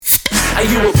Are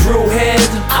you a brewhead?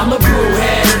 I'm a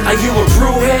brewhead. Are you a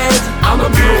brewhead? I'm a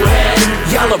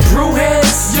brewhead. Y'all are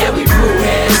brewheads? Yeah, we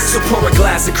brewheads. So pour a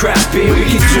glass of craft beer, we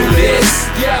can do this.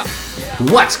 Yeah.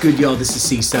 What's good, y'all? This is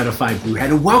C Certified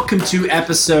Brewhead, and welcome to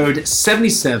episode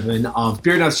 77 of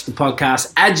Beer Nuts, the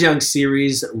podcast adjunct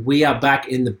series. We are back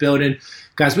in the building.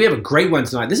 Guys, we have a great one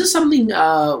tonight. This is something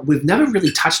we've never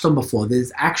really touched on before.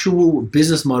 The actual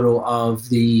business model of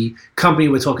the company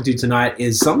we're talking to tonight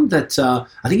is something that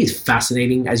I think is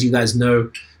fascinating. As you guys know,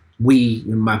 we,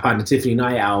 my partner Tiffany and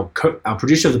I, our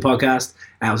producer of the podcast,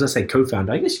 I was going to say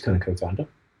co-founder. I guess you're kind of co-founder.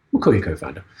 We'll call you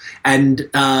co-founder. And,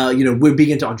 we're big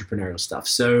into entrepreneurial stuff.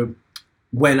 So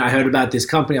when I heard about this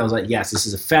company, I was like, yes, this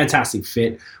is a fantastic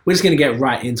fit. We're just going to get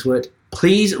right into it.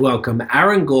 Please welcome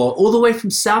Aaron Gore, all the way from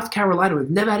South Carolina. We've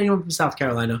never had anyone from South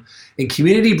Carolina in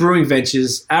Community Brewing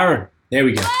Ventures. Aaron, there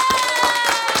we go.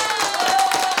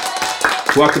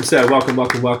 Welcome, sir.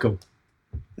 Welcome.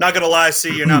 Not going to lie,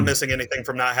 see, you're not missing anything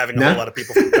from not having a whole lot of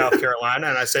people from South Carolina,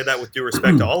 and I say that with due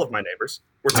respect to all of my neighbors.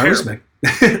 We're terrible.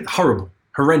 Horrible.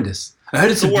 Horrendous. I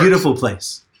heard it's a beautiful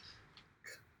place.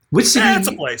 Which city? Yeah, it's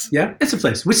a place. Yeah, it's a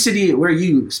place. Which city, where are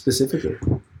you specifically?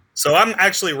 So I'm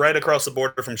actually right across the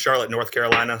border from Charlotte, North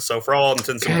Carolina. So for all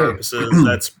intents and purposes,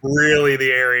 that's really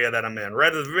the area that I'm in. Right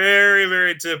at the very,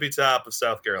 very tippy top of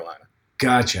South Carolina.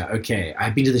 Gotcha. Okay.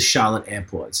 I've been to the Charlotte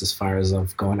airports as far as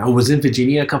I've gone. I was in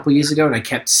Virginia a couple of years ago, and I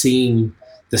kept seeing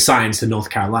the signs to North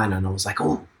Carolina, and I was like,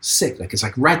 oh, sick. Like, it's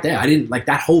like right there. I didn't, like,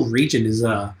 that whole region is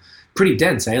pretty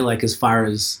dense, eh? Like, as far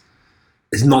as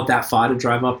it's not that far to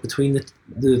drive up between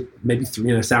the maybe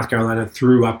South Carolina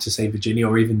through up to, say, Virginia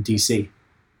or even DC.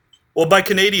 Well, by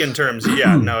Canadian terms,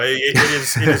 yeah, no, it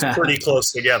is pretty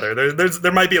close together.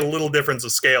 There might be a little difference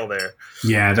of scale there.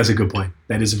 Yeah, that's a good point.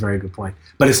 That is a very good point.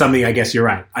 But it's something, I guess you're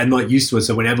right. I'm not used to it.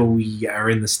 So whenever we are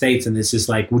in the States and it's just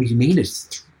like, what do you mean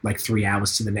it's like 3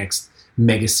 hours to the next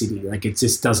mega city? Like, it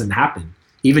just doesn't happen.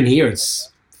 Even here,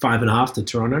 it's 5.5 to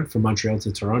Toronto, from Montreal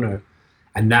to Toronto.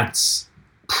 And that's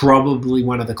probably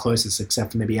one of the closest,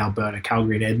 except for maybe Alberta,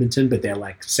 Calgary, and Edmonton, but they're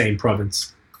like same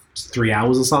province. It's 3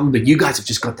 hours or something. But you guys have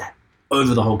just got that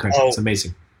over the whole country. It's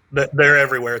amazing. They're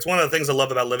everywhere. It's one of the things I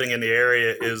love about living in the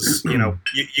area is, you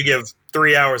give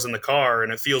 3 hours in the car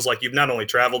and it feels like you've not only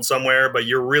traveled somewhere, but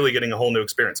you're really getting a whole new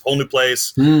experience, whole new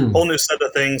place, whole new set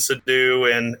of things to do.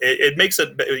 And it makes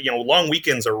it, long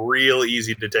weekends are real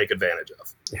easy to take advantage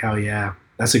of. Hell yeah.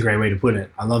 That's a great way to put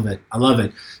it. I love it.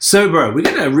 So, bro, we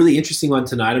got a really interesting one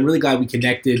tonight. I'm really glad we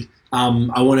connected.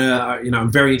 I want to,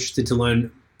 I'm very interested to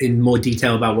learn in more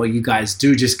detail about what you guys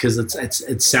do, just because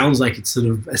it sounds like it's sort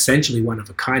of essentially one of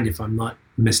a kind, if I'm not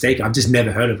mistaken. I've just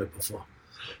never heard of it before.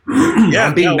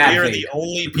 Yeah, we are the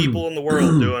only people in the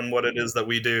world doing what it is that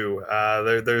we do.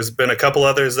 There's been a couple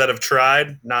others that have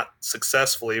tried, not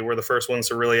successfully. We're the first ones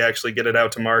to really actually get it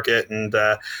out to market. And,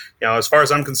 as far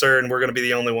as I'm concerned, we're going to be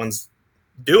the only ones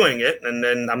doing it. And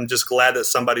then I'm just glad that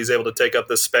somebody's able to take up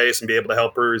this space and be able to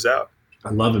help breweries out. I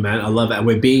love it, man. I love it. And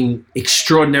we're being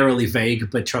extraordinarily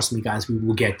vague, but trust me, guys, we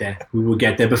will get there.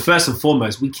 But first and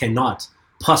foremost, we cannot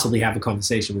possibly have a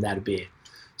conversation without a beer.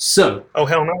 So, oh,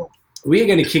 hell no. We are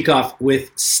going to kick off with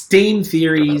Steam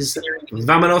Theory's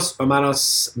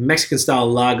Vámonos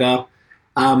Mexican-style lager.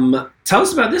 Tell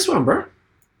us about this one, bro.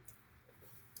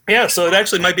 Yeah, so it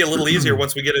actually might be a little easier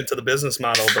once we get into the business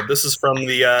model, but this is from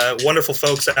the wonderful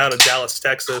folks out of Dallas,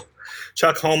 Texas.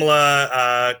 Chuck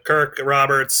Homla, Kirk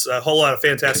Roberts, a whole lot of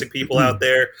fantastic people out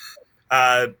there.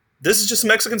 This is just a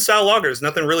Mexican-style lager. There's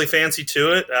nothing really fancy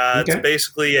to it. It's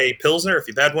basically a Pilsner. If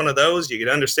you've had one of those, you can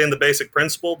understand the basic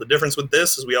principle. The difference with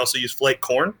this is we also use flake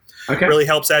corn. Okay. It really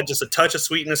helps add just a touch of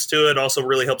sweetness to it. Also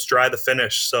really helps dry the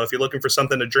finish. So if you're looking for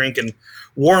something to drink in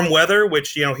warm weather,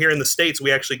 which, here in the States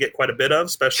we actually get quite a bit of,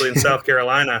 especially in South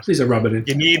Carolina. Please rub it in.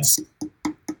 You need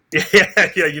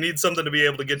something to be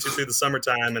able to get you through the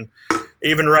summertime. And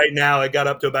even right now, it got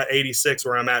up to about 86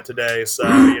 where I'm at today. So,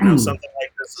 something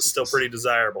like this is still pretty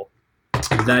desirable.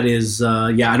 That is,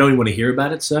 I don't even want to hear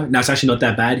about it, sir. Now, it's actually not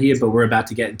that bad here, but we're about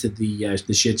to get into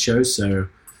the shit show. So,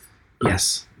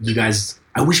 yes, you guys,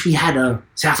 I wish we had a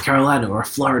South Carolina or a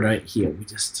Florida here.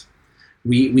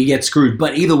 We get screwed.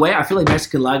 But either way, I feel like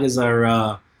Mexican lagers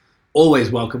are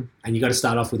always welcome. And you got to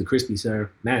start off with a crispy. So,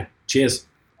 man, cheers.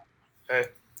 Hey.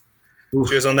 Oof.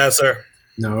 Cheers on that, sir.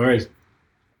 No worries.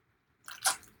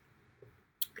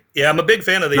 Yeah, I'm a big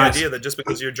fan of the idea that just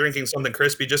because you're drinking something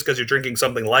crispy, just because you're drinking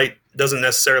something light, doesn't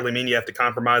necessarily mean you have to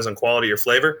compromise on quality or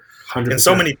flavor. 100%. And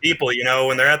so many people,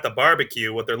 when they're at the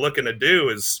barbecue, what they're looking to do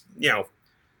is,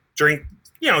 drink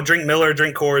drink Miller,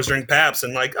 drink Coors, drink Pabst,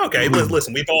 and like, okay,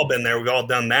 listen, we've all been there, we've all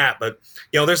done that, but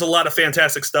there's a lot of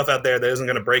fantastic stuff out there that isn't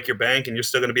going to break your bank, and you're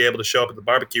still going to be able to show up at the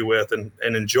barbecue with and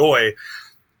enjoy.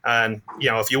 And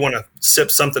if you want to sip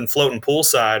something floating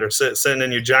poolside or sitting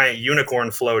in your giant unicorn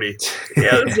floaty,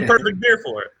 this is the perfect beer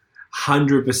for it.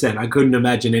 100%. I couldn't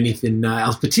imagine anything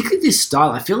else, particularly this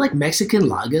style. I feel like Mexican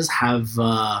lagers have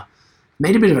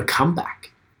made a bit of a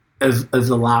comeback of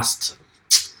the last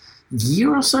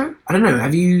year or so. I don't know.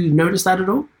 Have you noticed that at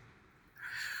all?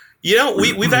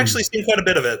 We've actually seen quite a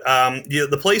bit of it.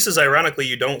 The places, ironically,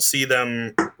 you don't see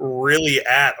them really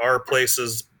at are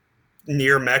places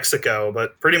near Mexico,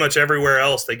 but pretty much everywhere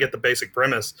else they get the basic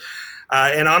premise.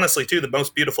 And honestly, too, the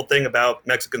most beautiful thing about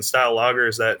Mexican-style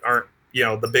lagers that aren't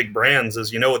the big brands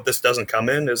is what this doesn't come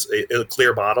in is a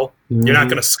clear bottle. Mm-hmm. You're not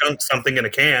going to skunk something in a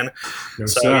can. No,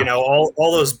 so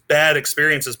all those bad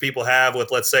experiences people have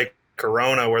with, let's say,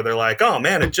 Corona, where they're like, oh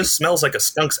man, it just smells like a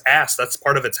skunk's ass. That's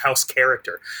part of its house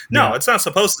character. No, It's not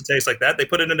supposed to taste like that. They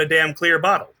put it in a damn clear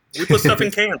bottle. We put stuff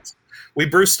in cans. We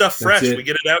brew stuff fresh. We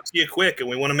get it out to you quick, and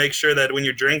we want to make sure that when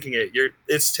you're drinking it,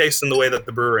 it's tasting the way that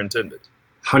the brewer intended.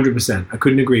 100%. I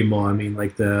couldn't agree more. I mean,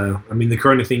 the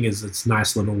Corona thing is it's a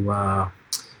nice little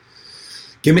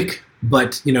gimmick,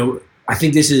 but I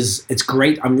think it's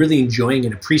great. I'm really enjoying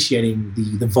and appreciating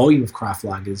the volume of craft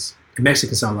lagers,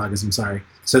 Mexican style lagers. I'm sorry,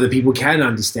 so that people can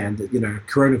understand that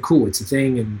Corona, cool, it's a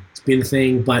thing and it's been a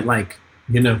thing, but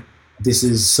this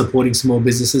is supporting small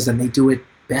businesses and they do it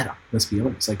better. Let's be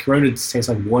honest. Like Corona tastes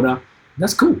like water.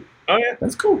 That's cool. Oh yeah,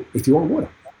 that's cool if you want water.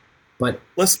 But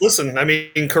listen, I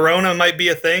mean, Corona might be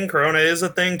a thing. Corona is a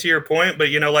thing, to your point. But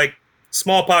like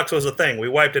smallpox was a thing. We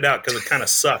wiped it out because it kind of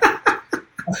sucked.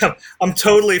 I'm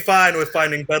totally fine with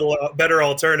finding better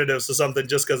alternatives to something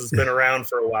just because it's been around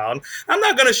for a while. And I'm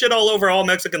not going to shit all over all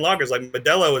Mexican lagers. Like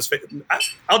Modelo is.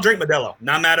 I'll drink Modelo.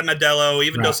 Not mad at Modelo.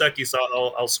 Even Dos Equis,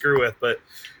 I'll screw with. But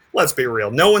let's be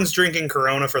real. No one's drinking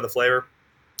Corona for the flavor.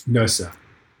 No, sir.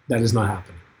 That is not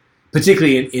happening.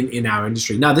 Particularly in our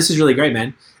industry. No, this is really great,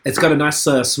 man. It's got a nice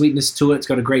sweetness to it. It's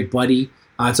got a great body.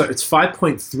 It's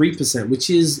 5.3%, which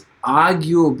is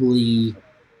arguably,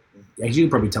 actually you can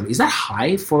probably tell me, is that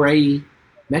high for a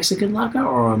Mexican lager,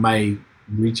 or am I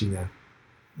reaching there?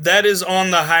 That is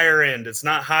on the higher end. It's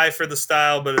not high for the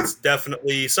style, but it's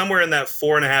definitely somewhere in that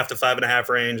 4.5 to 5.5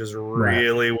 range is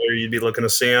really where you'd be looking to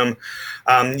see them.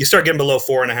 You start getting below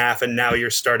 4.5, and now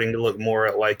you're starting to look more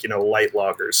at light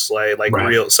lagers, like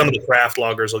real. Some of the craft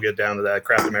lagers will get down to that,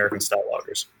 craft American style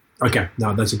lagers. Okay,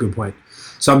 no, that's a good point.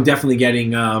 So I'm definitely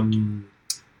getting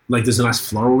there's a nice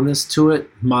floralness to it,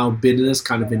 mild bitterness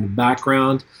kind of in the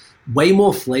background. Way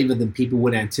more flavor than people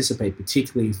would anticipate,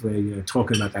 particularly if we're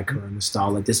talking about that Corona style.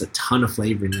 Like there's a ton of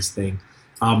flavor in this thing.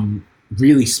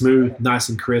 Really smooth, nice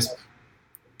and crisp.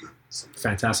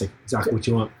 Fantastic. Exactly what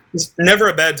you want. It's never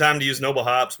a bad time to use noble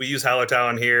hops. We use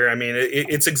Hallertau here. I mean,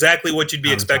 it's exactly what you'd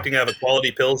be expecting out of a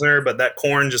quality Pilsner, but that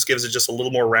corn just gives it just a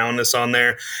little more roundness on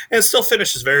there. And it still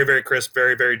finishes very, very crisp,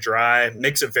 very, very dry.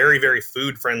 Makes it very, very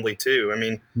food friendly too. I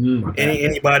mean,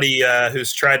 anybody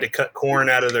who's tried to cut corn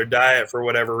out of their diet for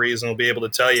whatever reason will be able to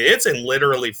tell you it's in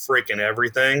literally freaking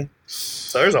everything.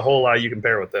 So there's a whole lot you can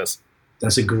pair with this.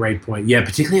 That's a great point. Yeah,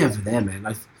 particularly over there,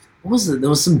 man. What was it? There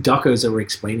was some docos that were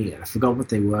explaining it. I forgot what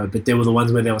they were, but they were the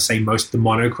ones where they were saying most of the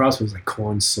monocross was like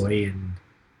corn, soy, and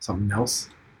something else.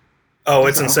 Oh,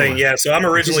 it's insane. Yeah. So I'm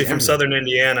originally from Southern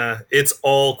Indiana. It's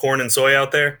all corn and soy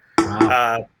out there.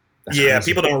 Wow. Crazy.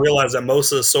 People don't realize that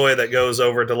most of the soy that goes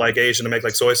over to like Asia to make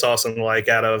like soy sauce and like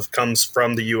out of comes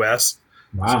from the U.S.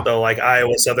 Wow. So like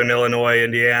Iowa, Southern Illinois,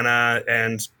 Indiana,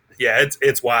 and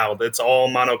it's wild. It's all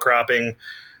monocropping.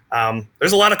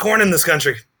 There's a lot of corn in this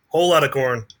country. Whole lot of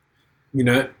corn.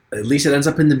 At least it ends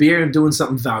up in the beer and doing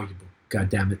something valuable. God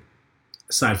damn it.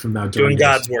 Aside from now doing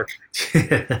God's work.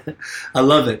 I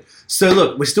love it. So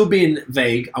look, we're still being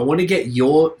vague. I want to get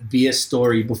your beer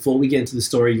story before we get into the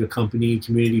story of your company,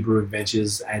 Community Brewing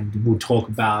Ventures, and we'll talk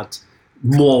about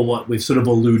more what we've sort of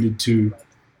alluded to,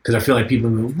 because I feel like people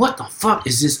go, what the fuck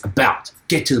is this about?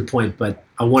 Get to the point, but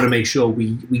I want to make sure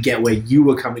we get where you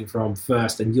were coming from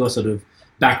first and your sort of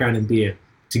background in beer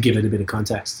to give it a bit of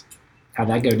context. How'd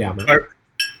that go down, man?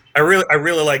 I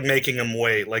really like making them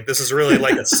wait. Like this is really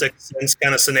like a Sixth Sense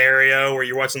kind of scenario where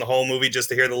you're watching the whole movie just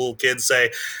to hear the little kids say,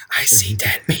 "I see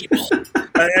dead people."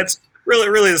 It's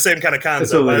really the same kind of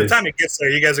concept. By the time it gets there,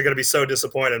 you guys are going to be so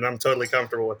disappointed, and I'm totally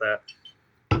comfortable with that.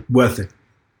 Worth it.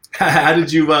 How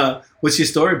did you? What's your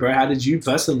story, bro? How did you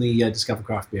personally discover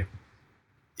craft beer?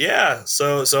 Yeah,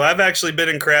 so I've actually been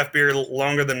in craft beer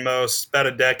longer than most, about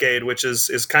a decade, which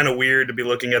is kind of weird to be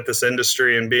looking at this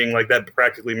industry and being like that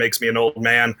practically makes me an old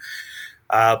man.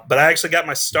 But I actually got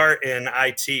my start in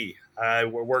IT. I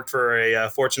worked for a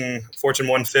Fortune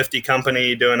 150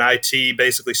 company doing IT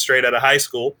basically straight out of high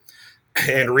school,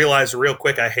 and realized real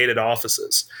quick I hated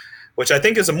offices, which I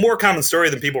think is a more common story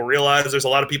than people realize. There's a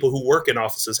lot of people who work in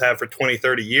offices, have for 20,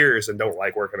 30 years, and don't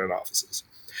like working in offices.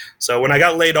 So when I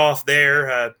got laid off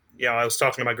there, I was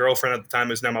talking to my girlfriend at the time,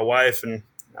 who's now my wife, and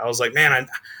I was like, man,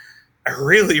 I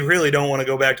really, really don't want to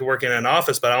go back to working in an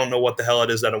office, but I don't know what the hell it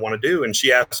is that I want to do. And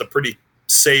she asked a pretty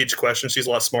sage question. She's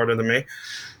a lot smarter than me.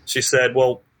 She said,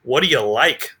 well, what do you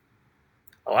like?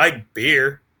 I like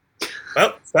beer.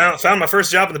 Well, found my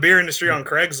first job in the beer industry on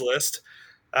Craigslist.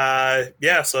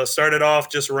 So I started off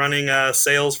just running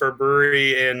sales for a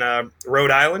brewery in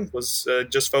Rhode Island, was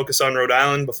just focused on Rhode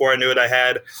Island. Before I knew it, I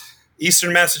had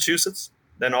Eastern Massachusetts,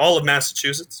 then all of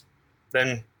Massachusetts,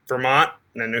 then Vermont,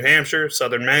 and then New Hampshire,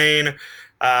 Southern Maine,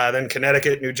 then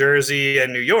Connecticut, New Jersey,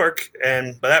 and New York.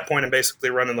 And by that point, I'm basically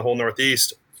running the whole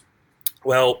Northeast.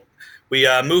 Well, we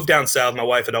moved down south. My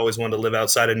wife had always wanted to live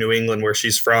outside of New England, where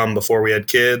she's from, before we had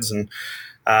kids, and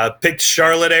picked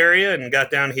Charlotte area and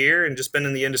got down here and just been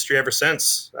in the industry ever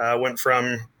since. Went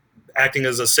from acting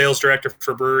as a sales director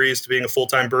for breweries to being a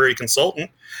full-time brewery consultant.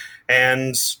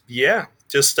 And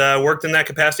just worked in that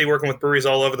capacity, working with breweries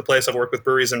all over the place. I've worked with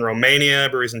breweries in Romania,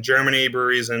 breweries in Germany,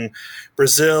 breweries in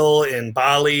Brazil, in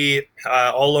Bali,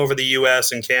 all over the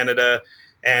U.S. and Canada.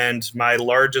 And my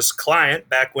largest client,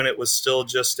 back when it was still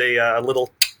just a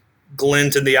little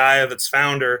glint in the eye of its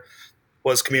founder,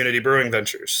 was Community Brewing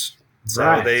Ventures.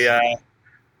 So they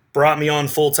brought me on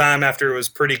full time after it was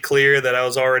pretty clear that I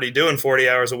was already doing 40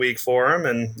 hours a week for them,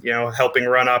 and helping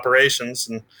run operations.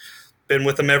 And been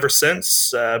with them ever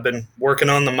since. Been working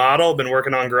on the model, been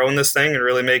working on growing this thing and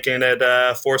really making it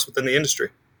a force within the industry.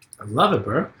 I love it,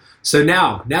 bro. So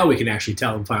now we can actually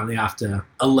tell them finally, after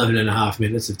 11 and a half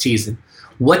minutes of teasing,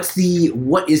 what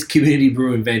is Community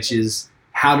Brewing Ventures?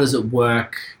 How does it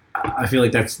work? I feel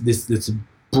like that's a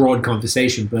broad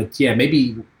conversation, but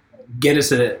maybe get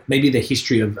us maybe the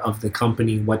history of the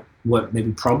company, what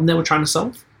maybe problem they were trying to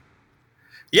solve.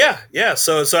 Yeah.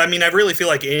 So I mean, I really feel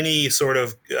like any sort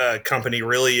of company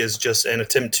really is just an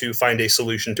attempt to find a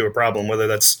solution to a problem, whether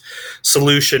that's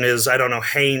solution is, I don't know,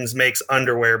 Hanes makes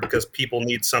underwear because people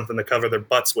need something to cover their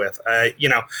butts with.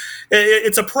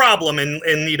 It's a problem in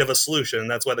need of a solution.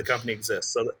 That's why the company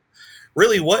exists. So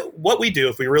really what we do,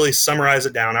 if we really summarize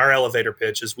it down, our elevator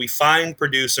pitch is we find,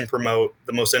 produce, and promote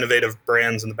the most innovative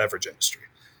brands in the beverage industry.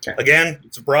 Okay. Again,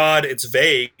 it's broad, it's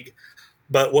vague.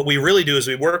 But what we really do is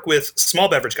we work with small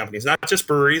beverage companies, not just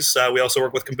breweries. We also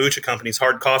work with kombucha companies,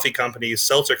 hard coffee companies,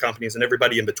 seltzer companies, and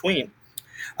everybody in between,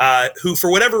 who, for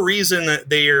whatever reason,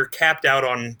 they are capped out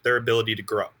on their ability to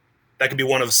grow. That could be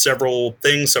one of several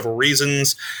things, several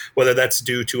reasons, whether that's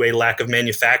due to a lack of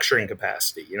manufacturing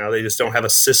capacity. They just don't have a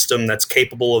system that's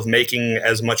capable of making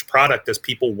as much product as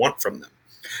people want from them.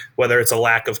 Whether it's a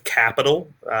lack of capital,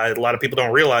 a lot of people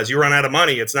don't realize you run out of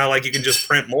money. It's not like you can just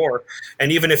print more. And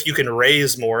even if you can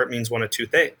raise more, it means one of two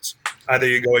things. Either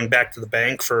you're going back to the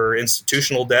bank for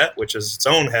institutional debt, which is its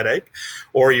own headache,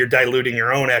 or you're diluting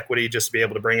your own equity just to be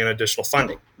able to bring in additional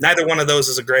funding. Neither one of those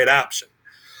is a great option.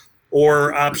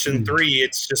 Or option three,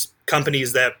 it's just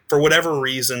companies that, for whatever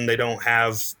reason, they don't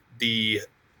have the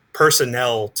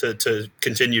personnel to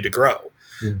continue to grow.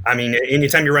 I mean,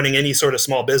 anytime you're running any sort of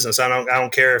small business, I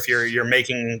don't care if you're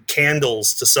making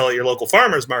candles to sell at your local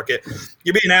farmer's market,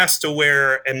 you're being asked to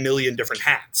wear a million different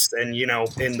hats. And,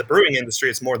 in the brewing industry,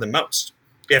 it's more than most.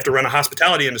 You have to run a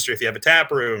hospitality industry if you have a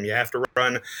tap room. You have to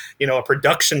run, a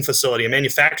production facility, a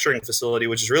manufacturing facility,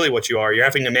 which is really what you are. You're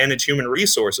having to manage human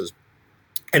resources.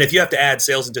 And if you have to add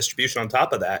sales and distribution on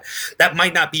top of that, that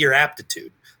might not be your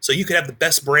aptitude. So you could have the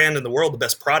best brand in the world, the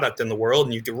best product in the world,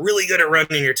 and you get really good at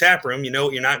running your tap room.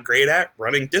 What you're not great at?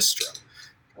 Running distro,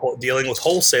 dealing with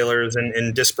wholesalers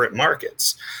in disparate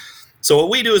markets. So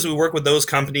what we do is we work with those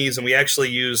companies, and we actually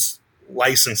use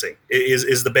licensing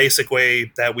is the basic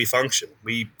way that we function.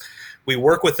 We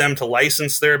work with them to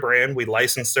license their brand. We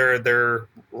license their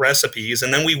recipes,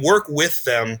 and then we work with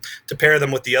them to pair them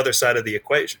with the other side of the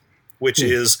equation, which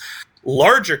is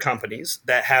larger companies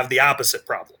that have the opposite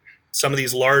problem. Some of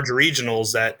these large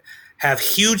regionals that have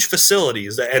huge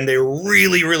facilities and they're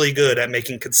really, really good at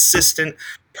making consistent,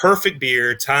 perfect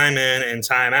beer time in and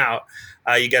time out.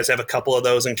 You guys have a couple of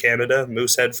those in Canada.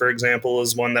 Moosehead, for example,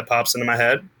 is one that pops into my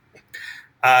head.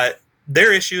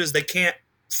 Their issue is they can't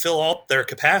fill up their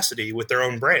capacity with their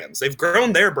own brands. They've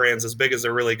grown their brands as big as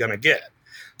they're really going to get.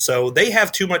 So they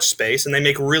have too much space and they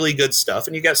make really good stuff.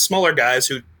 And you got smaller guys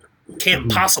who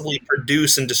can't possibly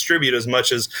produce and distribute as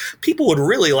much as people would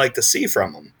really like to see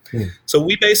from them. So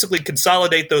we basically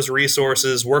consolidate those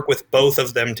resources, work with both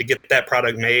of them to get that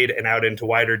product made and out into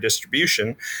wider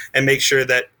distribution, and make sure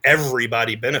that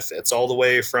everybody benefits, all the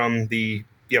way from the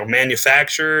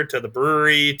manufacturer to the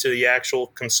brewery to the actual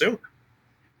consumer.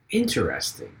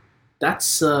 Interesting.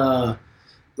 That's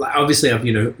obviously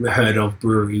I've heard of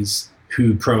breweries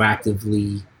who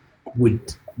proactively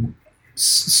would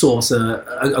source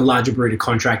a larger brewery to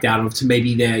contract out of to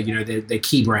maybe their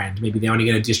key brand. Maybe they're only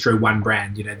going to distro one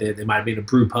brand. There might have been a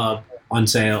brew pub on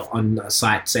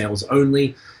site sales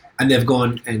only, and they've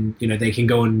gone and they can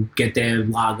go and get their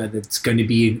lager that's going to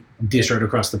be distroed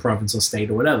across the province or state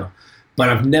or whatever. But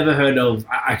I've never heard of.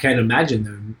 I can't imagine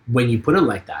though when you put it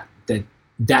like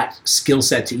that skill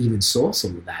set to even source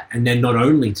all of that, and then not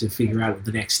only to figure out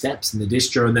the next steps and the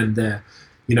distro, and then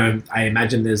I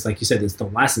imagine there's, like you said, there's the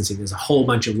licensing, there's a whole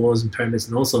bunch of laws and permits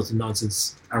and all sorts of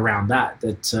nonsense around that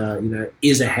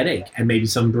is a headache, and maybe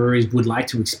some breweries would like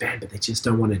to expand, but they just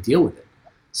don't want to deal with it.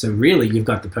 So really, you've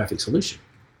got the perfect solution.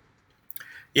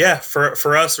 Yeah,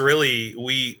 for us, really,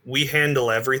 we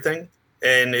handle everything,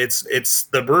 and it's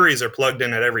the breweries are plugged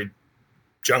in at every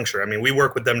juncture. I mean, we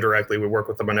work with them directly. We work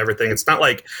with them on everything. It's not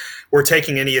like we're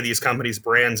taking any of these companies'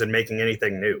 brands and making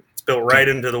anything new. It's built right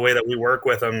into the way that we work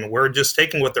with them. We're just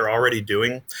taking what they're already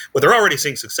doing, what they're already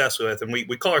seeing success with, and we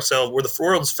call ourselves, we're the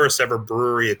world's first ever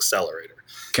brewery accelerator.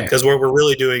 Because what we're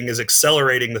really doing is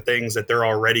accelerating the things that they're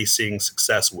already seeing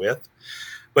success with.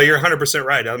 But you're 100%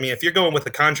 right. I mean, if you're going with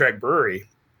a contract brewery,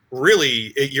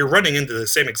 really, you're running into the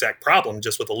same exact problem,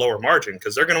 just with a lower margin,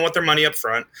 because they're going to want their money up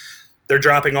front. They're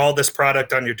dropping all this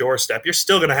product on your doorstep. You're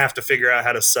still going to have to figure out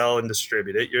how to sell and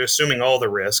distribute it. You're assuming all the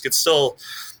risk. It's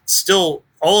still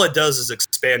all it does is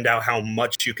expand out how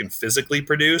much you can physically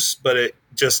produce, but it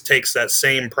just takes that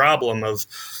same problem of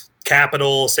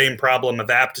capital, same problem of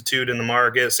aptitude in the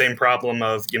market, same problem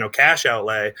of cash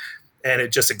outlay, and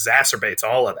it just exacerbates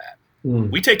all of that.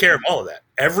 We take care of all of that.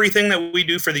 Everything that we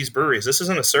do for these breweries, this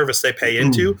isn't a service they pay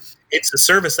into. It's a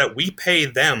service that we pay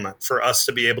them for us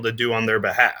to be able to do on their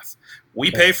behalf. We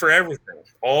pay for everything,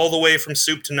 all the way from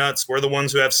soup to nuts. We're the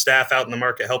ones who have staff out in the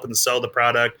market helping to sell the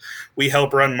product. We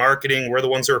help run marketing. We're the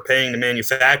ones who are paying to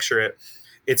manufacture it.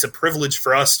 It's a privilege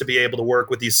for us to be able to work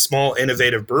with these small,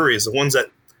 innovative breweries, the ones that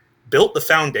built the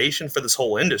foundation for this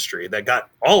whole industry, that got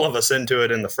all of us into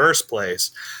it in the first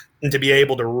place, and to be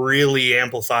able to really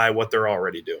amplify what they're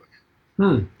already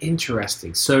doing.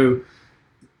 Interesting. So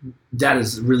that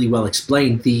is really well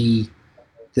explained. The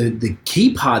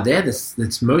key part there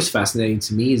that's most fascinating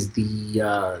to me is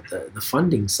the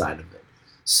funding side of it.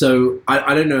 So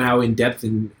I don't know how in depth,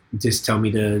 and just tell me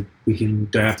don't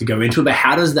have to go into it, but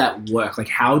how does that work? Like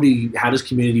how does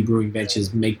Community Brewing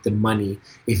Ventures make the money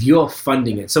if you're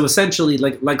funding it? So essentially,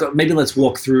 like maybe let's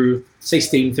walk through, say,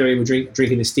 Steam Theory. We're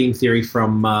drinking the Steam Theory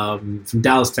from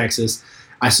Dallas, Texas.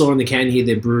 I saw on the can here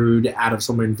they're brewed out of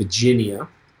somewhere in Virginia.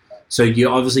 So you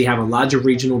obviously have a larger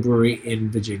regional brewery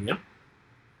in Virginia.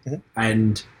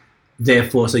 And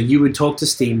therefore, so you would talk to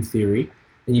Steam Theory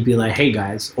and you'd be like, hey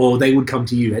guys, or they would come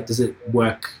to you. Does it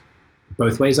work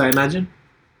both ways, I imagine?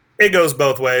 It goes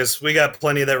both ways. We got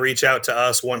plenty that reach out to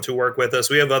us, want to work with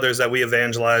us. We have others that we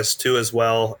evangelize to as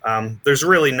well. There's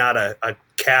really not a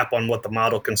cap on what the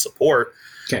model can support.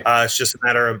 It's just a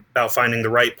matter of about finding the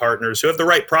right partners who have the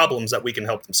right problems that we can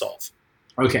help them solve.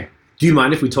 Okay. Do you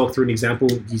mind if we talk through an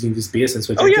example using this beer since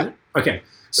we're talking? Oh, yeah. Okay.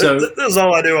 So this is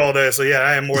all I do all day. So yeah,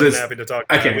 I am more than happy to talk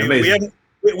about it.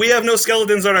 We have no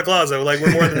skeletons in our closet. Like,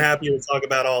 we're more than happy to talk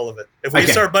about all of it. If we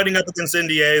start butting up against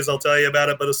NDAs, I'll tell you about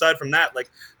it. But aside from that, like,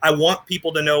 I want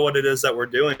people to know what it is that we're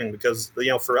doing, because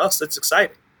for us, it's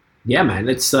exciting. Yeah, man.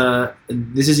 It's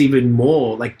this is even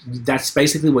more like, that's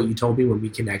basically what you told me when we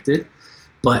connected,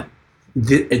 but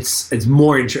it's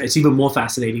more it's even more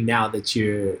fascinating now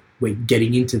that we're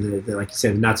getting into the like you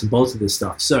said, the nuts and bolts of this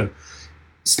stuff. So,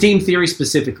 Steam Theory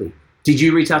specifically, did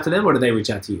you reach out to them or did they reach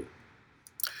out to you?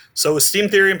 So with Steam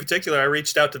Theory in particular, I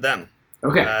reached out to them.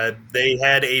 Okay. They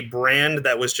had a brand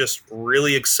that was just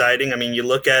really exciting. I mean, you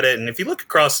look at it, and if you look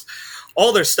across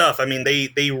all their stuff, I mean,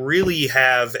 they really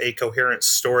have a coherent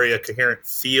story, a coherent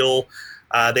feel.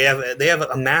 They have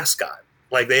a mascot.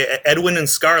 Like Edwin and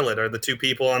Scarlet are the two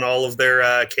people on all of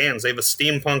their cans. They have a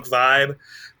steampunk vibe,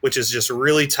 which is just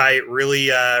really tight, really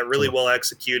well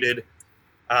executed.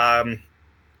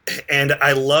 And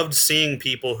I loved seeing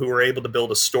people who were able to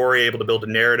build a story, able to build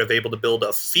a narrative, able to build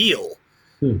a feel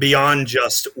beyond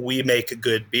just we make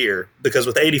good beer. Because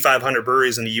with 8,500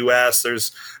 breweries in the U.S.,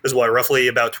 there's what, roughly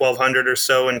about 1,200 or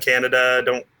so in Canada.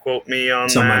 Don't quote me on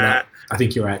Something that. like that. I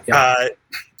think you're right. Yeah.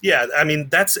 Yeah, I mean,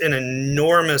 that's an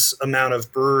enormous amount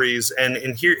of breweries. And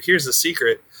here's the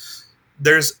secret.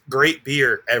 There's great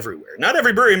beer everywhere. Not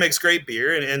every brewery makes great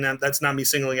beer, and that's not me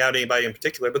singling out anybody in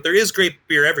particular, but there is great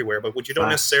beer everywhere. But what you don't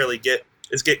necessarily get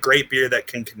is great beer that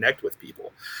can connect with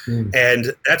people.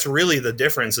 And that's really the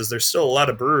difference, is there's still a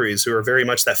lot of breweries who are very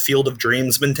much that field of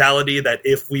dreams mentality, that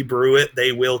if we brew it,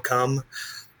 they will come.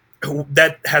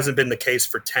 That hasn't been the case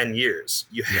for 10 years.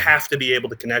 You have to be able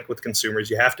to connect with consumers.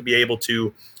 You have to be able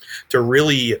to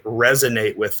really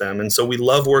resonate with them. And so we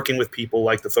love working with people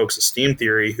like the folks at Steam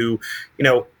Theory who,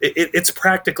 it's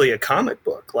practically a comic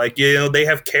book. Like, they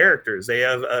have characters. They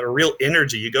have a real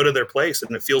energy. You go to their place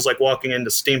and it feels like walking into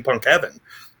steampunk heaven.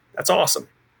 That's awesome.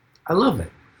 I love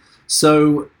it.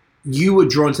 So you were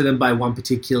drawn to them by one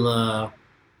particular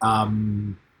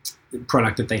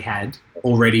product that they had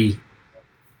already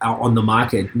out on the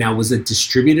market. Now, was it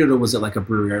distributed or was it like a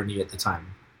brewery only at the time?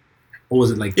 Or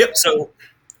was it like... Yep. So,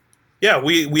 yeah,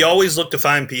 we always look to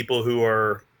find people who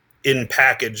are in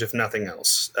package, if nothing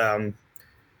else.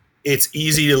 It's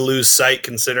easy to lose sight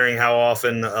considering how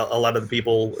often a lot of the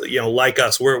people, like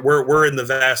us, we're in the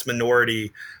vast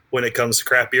minority when it comes to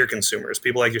craft beer consumers.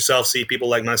 People like yourself, see people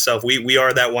like myself. We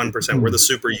are that 1%. We're the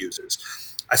super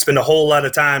users. I spend a whole lot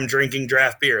of time drinking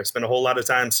draft beer. I spend a whole lot of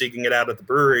time seeking it out at the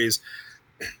breweries.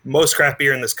 Most craft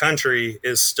beer in this country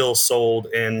is still sold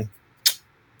in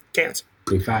cans.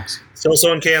 Big facts. Still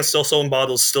sold in cans, still sold in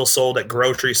bottles, still sold at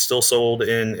groceries, still sold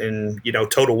in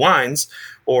Total Wines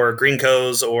or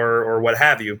Greenco's or what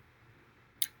have you.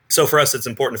 So for us, it's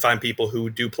important to find people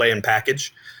who do play in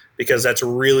package, because that's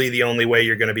really the only way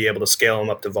you're going to be able to scale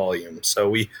them up to volume. So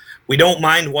we don't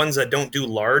mind ones that don't do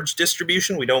large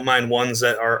distribution. We don't mind ones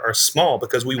that are small,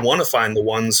 because we want to find the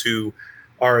ones who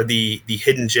are the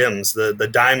hidden gems, the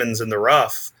diamonds in the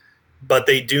rough. But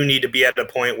they do need to be at a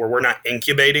point where we're not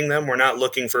incubating them. We're not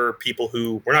looking for people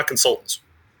we're not consultants.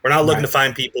 We're not looking to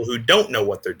find people who don't know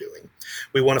what they're doing.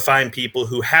 We want to find people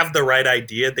who have the right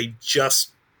idea. They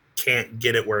just can't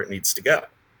get it where it needs to go.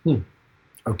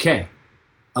 Okay.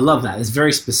 I love that. It's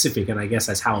very specific, and I guess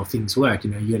that's how things work.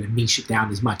 You got to niche it down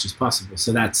as much as possible.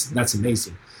 So that's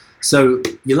amazing. So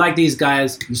you like these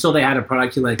guys. You saw they had a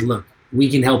product. You're like, look, we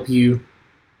can help you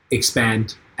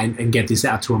expand and get this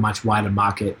out to a much wider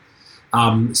market.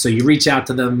 So you reach out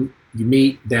to them, you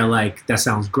meet, they're like, that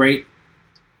sounds great.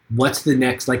 What's the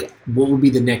next, what will be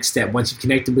the next step once you've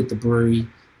connected with the brewery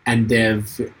and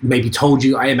they've maybe told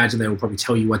you? I imagine they will probably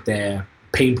tell you what their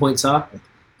pain points are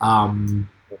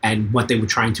and what they were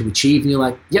trying to achieve. And you're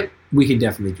like, yep, we can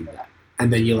definitely do that.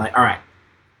 And then you're like, all right,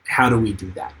 how do we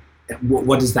do that?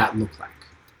 What does that look like?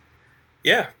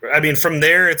 Yeah, I mean, from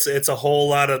there, it's a whole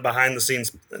lot of behind the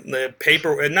scenes, the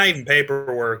paper, not even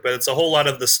paperwork, but it's a whole lot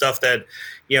of the stuff that,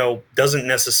 doesn't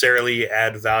necessarily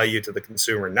add value to the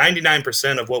consumer.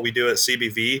 99% of what we do at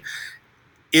CBV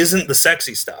isn't the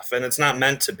sexy stuff, and it's not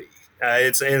meant to be.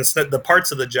 It's the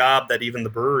parts of the job that even the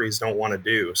breweries don't want to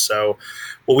do. So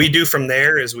what we do from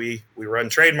there is we run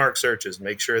trademark searches,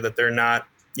 make sure that they're not,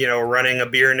 running a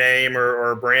beer name or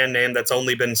a brand name that's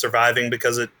only been surviving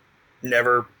because it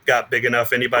never got big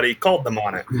enough anybody called them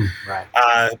on it. Right.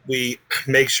 We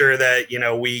make sure that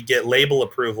we get label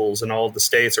approvals in all of the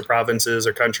states or provinces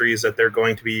or countries that they're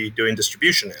going to be doing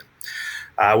distribution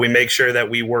in. We make sure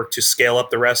that we work to scale up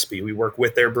the recipe. We work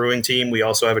with their brewing team. We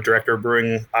also have a director of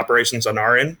brewing operations on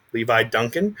our end, Levi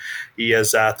Duncan. He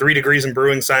has 3 degrees in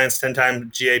brewing science, 10-time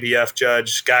GABF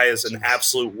judge. Guy is an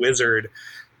absolute wizard.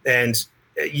 And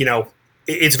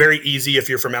it's very easy if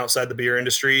you're from outside the beer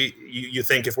industry. You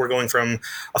think if we're going from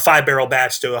a 5-barrel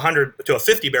batch to 100 to a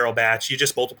 50-barrel batch, you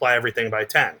just multiply everything by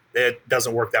 10. It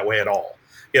doesn't work that way at all.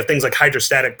 You have things like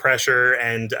hydrostatic pressure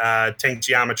and tank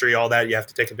geometry, all that you have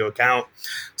to take into account.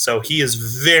 So he is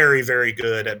very, very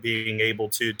good at being able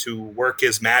to work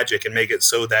his magic and make it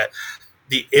so that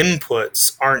the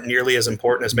inputs aren't nearly as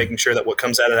important as making sure that what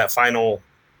comes out of that final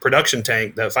production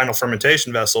tank, that final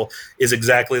fermentation vessel, is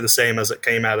exactly the same as it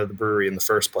came out of the brewery in the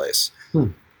first place.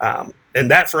 And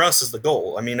that for us is the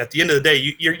goal. I mean, at the end of the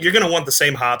day, you're going to want the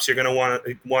same hops. You're going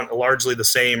to want largely the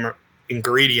same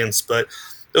ingredients, but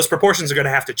those proportions are going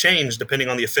to have to change depending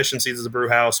on the efficiencies of the brew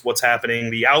house, what's happening,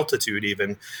 the altitude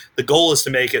even. The goal is to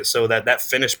make it so that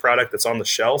finished product that's on the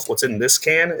shelf, what's in this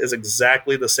can, is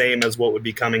exactly the same as what would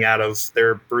be coming out of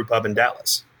their brew pub in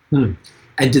Dallas.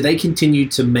 And do they continue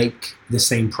to make the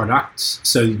same products?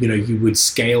 So, you would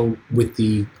scale with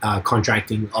the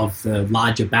contracting of the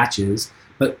larger batches,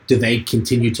 but do they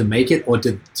continue to make it, or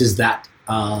does that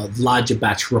larger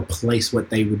batch replace what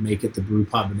they would make at the brew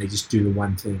pub and they just do the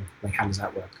one thing? Like, how does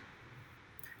that work?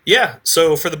 Yeah,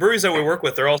 so for the breweries that we work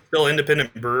with, they're all still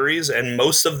independent breweries, and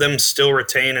most of them still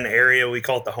retain an area, we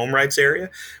call it the home rights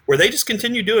area, where they just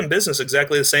continue doing business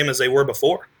exactly the same as they were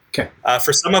before. Okay.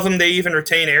 For some of them, they even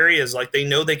retain areas, like they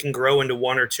know they can grow into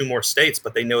one or two more states,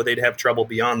 but they know they'd have trouble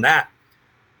beyond that.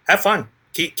 Have fun.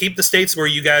 Keep the states where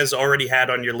you guys already had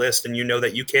on your list, and you know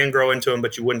that you can grow into them,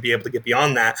 but you wouldn't be able to get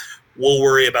beyond that. We'll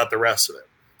worry about the rest of it.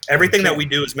 Everything that we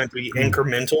do is meant to be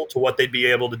incremental to what they'd be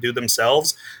able to do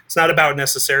themselves. It's not about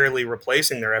necessarily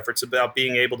replacing their efforts. It's about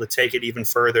being able to take it even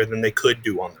further than they could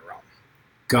do on their own.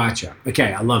 Gotcha.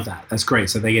 Okay, I love that. That's great.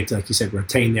 So they get to, like you said,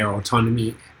 retain their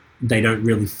autonomy. They don't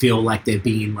really feel like they're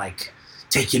being like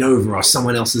taken over or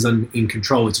someone else is in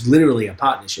control. It's literally a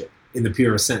partnership in the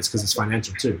purest sense because it's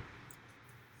financial too.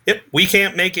 Yep, we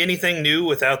can't make anything new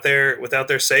without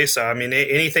their say so. I mean,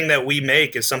 anything that we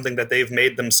make is something that they've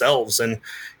made themselves, and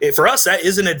for us, that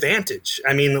is an advantage.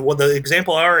 I mean, well, the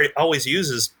example I always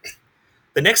use is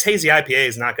the next hazy IPA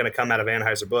is not going to come out of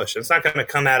Anheuser-Busch. It's not going to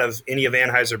come out of any of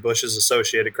Anheuser-Busch's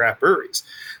associated craft breweries.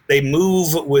 They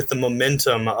move with the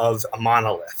momentum of a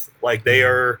monolith. Like, they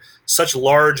are such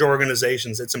large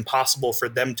organizations, it's impossible for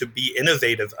them to be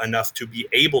innovative enough to be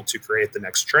able to create the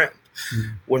next trend.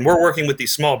 When we're working with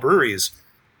these small breweries,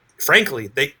 frankly,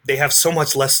 they have so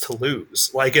much less to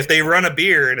lose. Like, if they run a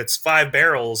beer and it's 5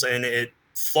 barrels and it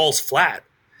falls flat,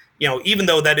 even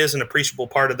though that is an appreciable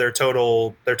part of their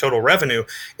total revenue,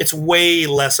 it's way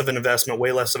less of an investment,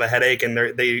 way less of a headache, and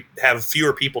they have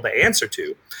fewer people to answer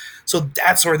to. So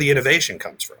that's where the innovation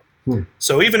comes from.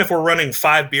 So even if we're running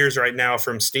 5 beers right now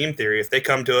from Steam Theory, if they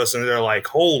come to us and they're like,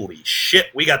 holy shit,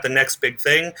 we got the next big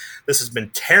thing. This has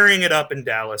been tearing it up in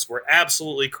Dallas. We're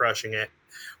absolutely crushing it.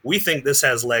 We think this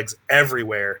has legs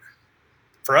everywhere.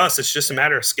 For us, it's just a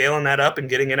matter of scaling that up and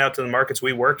getting it out to the markets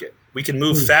we work in. We can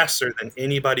move faster than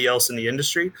anybody else in the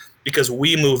industry because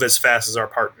we move as fast as our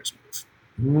partners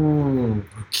move.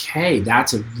 Okay,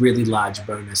 that's a really large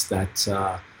bonus that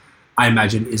I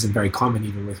imagine isn't very common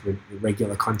even with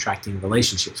regular contracting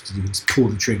relationships, because you can just pull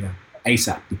the trigger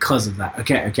ASAP because of that.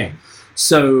 Okay.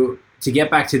 So to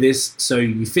get back to this, so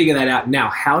you figure that out. Now,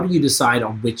 how do you decide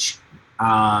on which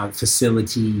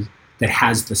facility that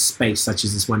has the space, such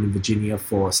as this one in Virginia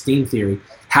for Steam Theory?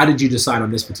 How did you decide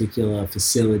on this particular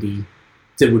facility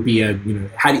that would be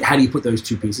how do you put those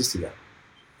two pieces together?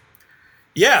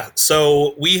 Yeah,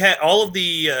 so we had all of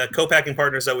the co-packing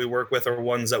partners that we work with are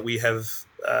ones that we have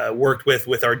worked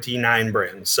with our D9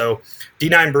 brand. So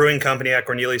D9 Brewing Company at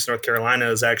Cornelius, North Carolina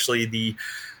is actually the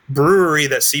brewery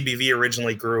that CBV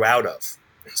originally grew out of.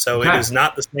 So It is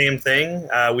not the same thing.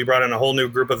 We brought in a whole new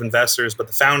group of investors, but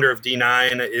the founder of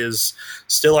D9 is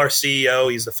still our CEO.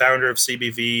 He's the founder of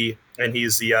CBV, and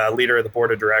he's the leader of the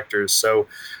board of directors. So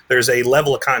there's a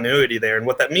level of continuity there. And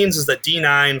what that means is that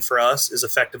D9 for us is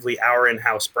effectively our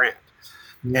in-house brand.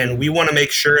 And we want to make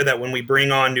sure that when we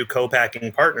bring on new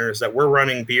co-packing partners, that we're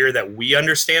running beer that we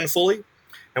understand fully,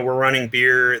 and we're running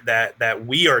beer that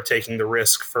we are taking the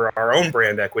risk for our own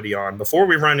brand equity on before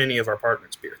we run any of our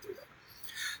partners' beer through that.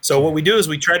 So what we do is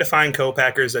we try to find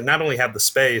co-packers that not only have the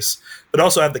space, but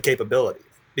also have the capability.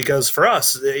 Because for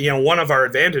us, one of our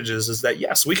advantages is that,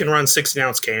 yes, we can run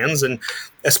 16-ounce cans, and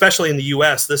especially in the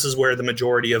U.S., this is where the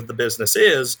majority of the business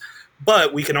is,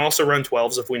 but we can also run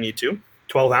 12s if we need to,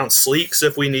 12-ounce sleeks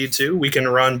if we need to. We can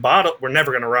run bottle. We're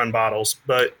never going to run bottles,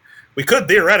 but we could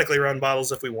theoretically run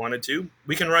bottles if we wanted to.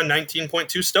 We can run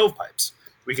 19.2 stovepipes.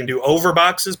 We can do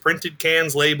overboxes, printed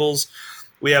cans, labels.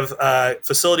 We have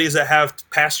facilities that have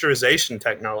pasteurization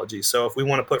technology. So if we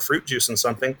want to put fruit juice in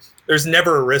something, there's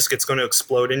never a risk it's going to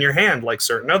explode in your hand like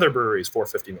certain other breweries,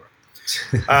 450 North.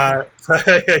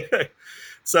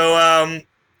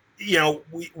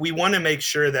 We want to make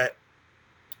sure that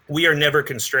we are never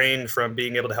constrained from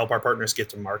being able to help our partners get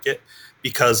to market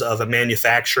because of a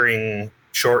manufacturing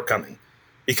shortcoming.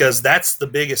 Because that's the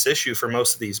biggest issue for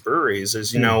most of these breweries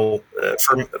is,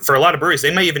 for a lot of breweries,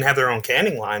 they may even have their own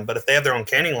canning line. But if they have their own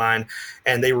canning line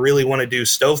and they really want to do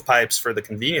stovepipes for the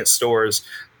convenience stores,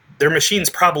 their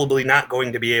machine's probably not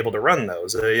going to be able to run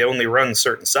those. They only run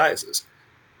certain sizes.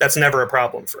 That's never a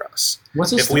problem for us.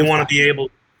 What's a if we want to be able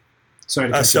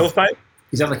a stovepipe?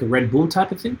 Is that like a Red Bull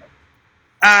type of thing?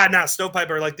 No, stovepipe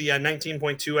are like the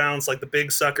 19.2 ounce, like the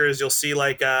big suckers. You'll see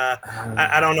like,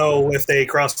 I don't know if they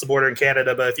cross the border in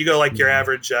Canada, but if you go like your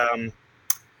average,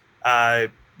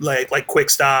 like Quick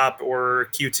Stop or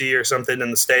QT or something in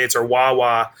the States or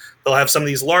Wawa, they'll have some of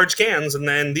these large cans. And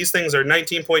then these things are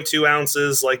 19.2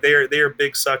 ounces. Like they are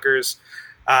big suckers.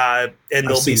 And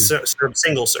they'll be served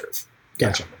single serve.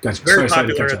 Gotcha. Very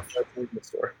popular at the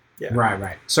store. Yeah.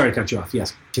 Right. Sorry to cut you off.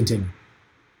 Yes, continue.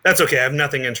 That's okay. I have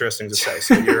nothing interesting to say,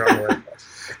 so you're on the right.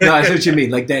 No, I see what you mean.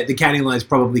 Like the canning lines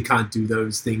probably can't do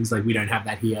those things. Like we don't have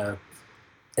that here,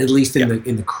 at least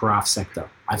in the craft sector.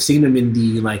 I've seen them in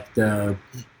the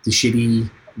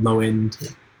shitty low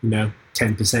end,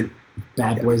 10%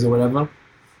 bad boys or whatever.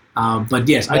 But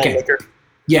yes, okay. Liquor.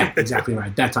 Yeah, exactly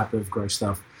right. That type of gross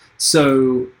stuff.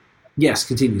 So yes,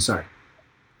 continue. Sorry,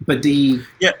 but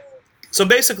So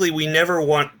basically, we never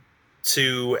want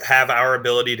to have our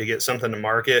ability to get something to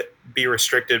market be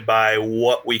restricted by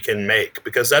what we can make,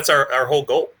 because that's our whole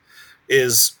goal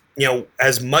is,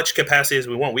 as much capacity as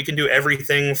we want. We can do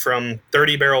everything from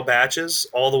 30 barrel batches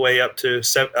all the way up to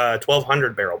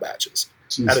 1,200 barrel batches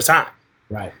at a time.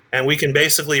 Right. And we can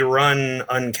basically run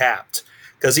uncapped,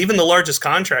 because even the largest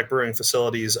contract brewing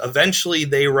facilities, eventually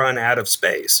they run out of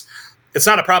space. It's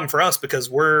not a problem for us because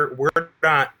we're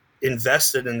not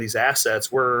invested in these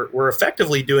assets. We're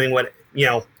effectively doing what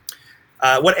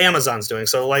Amazon's doing.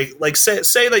 So like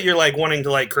say that you're like wanting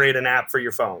to like create an app for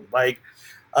your phone. Like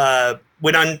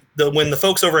when the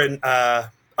folks over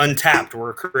at Untapped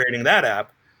were creating that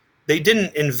app, they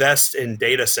didn't invest in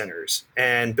data centers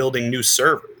and building new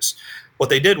servers. What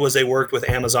they did was they worked with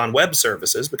Amazon Web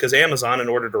Services, because Amazon, in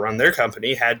order to run their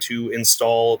company, had to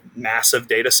install massive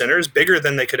data centers bigger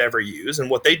than they could ever use. And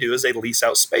what they do is they lease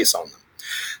out space on them.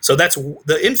 So that's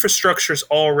the infrastructure's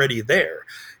already there.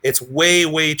 It's way,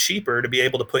 way cheaper to be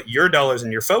able to put your dollars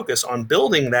and your focus on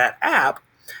building that app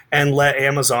and let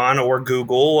Amazon or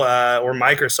Google or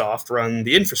Microsoft run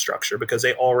the infrastructure, because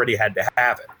they already had to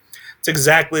have it. It's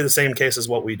exactly the same case as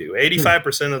what we do.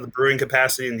 85% of the brewing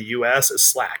capacity in the U.S. is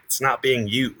slack. It's not being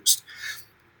used.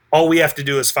 All we have to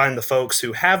do is find the folks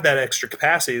who have that extra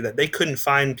capacity that they couldn't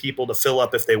find people to fill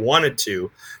up if they wanted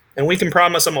to. And we can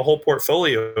promise them a whole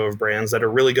portfolio of brands that are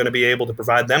really going to be able to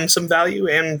provide them some value,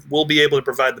 and we'll be able to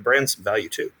provide the brand some value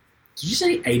too. Did you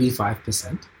say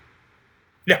 85%?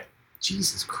 Yeah.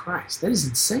 Jesus Christ, that is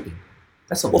insane.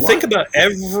 That's a lot. Well, think about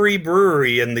every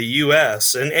brewery in the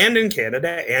U.S. and in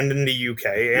Canada and in the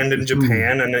U.K. and in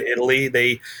Japan and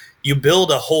Italy. You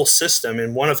build a whole system,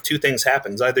 and one of two things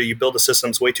happens. Either you build a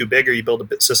system that's way too big, or you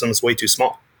build a system that's way too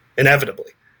small,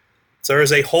 inevitably. So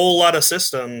there's a whole lot of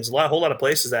systems, a whole lot of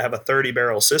places that have a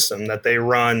 30-barrel system that they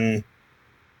run,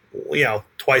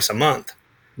 twice a month,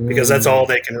 because that's all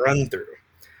they can run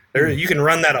through. You can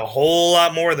run that a whole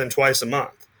lot more than twice a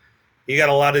month. You got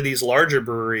a lot of these larger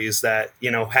breweries that,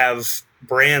 have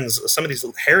brands, some of these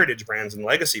heritage brands and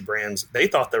legacy brands. They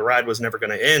thought the ride was never going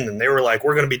to end, and they were like,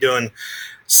 we're going to be doing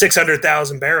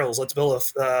 600,000 barrels. Let's build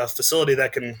a facility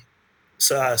that can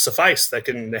suffice, that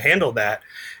can handle that.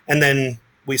 And then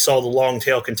we saw the long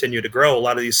tail continue to grow. A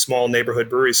lot of these small neighborhood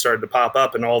breweries started to pop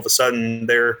up, and all of a sudden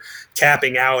they're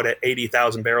capping out at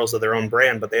 80,000 barrels of their own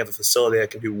brand, but they have a facility that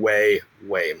can do way,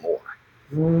 way more.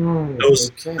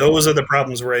 Those are the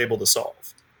problems we're able to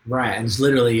solve. Right, and it's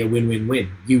literally a win-win-win.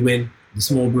 You win, the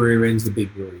small brewery wins, the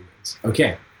big brewery wins.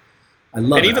 Okay, I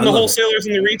love it. And even the wholesalers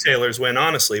and the retailers win,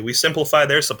 honestly. We simplify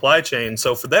their supply chain.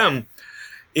 So for them,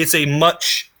 it's a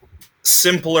much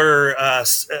simpler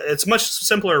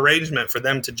arrangement for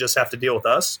them to just have to deal with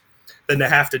us than to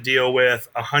have to deal with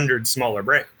 100 smaller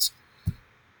brands.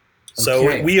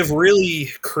 So we have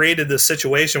really created this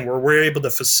situation where we're able to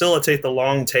facilitate the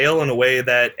long tail in a way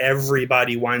that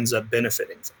everybody winds up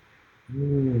benefiting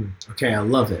from. Okay, I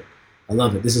love it.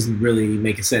 This isn't really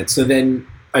making sense. So then,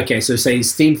 so say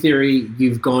Steam Theory,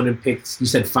 you've gone and picked, you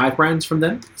said 5 brands from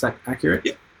them? Is that accurate?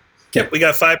 Yeah. Yep, we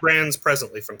got 5 brands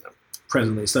presently from them.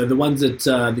 So the ones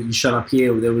that you shut up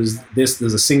here, there's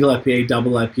a single IPA,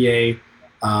 double IPA,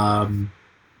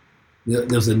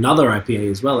 there's another IPA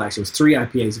as well, actually. It was 3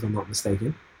 IPAs, if I'm not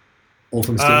mistaken. All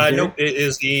from Steam Theory? Nope, it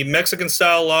is the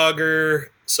Mexican-style lager.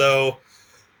 So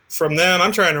from them,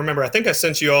 I'm trying to remember. I think I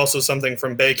sent you also something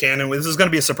from Bay Cannon. This is going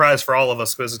to be a surprise for all of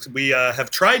us, because we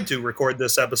have tried to record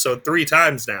this episode 3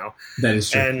 times now. That is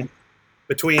true. And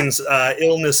between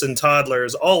illness and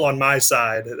toddlers, all on my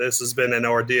side, this has been an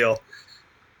ordeal.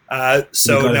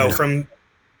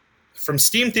 From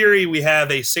Steam Theory, we have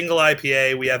a single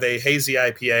IPA, we have a hazy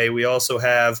IPA, we also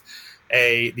have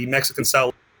the Mexican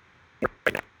style.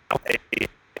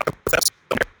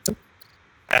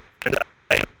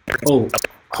 Oh,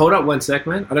 hold up 1 sec,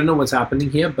 man. I don't know what's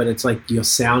happening here, but it's like your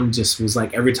sound just was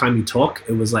like every time you talk,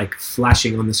 it was like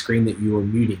flashing on the screen that you were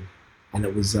muting, and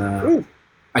it was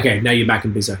okay. Now you're back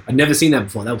in Bizzo. I'd never seen that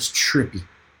before. That was trippy.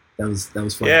 That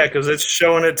was fun. Yeah, because it's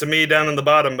showing it to me down in the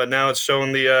bottom, but now it's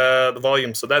showing the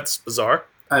volume, so that's bizarre.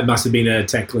 It must have been a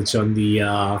tech glitch on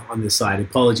the side.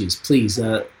 Apologies, please.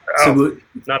 Not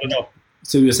at all.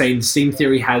 So we were saying Steam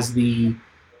Theory has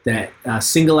that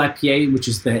single IPA, which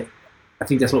is the I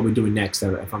think that's what we're doing next,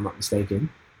 if I'm not mistaken.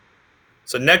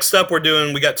 So next up,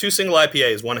 we got 2 single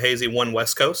IPAs, one hazy, one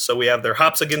West Coast. So we have their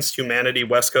Hops Against Humanity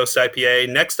West Coast IPA.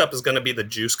 Next up is going to be the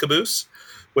Juice Caboose,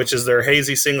 which is their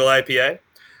hazy single IPA.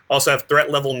 Also have Threat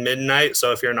Level Midnight.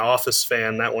 So if you're an Office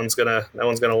fan, that one's gonna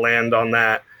land on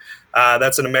that.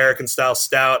 That's an American style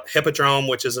stout. Hippodrome,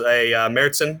 which is a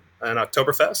Märzen, an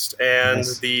Oktoberfest, and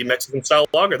the Mexican style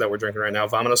lager that we're drinking right now,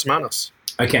 Vámonos Hermanos.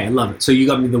 Okay, I love it. So you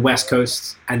got me the West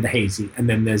Coast and the hazy, and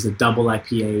then there's a double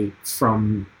IPA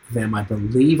from them, I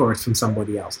believe, or it's from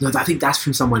somebody else. No, I think that's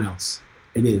from someone else.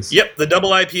 It is. Yep, the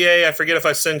double IPA. I forget if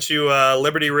I sent you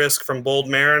Liberty Risk from Bold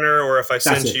Mariner or if I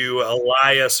sent you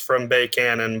Elias from Bay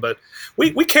Cannon, but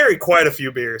we carry quite a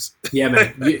few beers. Yeah,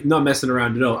 man, you're not messing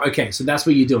around at all. Okay, so that's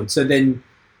what you're doing. So then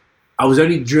I was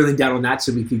only drilling down on that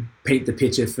so we could paint the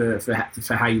picture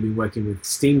for how you've been working with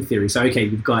Steam Theory. So, okay,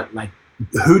 you've got, like,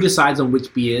 who decides on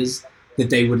which beers that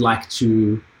they would like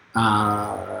to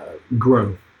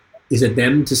grow? Is it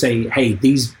them to say, hey,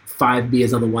 these 5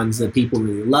 beers are the ones that people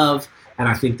really love, and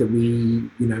I think that we,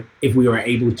 if we were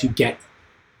able to get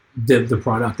the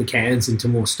product, the cans, into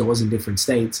more stores in different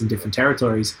states and different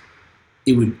territories,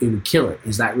 it would kill it.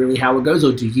 Is that really how it goes?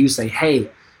 Or do you say, hey,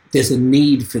 there's a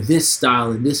need for this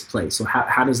style in this place? Or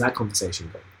how does that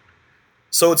conversation go?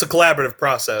 So it's a collaborative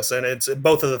process, and it's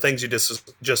both of the things you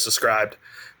just described.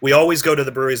 We always go to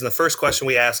the breweries, and the first question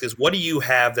we ask is, what do you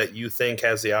have that you think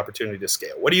has the opportunity to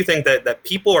scale? What do you think that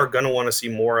people are going to want to see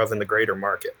more of in the greater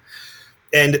market?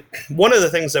 And one of the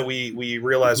things that we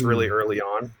realized really early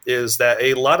on is that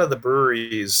a lot of the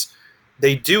breweries,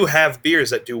 they do have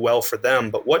beers that do well for them,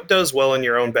 but what does well in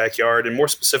your own backyard, and more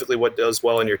specifically what does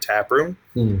well in your tap room,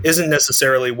 isn't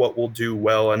necessarily what will do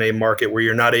well in a market where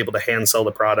you're not able to hand sell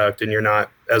the product and you're not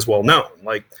as well known.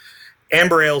 Like,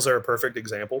 amber ales are a perfect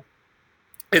example.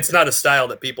 It's not a style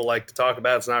that people like to talk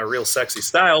about. It's not a real sexy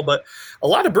style, but a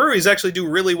lot of breweries actually do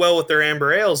really well with their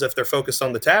amber ales if they're focused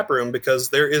on the tap room,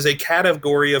 because there is a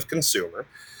category of consumer.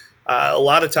 A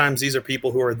lot of times these are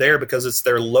people who are there because it's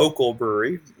their local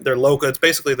brewery. It's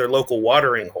basically their local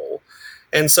watering hole.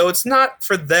 And so it's not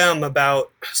for them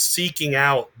about seeking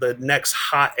out the next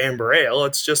hot amber ale.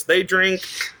 It's just they drink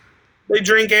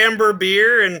amber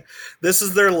beer, and this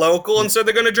is their local, and so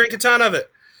they're going to drink a ton of it.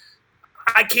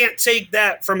 I can't take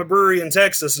that from a brewery in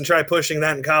Texas and try pushing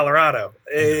that in Colorado.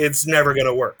 It's never going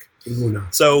to work. No.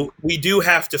 So we do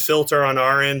have to filter on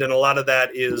our end, and a lot of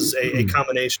that is a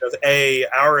combination of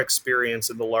our experience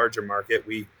in the larger market.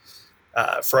 We,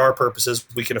 for our purposes,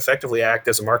 we can effectively act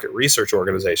as a market research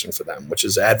organization for them, which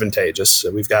is advantageous.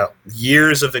 So we've got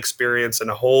years of experience and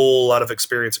a whole lot of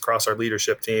experience across our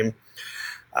leadership team.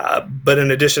 But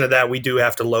in addition to that, we do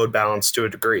have to load balance to a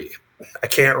degree. I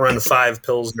can't run 5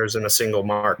 Pilsners in a single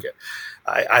market.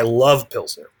 I love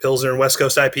Pilsner. Pilsner and West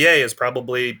Coast IPA is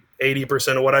probably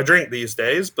 80% of what I drink these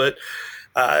days, but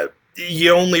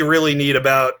you only really need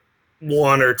about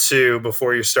 1 or 2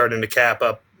 before you're starting to cap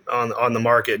up on the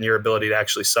market and your ability to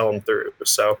actually sell them through.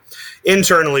 So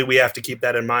internally, we have to keep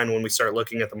that in mind when we start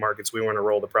looking at the markets we want to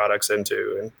roll the products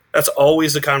into. And that's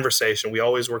always the conversation. We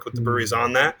always work with the breweries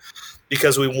on that,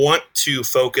 because we want to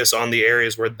focus on the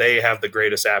areas where they have the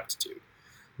greatest aptitude.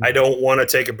 I don't want to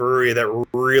take a brewery that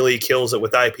really kills it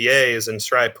with IPAs and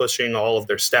try pushing all of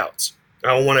their stouts.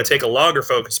 I don't want to take a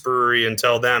lager-focused brewery and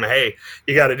tell them, hey,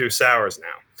 you got to do sours now.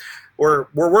 We're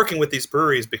working with these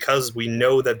breweries because we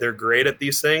know that they're great at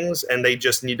these things, and they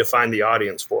just need to find the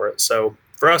audience for it. So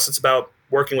for us, it's about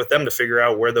working with them to figure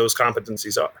out where those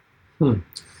competencies are.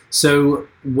 So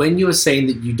when you were saying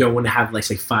that you don't want to have, like,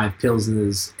 say, 5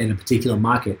 Pilsners in a particular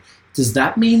market, does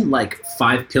that mean, like,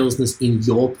 5 Pilsners in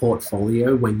your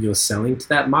portfolio when you're selling to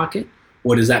that market?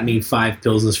 Or does that mean 5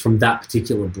 Pilsners from that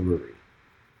particular brewery?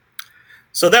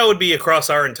 So that would be across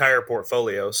our entire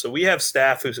portfolio. So we have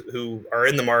staff who are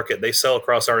in the market. They sell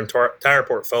across our entire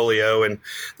portfolio. And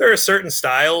there are certain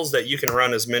styles that you can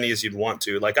run as many as you'd want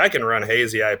to. Like, I can run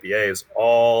hazy IPAs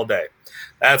all day.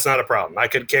 That's not a problem. I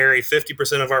could carry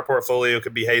 50% of our portfolio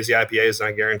could be hazy IPAs, and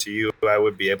I guarantee you I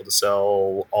would be able to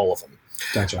sell all of them.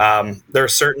 Gotcha. There are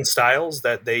certain styles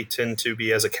that they tend to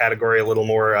be, as a category, a little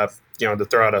more, to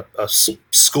throw out a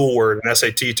school word, an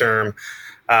SAT term,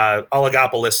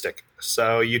 oligopolistic.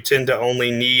 So you tend to only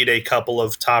need a couple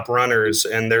of top runners,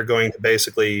 and they're going to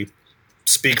basically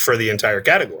speak for the entire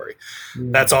category.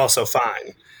 That's also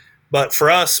fine. But for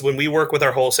us, when we work with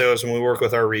our wholesalers, when we work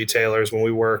with our retailers, when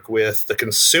we work with the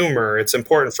consumer, it's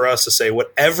important for us to say,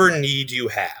 whatever need you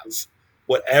have,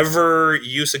 whatever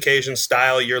use occasion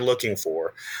style you're looking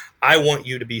for, I want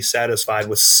you to be satisfied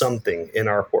with something in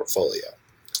our portfolio.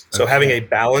 So having a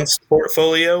balanced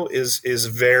portfolio is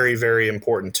very, very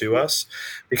important to us,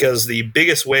 because the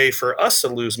biggest way for us to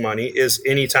lose money is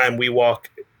anytime we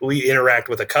interact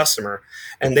with a customer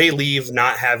and they leave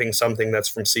not having something that's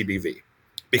from CBV.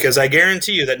 Because I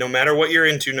guarantee you that no matter what you're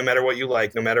into, no matter what you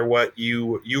like, no matter what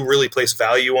you really place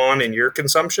value on in your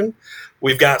consumption,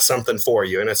 we've got something for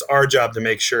you. And it's our job to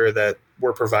make sure that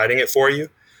we're providing it for you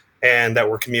and that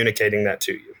we're communicating that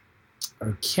to you.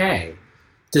 Okay.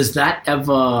 Does that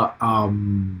ever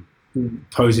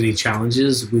pose any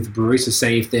challenges with breweries? To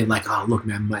say if they're like, oh, look,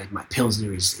 man, my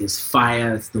Pilsner is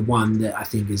fire. It's the one that I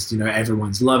think is,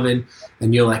 everyone's loving.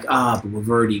 And you're like, but we've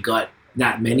already got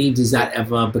that many. Does that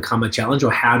ever become a challenge,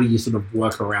 or how do you sort of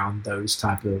work around those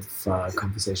type of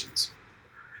conversations?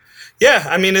 Yeah,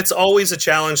 I mean, it's always a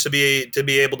challenge to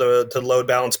be able to load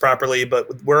balance properly,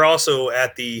 but we're also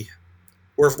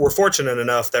we're fortunate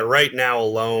enough that right now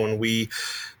alone we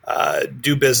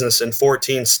do business in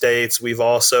 14 states. We've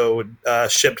also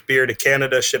shipped beer to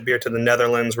Canada, shipped beer to the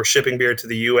Netherlands. We're shipping beer to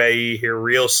the UAE here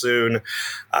real soon.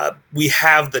 We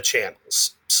have the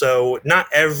channels. So not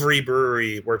every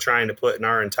brewery we're trying to put in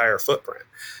our entire footprint.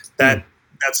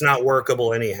 That's not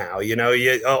workable anyhow.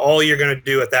 All you're going to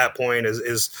do at that point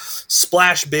is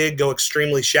splash big, go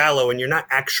extremely shallow, and you're not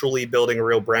actually building a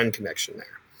real brand connection there.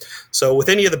 So with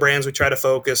any of the brands, we try to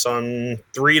focus on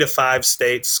 3 to 5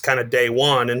 states kind of day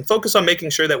one, and focus on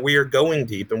making sure that we are going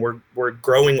deep and we're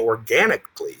growing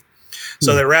organically.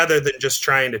 So that rather than just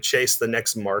trying to chase the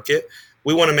next market,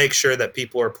 we want to make sure that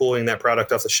people are pulling that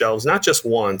product off the shelves, not just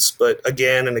once, but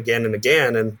again and again and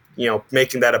again, and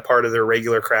making that a part of their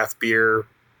regular craft beer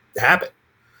habit,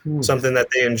 something that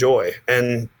they enjoy.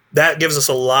 And that gives us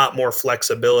a lot more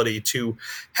flexibility to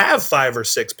have 5 or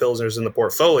 6 Pilsners in the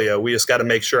portfolio. We just got to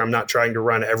make sure I'm not trying to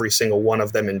run every single one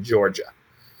of them in Georgia.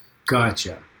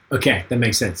 Gotcha. Okay, that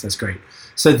makes sense. That's great.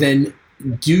 So then,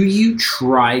 do you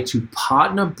try to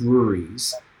partner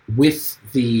breweries with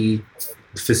the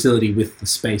facility, with the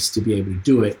space to be able to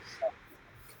do it,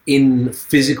 in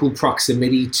physical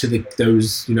proximity to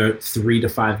those 3 to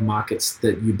 5 markets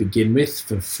that you begin with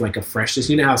for like a freshness?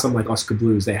 You know how some like Oscar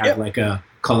Blues, they have like a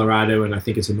Colorado, and I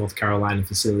think it's a North Carolina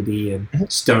facility, and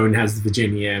Stone has the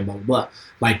Virginia, and blah blah blah.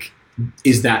 Like,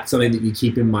 is that something that you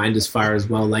keep in mind as far as,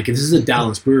 well, like if this is a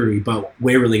Dallas brewery, but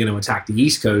we're really going to attack the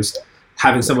East Coast,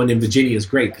 having someone in Virginia is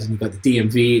great because you've got the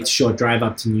DMV, it's a short drive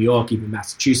up to New York, even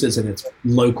Massachusetts, and it's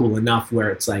local enough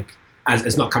where it's like, as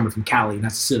it's not coming from Cali, and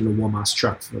that's sitting in a warm-ass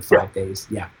truck for 5 days.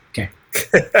 Yeah, okay.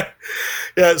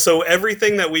 Yeah, so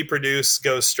everything that we produce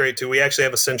goes straight to, we actually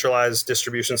have a centralized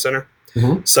distribution center.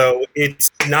 So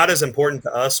it's not as important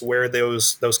to us where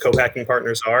those co-packing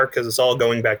partners are, because it's all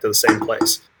going back to the same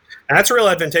place. And that's real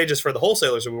advantageous for the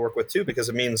wholesalers that we work with too, because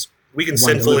it means we can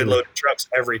send fully loaded trucks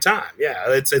every time. Yeah,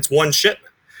 it's one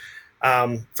shipment.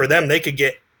 For them, they could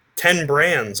get 10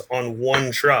 brands on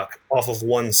one truck off of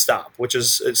one stop, which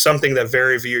is something that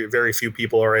very few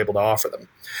people are able to offer them.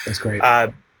 That's great.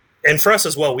 And for us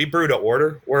as well, we brew to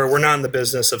order. We're not in the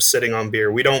business of sitting on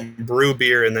beer. We don't brew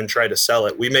beer and then try to sell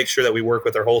it. We make sure that we work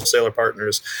with our wholesaler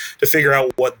partners to figure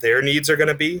out what their needs are going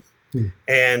to be.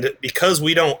 And because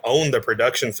we don't own the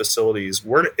production facilities,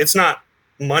 it's not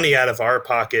money out of our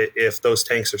pocket if those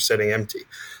tanks are sitting empty.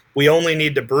 We only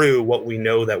need to brew what we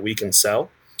know that we can sell.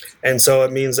 And so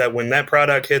it means that when that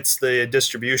product hits the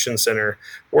distribution center,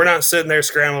 we're not sitting there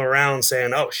scrambling around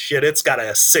saying, oh, shit, it's got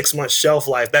a 6-month shelf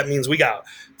life. That means we got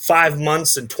 5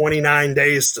 months and 29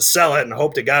 days to sell it and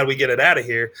hope to God we get it out of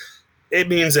here. It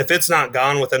means if it's not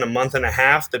gone within a month and a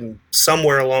half, then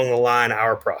somewhere along the line,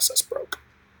 our process broke.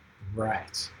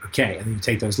 Right. Okay. And then you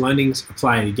take those learnings,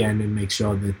 apply it again, and make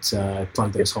sure that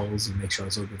plug those holes and make sure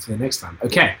it's all good for the next time.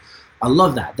 Okay. I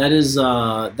love that.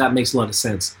 That makes a lot of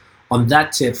sense. On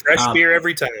that tip, fresh beer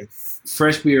every time.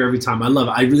 Fresh beer every time.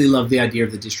 I really love the idea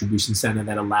of the distribution center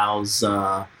that allows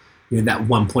that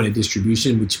one point of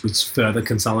distribution, which further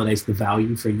consolidates the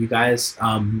value for you guys.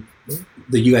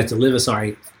 That you guys deliver,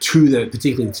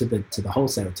 particularly to the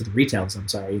wholesaler, to the retailers.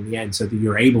 In the end, so that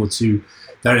you're able to.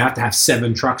 They don't have to have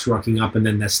 7 trucks rocking up, and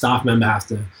then their staff member have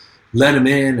to let them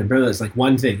in. And brother, it's like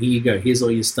one thing. Here you go. Here's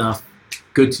all your stuff.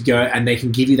 Good to go. And they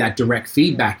can give you that direct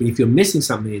feedback. And if you're missing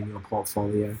something in your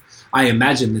portfolio, I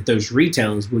imagine that those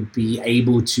retailers would be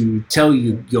able to tell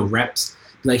you, your reps,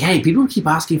 like, hey, people keep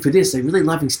asking for this. They're really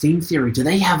loving Steam Theory. Do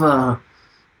they have a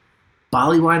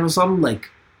barley wine or something?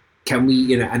 Like, can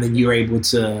we, and then you're able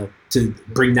to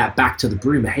bring that back to the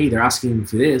brewer. Hey, they're asking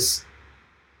for this.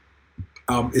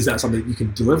 Is that something that you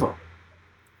can deliver?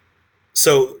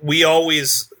 So we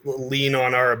always lean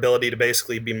on our ability to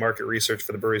basically be market research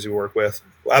for the breweries we work with.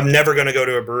 I'm never going to go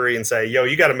to a brewery and say, yo,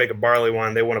 you got to make a barley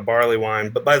wine. They want a barley wine.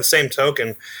 But by the same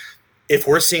token, if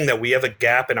we're seeing that we have a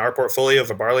gap in our portfolio of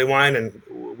a barley wine, and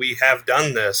we have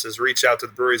done this, is reach out to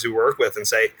the breweries we work with and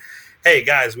say, hey,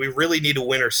 guys, we really need a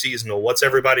winter seasonal. What's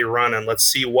everybody running? Let's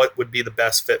see what would be the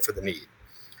best fit for the need.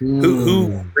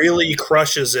 Who really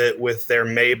crushes it with their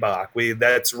Maybach?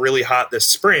 That's really hot this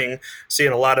spring,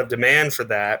 seeing a lot of demand for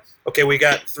that. Okay, we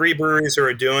got 3 breweries who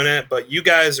are doing it, but you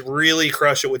guys really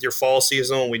crush it with your fall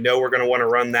season, and we know we're going to want to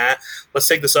run that. Let's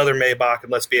take this other Maybach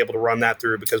and let's be able to run that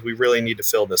through because we really need to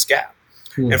fill this gap.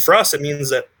 And for us, it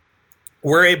means that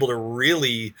we're able to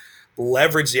really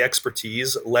leverage the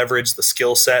expertise, leverage the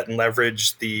skill set, and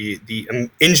leverage the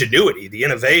ingenuity, the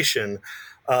innovation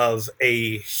of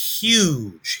a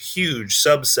huge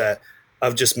subset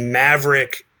of just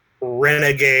maverick,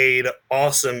 renegade,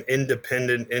 awesome,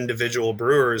 independent individual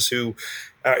brewers who,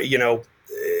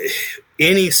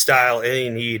 any style, any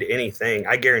need, anything,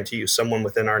 I guarantee you someone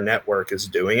within our network is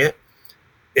doing it.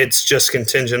 It's just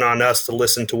contingent on us to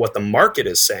listen to what the market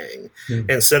is saying.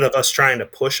 Instead of us trying to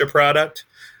push a product,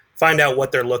 find out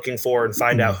what they're looking for and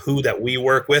find out who that we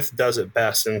work with does it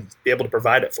best and be able to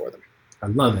provide it for them. I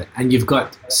love it. And you've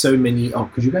got so many. Oh,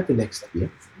 could you get the next? Yeah.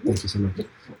 Thank you so much.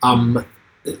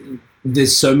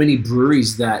 There's so many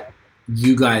breweries that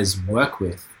you guys work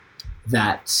with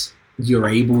that you're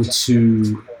able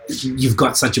to. You've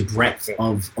got such a breadth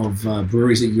of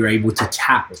breweries that you're able to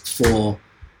tap for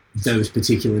those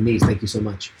particular needs. Thank you so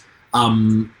much.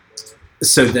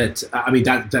 So that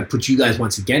that puts you guys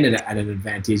once again at an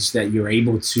advantage that you're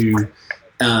able to.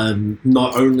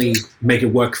 Not only make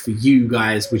it work for you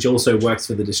guys, which also works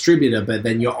for the distributor, but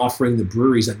then you're offering the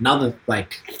breweries another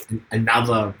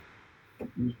SKU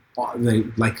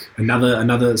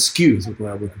is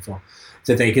what I'm looking for,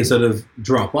 that they can sort of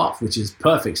drop off, which is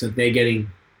perfect. So they're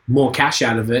getting more cash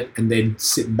out of it, and then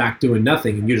sitting back doing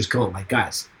nothing, and you're just going like,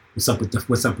 guys, what's up with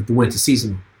the winter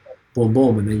season? Boom,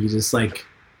 boom, and then you just like.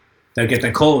 They'll get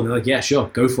that call, and they're like, yeah,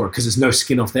 sure, go for it, because there's no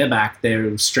skin off their back.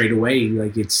 They're straight away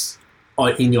like it's.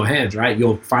 In your hands, right?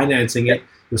 You're financing it,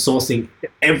 you're sourcing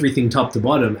everything top to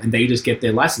bottom, and they just get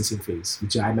their licensing fees,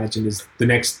 which I imagine is the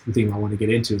next thing I want to get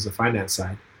into is the finance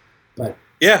side. But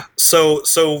yeah, so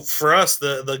for us,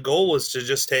 the goal was to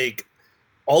just take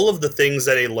all of the things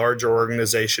that a larger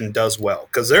organization does well,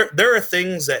 because there are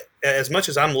things that, as much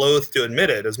as I'm loath to admit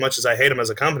it, as much as I hate them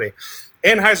as a company,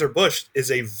 Anheuser-Busch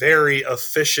is a very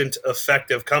efficient,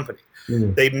 effective company.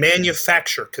 They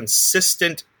manufacture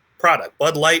consistent product.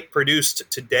 Bud Light produced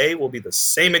today will be the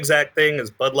same exact thing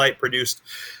as Bud Light produced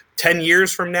 10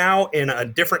 years from now in a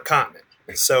different continent.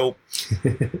 So,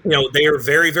 they are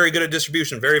very, very good at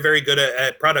distribution, very, very good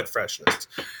at product freshness,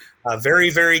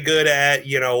 very, very good at,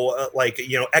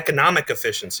 economic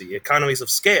efficiency, economies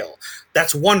of scale.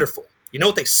 That's wonderful. You know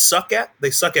what they suck at? They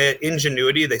suck at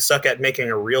ingenuity. They suck at making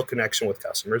a real connection with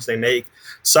customers. They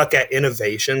suck at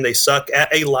innovation. They suck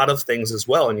at a lot of things as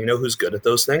well. And you know who's good at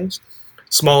those things?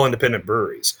 Small independent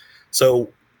breweries. So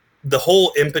the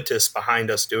whole impetus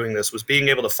behind us doing this was being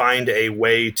able to find a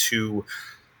way to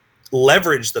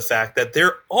leverage the fact that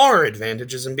there are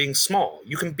advantages in being small.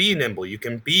 You can be nimble, you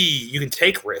can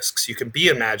take risks, you can be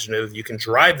imaginative, you can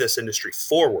drive this industry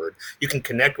forward, you can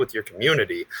connect with your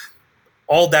community.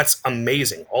 All that's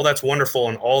amazing, all that's wonderful,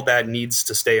 and all that needs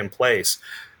to stay in place.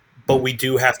 But we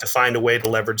do have to find a way to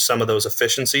leverage some of those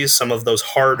efficiencies, some of those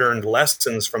hard-earned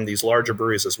lessons from these larger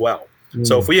breweries as well.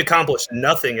 So if we accomplish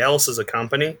nothing else as a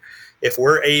company, if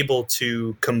we're able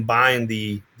to combine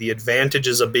the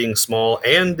advantages of being small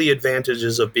and the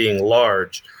advantages of being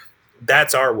large,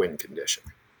 that's our win condition.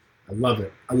 I love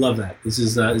it. I love that. This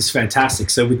is fantastic.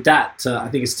 So with that, I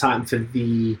think it's time for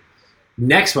the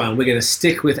next one. We're going to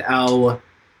stick with our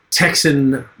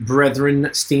Texan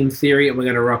brethren Steam Theory, and we're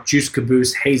going to rock Juice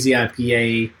Caboose Hazy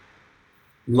IPA.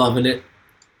 Loving it.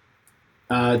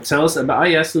 Tell us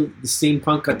about, so the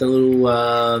steampunk got the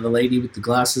little, the lady with the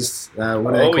glasses,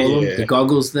 what do they call them? The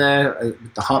goggles there,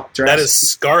 with the hop dress. That is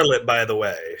Scarlet, by the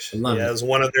way. I love it. As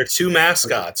one of their 2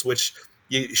 mascots, which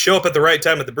you show up at the right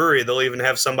time at the brewery, they'll even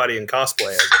have somebody in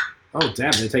cosplay. Oh,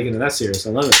 damn, they're taking it that serious.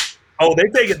 I love it. Oh, they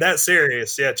take it that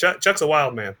serious. Yeah, Chuck's a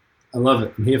wild man. I love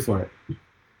it. I'm here for it.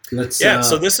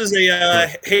 So this is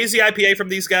a hazy IPA from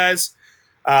these guys.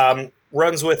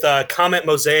 Runs with Comet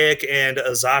Mosaic and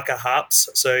Azaka hops,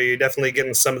 so you're definitely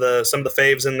getting some of the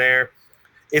faves in there.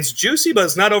 It's juicy, but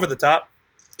it's not over the top.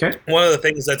 Okay. One of the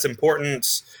things that's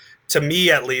important to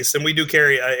me, at least, and we do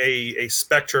carry a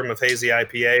spectrum of hazy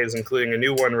IPAs, including a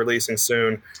new one releasing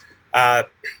soon.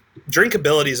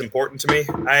 drinkability is important to me.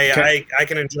 Okay. I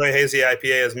can enjoy hazy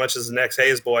IPA as much as the next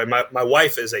haze boy. My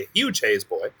wife is a huge haze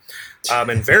boy,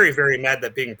 and very, very mad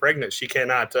that being pregnant, she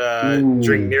cannot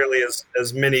drink Ooh. nearly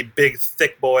as many big,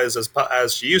 thick boys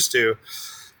as she used to.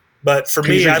 But for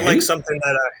Can you me, I drink like any? something that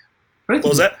I don't what think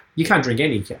was that? you can't drink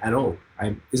any at all.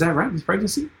 Is that right with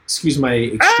pregnancy? Excuse my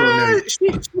extraordinary.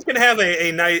 She can have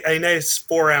a nice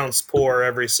 4-ounce pour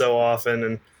every so often,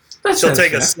 and That she'll sounds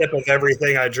take a fair. sip of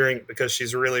everything I drink because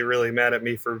she's really, really mad at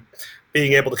me for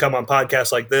being able to come on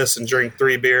podcasts like this and drink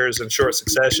 3 beers in short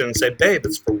succession and say, "Babe,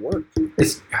 it's for work."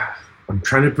 It's, I'm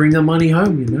trying to bring the money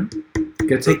home, you know?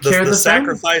 Gotta take care of The the family.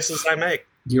 sacrifices I make.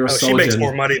 You're a Oh, she soldier. makes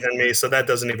more money than me, so that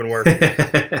doesn't even work.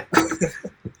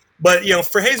 But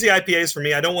for hazy IPAs, for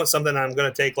me, I don't want something I'm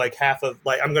going to take like half of,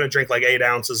 like I'm going to drink like 8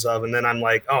 ounces of, and then I'm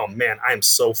like, oh man, I'm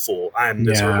so full, I'm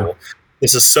miserable. Yeah.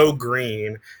 This is so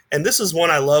green, and this is one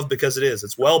I love because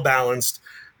it's well balanced.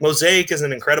 Mosaic is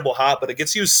an incredible hop, but it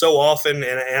gets used so often,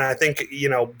 and I think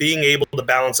being able to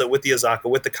balance it with the Azacca,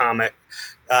 with the Comet,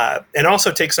 and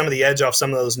also take some of the edge off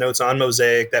some of those notes on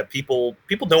Mosaic that people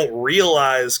don't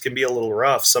realize can be a little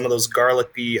rough. Some of those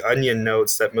garlicky onion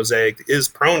notes that Mosaic is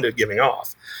prone to giving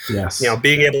off. Yes.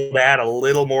 Being able to add a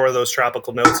little more of those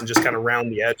tropical notes and just kind of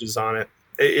round the edges on it.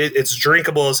 It's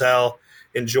drinkable as hell,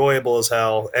 enjoyable as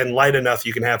hell, and light enough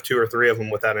you can have 2 or 3 of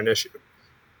them without an issue.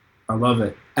 I love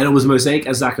it. And it was Mosaic,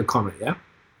 Azacca, Comet, yeah?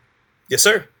 Yes,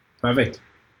 sir. Perfect.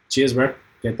 Cheers, bro.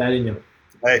 Get that in you.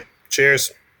 Hey,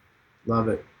 cheers. Love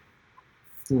it.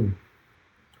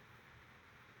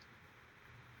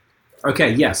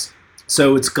 Okay, yes.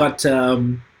 So it's got,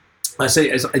 I say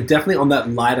it's definitely on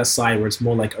that lighter side where it's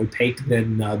more like opaque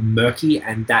than murky,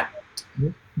 and that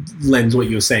lends what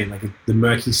you were saying. Like the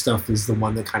murky stuff is the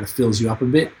one that kind of fills you up a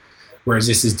bit, whereas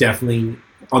this is definitely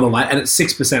on the light, and it's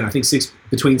 6%. I think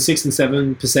between 6 and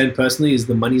 7% personally is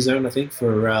the money zone. I think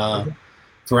for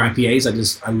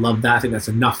IPAs, I love that. I think that's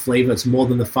enough flavor. It's more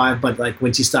than the 5, but like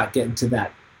once you start getting to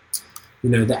that, the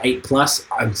 8+,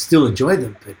 I still enjoy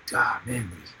them. But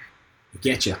man, they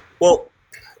get you. Well,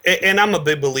 and I'm a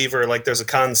big believer. Like, there's a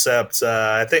concept.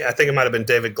 I think it might have been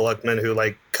David Gluckman who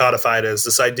like codified as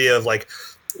this idea of like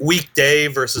weekday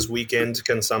versus weekend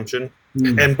consumption,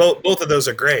 and both of those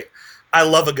are great. I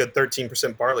love a good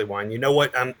 13% barley wine. You know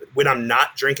what? When I'm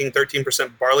not drinking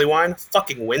 13% barley wine,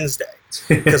 fucking Wednesday,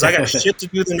 because I got shit to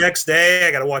do the next day.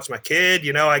 I got to watch my kid.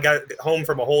 I got home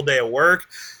from a whole day of work.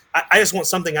 I just want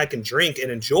something I can drink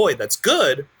and enjoy that's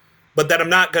good, but that I'm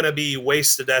not going to be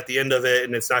wasted at the end of it,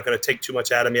 and it's not going to take too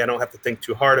much out of me. I don't have to think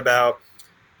too hard about.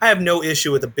 I have no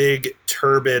issue with a big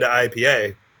turbid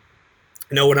IPA.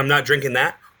 When I'm not drinking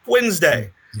that?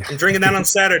 Wednesday. Yeah. I'm drinking that on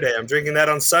Saturday. I'm drinking that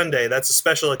on Sunday. That's a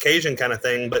special occasion kind of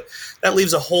thing, but that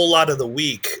leaves a whole lot of the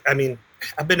week. I mean,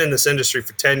 I've been in this industry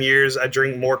for 10 years. I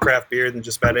drink more craft beer than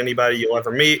just about anybody you'll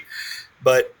ever meet.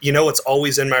 But what's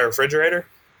always in my refrigerator?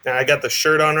 And I got the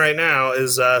shirt on right now,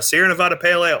 is Sierra Nevada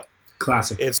Pale Ale.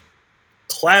 Classic. It's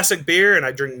classic beer,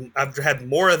 and I've had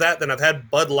more of that than I've had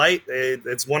Bud Light.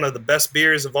 It's one of the best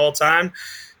beers of all time.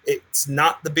 It's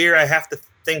not the beer I have to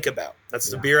think about. That's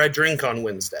the beer I drink on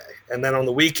Wednesday. And then on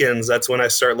the weekends, that's when I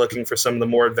start looking for some of the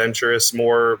more adventurous,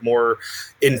 more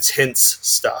intense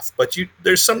stuff. But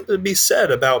there's something to be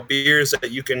said about beers that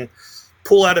you can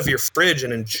pull out of your fridge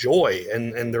and enjoy,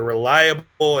 and they're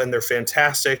reliable, and they're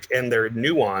fantastic, and they're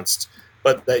nuanced,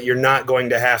 but that you're not going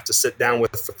to have to sit down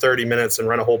with for 30 minutes and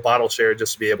run a whole bottle share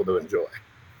just to be able to enjoy.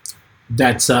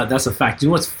 That's a fact. You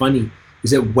know what's funny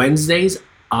is that Wednesdays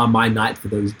are my night for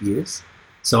those beers.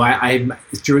 So I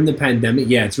during the pandemic,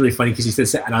 yeah, it's really funny because you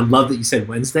said, and I love that you said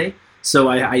Wednesday. So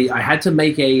I had to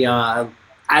make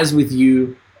as with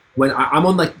you, when I'm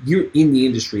on, like, you're in the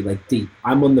industry, like deep.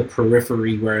 I'm on the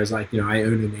periphery, whereas I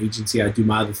own an agency, I do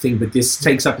my other thing, but this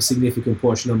takes up a significant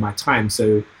portion of my time.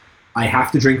 So I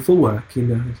have to drink for work,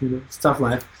 it's tough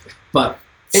life. But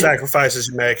sacrifices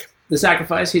you make. The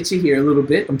sacrifice hits you here a little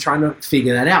bit. I'm trying to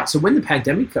figure that out. So before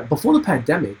the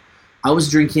pandemic, I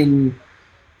was drinking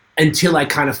until I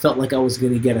kind of felt like I was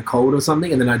going to get a cold or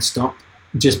something, and then I'd stop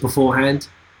just beforehand,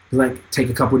 like take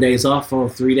a couple of days off, or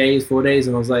 3 days, 4 days,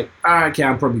 and I was like, okay,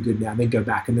 I'm probably good now, and then go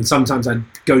back. And then sometimes I'd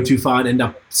go too far and end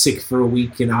up sick for a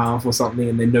week and a half or something,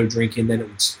 and then no drinking, then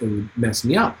it would mess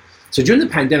me up. So during the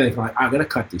pandemic, I'm like, I got to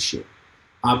cut this shit.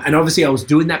 And obviously I was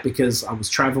doing that because I was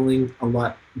traveling a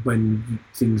lot when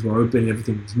things were open and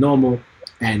everything was normal,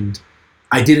 and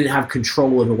I didn't have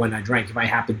control over when I drank. If I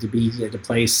happened to be at a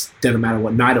place, doesn't matter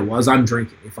what night it was, I'm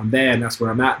drinking. If I'm there and that's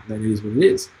where I'm at, then it is what it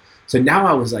is. So now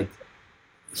I was like,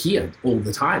 here all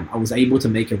the time. I was able to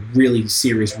make a really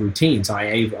serious routine. So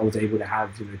I was able to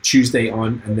have Tuesday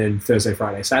on and then Thursday,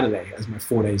 Friday, Saturday as my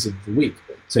 4 days of the week.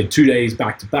 So 2 days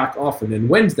back to back off and then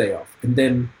Wednesday off. And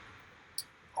then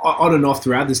on and off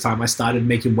throughout this time, I started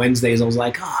making Wednesdays. I was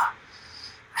like, I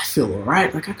feel all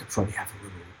right. Like I could probably have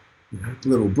a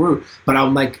little brew. But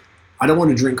I'm like, I don't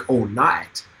want to drink all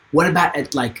night. What about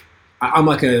at like, I'm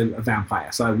like a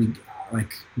vampire. So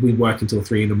we work until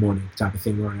 3 a.m. type of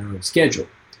thing. We're on our own schedule.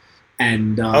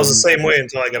 And I was the same way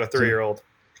until I got a 3-year-old.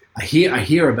 I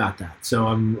hear about that, so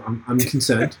I'm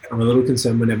concerned. I'm a little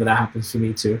concerned whenever that happens for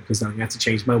me too, because I'm gonna have to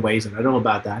change my ways, and I don't know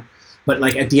about that. But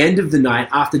like at the end of the night,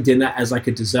 after dinner, as like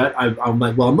a dessert, I'm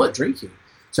like, well, I'm not drinking,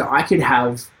 so I could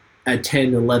have a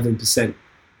 10-11%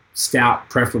 stout,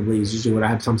 preferably is usually when I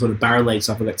have some sort of barrel-aged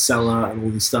stuff. I got cellar and all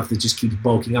this stuff that just keeps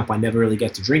bulking up. I never really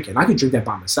get to drink it. And I could drink that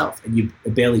by myself, and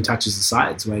it barely touches the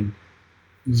sides when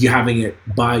you're having it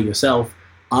by yourself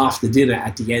after dinner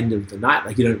at the end of the night.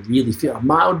 Like you don't really feel a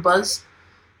mild buzz,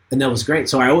 and that was great.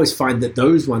 So I always find that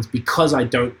those ones, because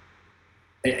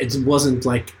it wasn't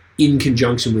like in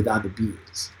conjunction with other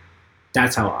beers.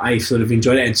 That's how I sort of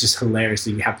enjoyed it. And it's just hilarious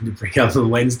that you happen to bring up the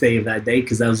Wednesday of that day,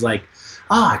 because I was like,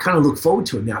 I kind of look forward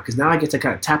to it now, because now I get to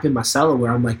kind of tap in my cellar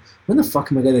where I'm like, when the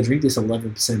fuck am I going to drink this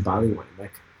 11% barley wine?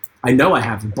 Like, I know I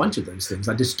have a bunch of those things.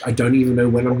 I don't even know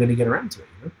when I'm going to get around to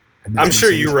it. I'm sure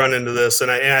you run into this,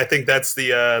 and I think that's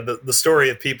the story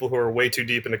of people who are way too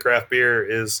deep into craft beer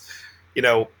is,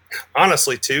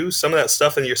 honestly too, some of that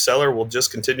stuff in your cellar will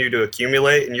just continue to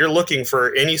accumulate, and you're looking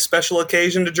for any special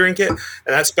occasion to drink it, and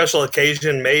that special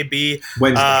occasion may be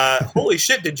holy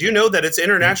shit, did you know that it's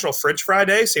International French Fry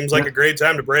Day? Seems like a great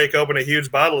time to break open a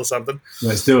huge bottle of something.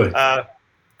 Let's do it.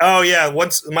 Oh yeah,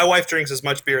 once my wife drinks as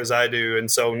much beer as I do,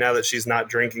 and so now that she's not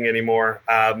drinking anymore,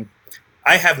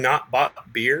 I have not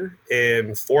bought beer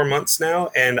in 4 months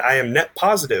now, and I am net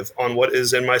positive on what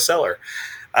is in my cellar.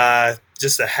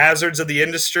 Just the hazards of the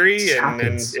industry, and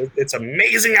it's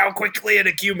amazing how quickly it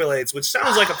accumulates, which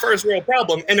sounds like a first world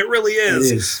problem, and it really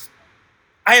is. It is.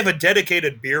 I have a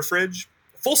dedicated beer fridge,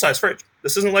 full-size fridge.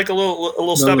 This isn't like a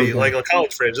little stubby, like a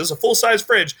college fridge. This is a full-size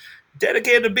fridge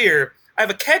dedicated to beer. I have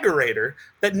a kegerator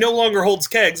that no longer holds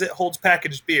kegs. It holds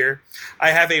packaged beer. I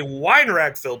have a wine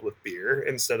rack filled with beer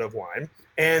instead of wine.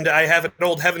 And I have an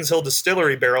old Heaven's Hill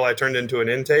distillery barrel I turned into an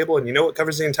end table. And you know what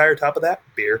covers the entire top of that?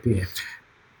 Beer.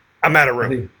 I'm out of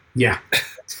room.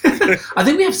 I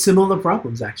think we have similar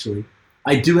problems, actually.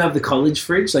 I do have the college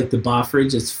fridge, like the bar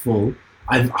fridge, it's full.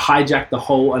 I've hijacked the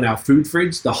whole, on our food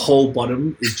fridge, the whole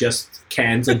bottom is just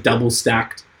cans, like double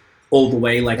stacked all the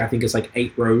way, like I think it's like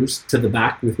 8 rows to the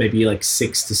back with maybe like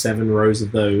 6 to 7 rows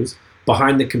of those.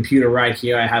 Behind the computer right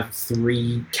here, I have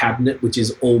 3 cabinet, which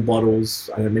is all bottles,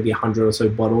 I don't know, maybe 100 or so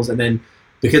bottles. And then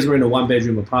because we're in a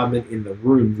 1-bedroom apartment, in the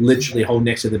room, literally whole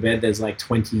next to the bed, there's like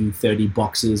 20, 30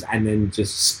 boxes and then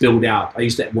just spilled out. I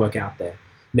used to work out there.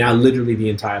 Now literally the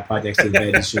entire part next to the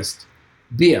bed is just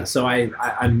beer. So I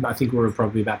think we're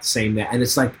probably about the same there. And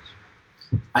it's like,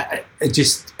 it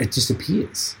just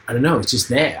appears. I don't know. It's just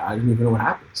there. I don't even know what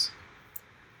happens.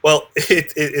 Well,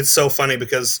 it's so funny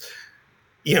because,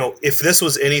 if this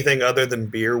was anything other than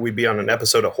beer, we'd be on an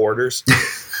episode of Hoarders.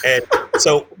 And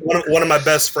so one of my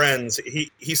best friends,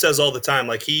 he says all the time,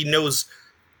 like he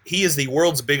is the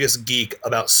world's biggest geek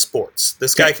about sports.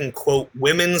 This guy can quote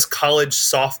women's college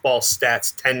softball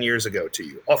stats 10 years ago to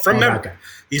you from memory. Okay.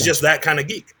 He's just that kind of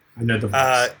geek. I know the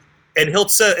voice. And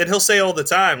he'll say all the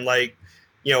time, like,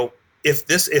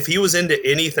 if he was into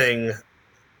anything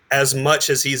as much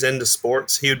as he's into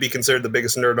sports, he would be considered the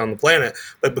biggest nerd on the planet.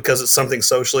 But because it's something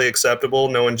socially acceptable,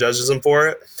 no one judges him for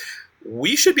it.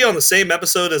 We should be on the same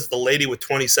episode as the lady with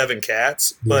 27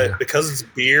 cats, but because it's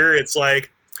beer, it's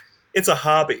like, it's a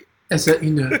hobby.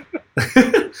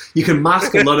 You can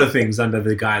mask a lot of things under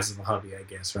the guise of a hobby, I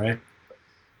guess, right?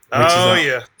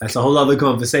 That's a whole other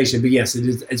conversation. But yes,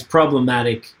 it's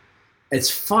problematic. It's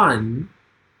fun.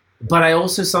 But I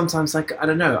also sometimes, like, I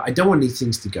don't know, I don't want these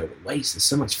things to go to waste. There's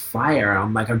so much fire.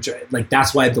 I'm like,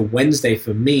 that's why the Wednesday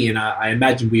for me, and I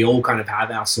imagine we all kind of have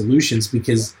our solutions,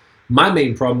 because my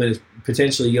main problem is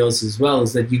potentially yours as well,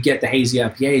 is that you get the hazy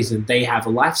IPAs and they have a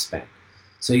lifespan.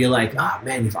 So you're like,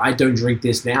 man, if I don't drink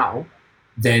this now,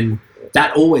 then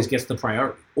that always gets the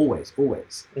priority. Always.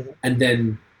 Mm-hmm. And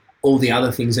then all the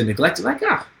other things are neglected. Like,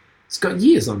 it's got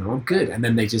years on them. I'm good. And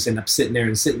then they just end up sitting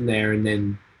there. And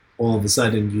then all of a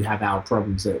sudden you have our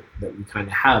problems that we kind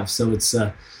of have. So it's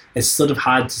sort of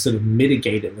hard to sort of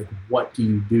mitigate it. Like, what do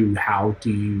you do? How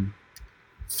do you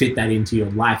fit that into your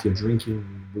life, your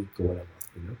drinking week or whatever,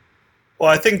 Well,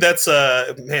 I think that's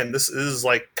man. This is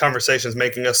like conversations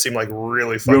making us seem like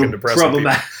really fucking depressing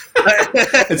people.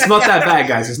 It's not that bad,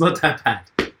 guys. It's not that bad.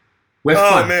 We're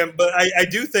fun. Man, but I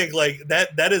do think like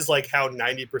that is like how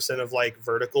 90% of like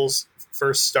verticals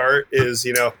first start is,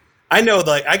 you know. I know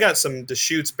like I got some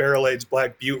Deschutes barrel-aged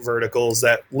Black Butte verticals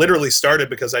that literally started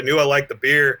because I knew I liked the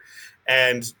beer,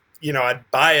 and you know, I'd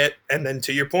buy it, and then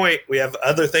to your point, we have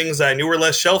other things that I knew were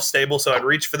less shelf stable, so I'd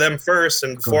reach for them first,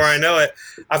 and before I know it,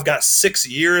 I've got 6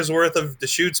 years worth of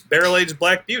Deschutes barrel-aged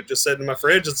Black Butte just sitting in my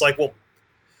fridge. It's like, well,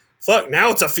 fuck, now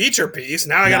it's a feature piece.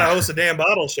 Now I got to host a damn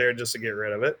bottle share just to get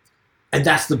rid of it. And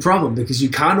that's the problem, because you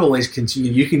can't always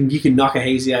continue. You can knock a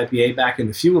hazy IPA back and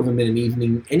a few of them in an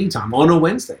evening anytime, on a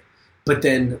Wednesday. But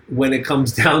then when it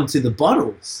comes down to the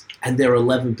bottles, and they're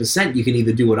 11%, you can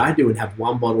either do what I do and have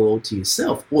one bottle all to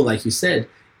yourself, or like you said,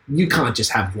 you can't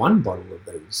just have one bottle of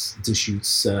those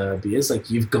Deschutes beers. Like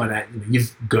you've got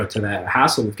to that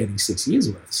hassle of getting 6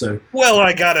 years worth. So well,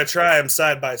 I gotta try them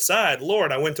side by side.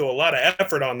 Lord, I went to a lot of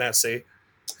effort on that. See,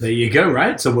 there you go,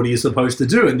 right? So what are you supposed to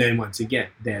do? And then once again,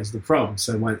 there's the problem.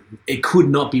 So it could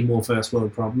not be more first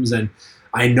world problems. And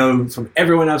I know from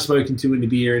everyone I've spoken to in the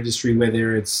beer industry,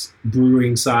 whether it's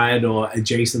brewing side or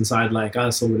adjacent side like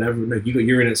us or whatever. No,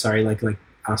 you're in it. Sorry, like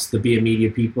us, the beer media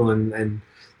people and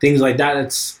things like that.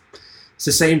 It's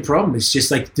the same problem. It's just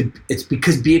like it's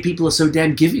because beer people are so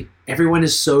damn giving. Everyone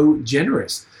is so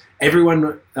generous.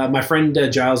 Everyone, my friend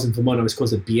Giles in Vermont always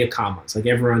calls it beer karma. It's like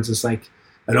everyone's just like,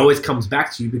 it always comes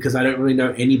back to you, because I don't really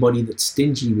know anybody that's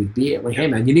stingy with beer. Like, hey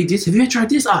man, you need this? Have you ever tried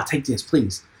this? Take this,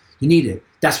 please. You need it.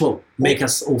 That's what make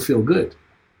us all feel good.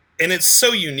 And it's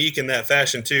so unique in that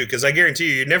fashion too, because I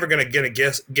guarantee you're never going to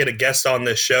get a guest on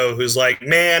this show who's like,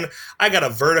 man, I got a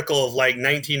vertical of like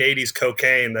 1980s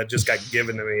cocaine that just got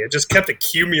given to me. It just kept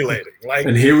accumulating. Like,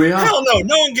 and here we are. Hell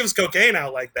no one gives cocaine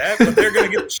out like that, but they're going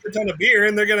to get a shit ton of beer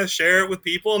and they're going to share it with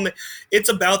people. And it's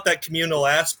about that communal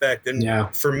aspect.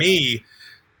 And for me,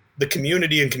 the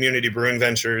community and Community Brewing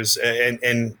Ventures,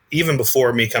 and even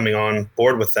before me coming on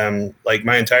board with them, like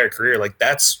my entire career, like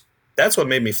that's what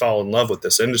made me fall in love with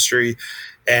this industry.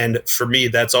 And for me,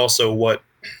 that's also what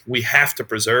we have to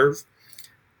preserve.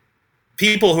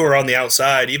 People who are on the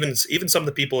outside, even some of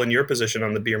the people in your position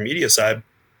on the beer media side,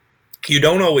 you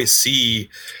don't always see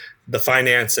the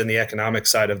finance and the economic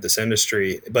side of this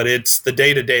industry, but it's the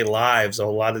day-to-day lives of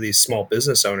a lot of these small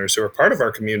business owners who are part of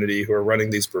our community, who are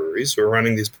running these breweries, who are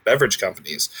running these beverage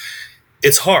companies.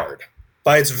 It's hard.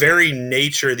 By its very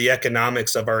nature, the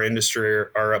economics of our industry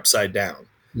are upside down.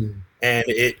 And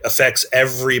it affects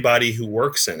everybody who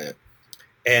works in it.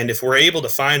 And if we're able to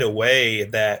find a way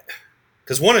that,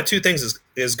 because one of two things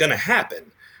is going to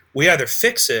happen. We either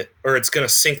fix it or it's going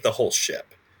to sink the whole ship.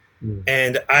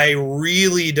 And I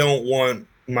really don't want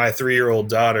my 3-year-old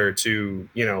daughter to,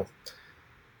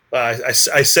 I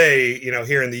say,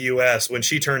 here in the U.S., when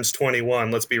she turns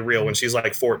 21, let's be real, when she's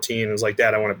like 14 and is like,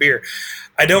 Dad, I want a beer.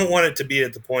 I don't want it to be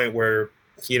at the point where,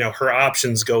 her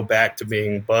options go back to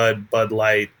being Bud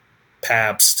Light,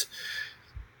 Pabst.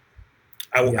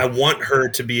 I want her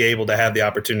to be able to have the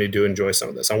opportunity to enjoy some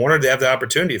of this. I want her to have the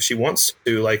opportunity if she wants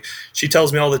to. Like, she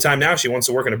tells me all the time now she wants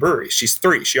to work in a brewery. She's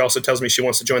 3. She also tells me she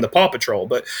wants to join the Paw Patrol.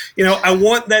 But, I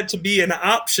want that to be an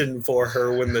option for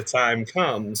her when the time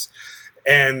comes.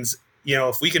 And,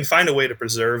 if we can find a way to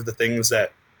preserve the things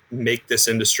that make this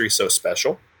industry so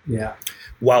special. Yeah.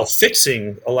 While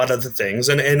fixing a lot of the things,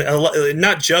 and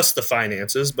not just the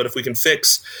finances, but if we can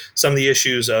fix some of the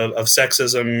issues of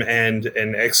sexism and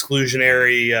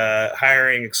exclusionary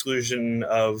hiring, exclusion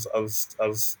of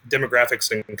demographics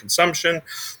and consumption,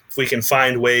 if we can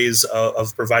find ways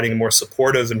of providing a more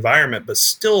supportive environment, but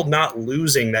still not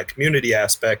losing that community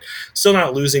aspect, still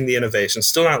not losing the innovation,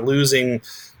 still not losing,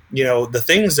 the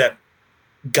things that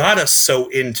got us so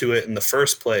into it in the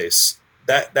first place,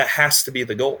 that has to be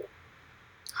the goal.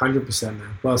 100%,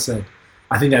 man. Well said.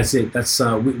 I think that's it. That's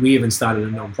we even started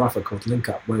a nonprofit called Link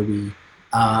Up, where we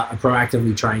are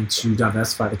proactively trying to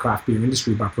diversify the craft beer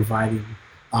industry by providing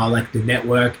like the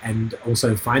network and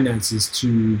also finances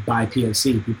to buy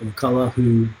POC, people of color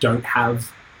who don't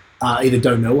have either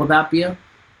don't know about beer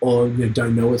or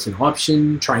don't know it's an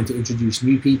option, trying to introduce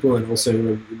new people, and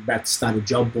also about to start a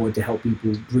job board to help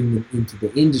people bring them into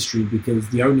the industry, because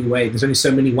the only way, there's only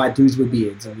so many white dudes with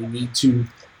beards, and we need to,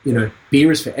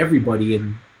 beer is for everybody,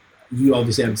 and you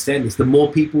obviously understand this. The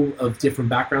more people of different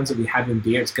backgrounds that we have in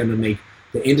beer, it's going to make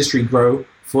the industry grow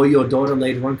for your daughter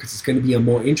later on, because it's going to be a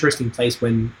more interesting place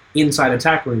when inside a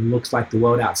tap room looks like the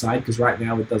world outside, because right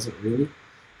now it doesn't really.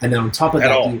 And then on top of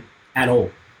that, at all.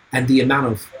 And the amount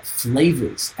of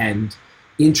flavors and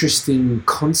interesting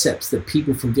concepts that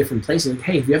people from different places like,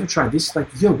 hey, have you ever tried this? Like,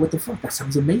 yo, what the fuck? That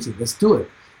sounds amazing. Let's do it.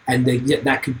 And then yet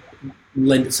that could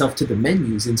lend itself to the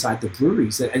menus inside the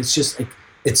breweries. And it's just like,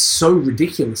 it's so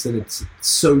ridiculous that it's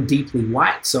so deeply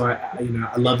white. So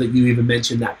I love that you even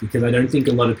mentioned that, because I don't think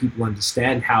a lot of people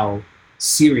understand how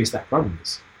serious that problem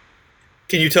is.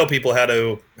 Can you tell people how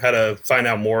to find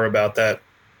out more about that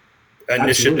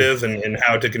initiative and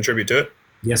how to contribute to it?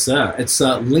 Yes, sir. It's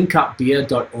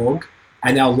linkupbeer.org.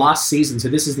 And our last season, so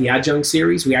this is the Adjunct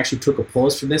series. We actually took a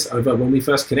pause from this over when we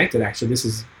first connected. Actually, this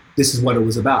is what it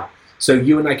was about. So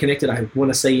you and I connected, I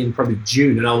want to say in probably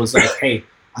June, and I was like, hey,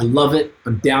 I love it.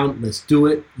 I'm down. Let's do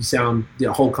it.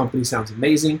 The whole company sounds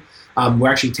amazing.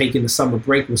 We're actually taking the summer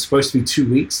break. It was supposed to be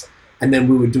 2 weeks, and then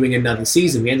we were doing another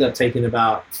season. We ended up taking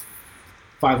about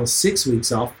 5 or 6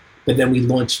 weeks off, but then we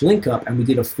launched Link Up, and we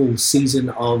did a full season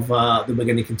of that we're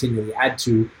going to continually add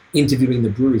to, interviewing the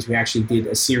breweries. We actually did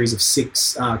a series of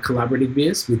 6 collaborative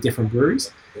beers with different breweries,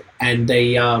 and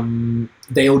they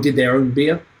all did their own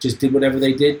beer, just did whatever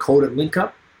they did, called it Link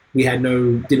Up. We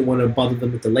didn't want to bother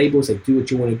them with the labels. They do what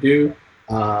you want to do,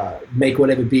 make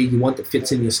whatever beer you want that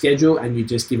fits in your schedule, and you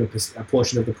just give a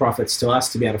portion of the profits to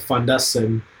us to be able to fund us,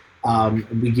 and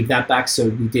we give that back. So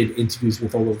we did interviews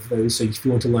with all of those. So if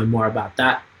you want to learn more about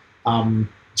that,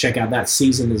 check out that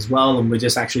season as well. And we're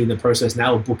just actually in the process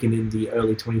now of booking in the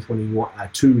early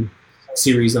 2022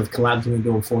 series of collabs we're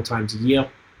doing 4 times a year.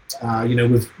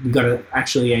 We've got a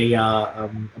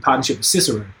partnership with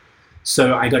Cicero.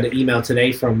 So I got an email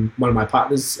today from one of my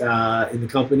partners in the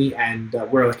company, and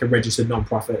we're like a registered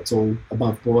nonprofit. It's all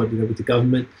above board, with the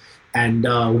government. And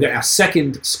we got our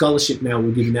second scholarship now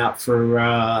we're giving out for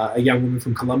a young woman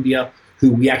from Colombia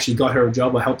who we actually got her a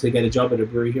job, or helped her get a job at a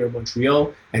brewery here in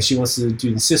Montreal, and she wants to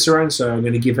do the Cicerone. So I'm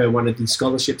going to give her one of these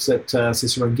scholarships that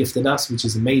Cicerone gifted us, which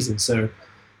is amazing. So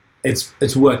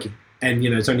it's working, and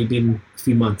it's only been a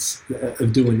few months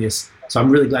of doing this. So I'm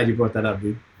really glad you brought that up,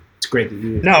 dude. It's great that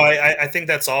you. No, I think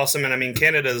that's awesome, and I mean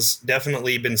Canada's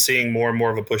definitely been seeing more and more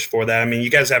of a push for that. I mean,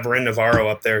 you guys have Ren Navarro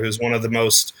up there, who's one of the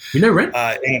most Ren?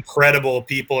 Incredible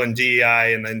people in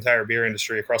DEI in the entire beer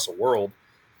industry across the world.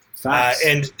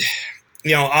 And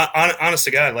honest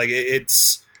to God, like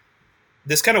it's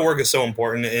this kind of work is so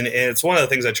important, and it's one of the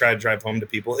things I try to drive home to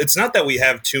people. It's not that we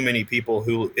have too many people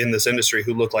who in this industry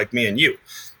who look like me and you.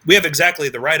 We have exactly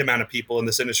the right amount of people in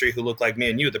this industry who look like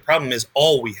me and you. The problem is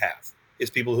all we have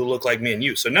is people who look like me and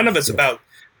you. So none of it's about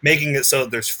making it so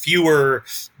that there's fewer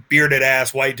bearded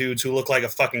ass white dudes who look like a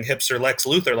fucking hipster Lex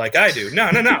Luthor like I do. No.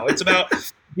 It's about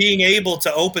being able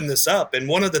to open this up. And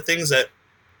one of the things that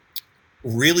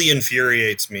really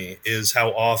infuriates me is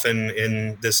how often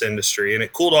in this industry, and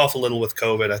it cooled off a little with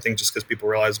COVID, I think just because people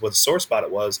realized what a sore spot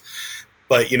it was,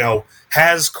 but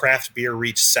has craft beer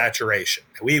reached saturation?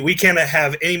 We can't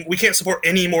support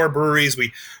any more breweries.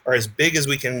 We are as big as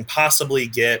we can possibly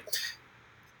get.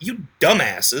 You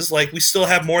dumbasses, like we still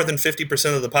have more than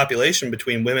 50% of the population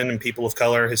between women and people of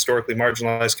color, historically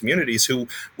marginalized communities, who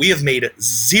we have made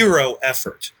zero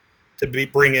effort to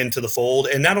bring into the fold.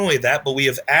 And not only that, but we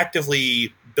have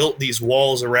actively built these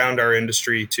walls around our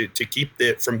industry to keep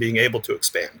it from being able to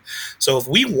expand. So if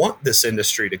we want this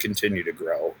industry to continue to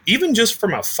grow, even just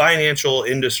from a financial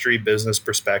industry business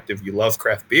perspective, you love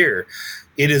craft beer,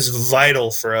 it is vital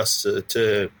for us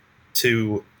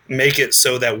to make it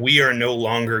so that we are no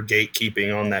longer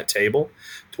gatekeeping on that table,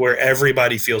 to where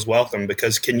everybody feels welcome.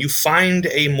 Because can you find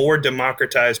a more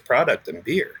democratized product than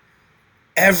beer?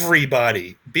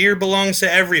 Everybody. Beer belongs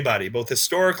to everybody, both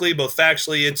historically, both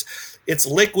factually. It's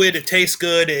liquid. It tastes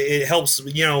good. It helps,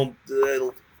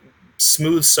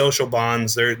 smooth social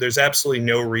bonds. There's absolutely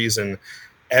no reason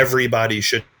everybody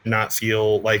should not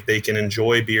feel like they can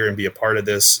enjoy beer and be a part of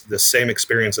the same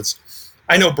experience.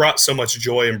 I know brought so much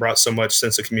joy and brought so much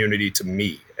sense of community to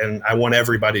me, and I want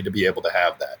everybody to be able to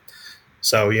have that.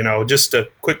 So, just a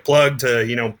quick plug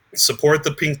to, support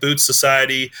the Pink Boots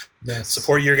Society,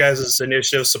 support your guys'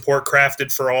 initiative, support Crafted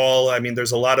for All. I mean,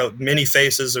 there's many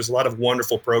faces. There's a lot of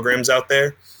wonderful programs out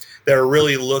there that are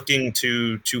really looking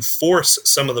to force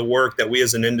some of the work that we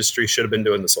as an industry should have been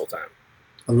doing this whole time.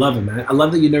 I love it, man. I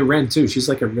love that you know Ren, too. She's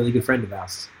like a really good friend of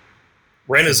ours.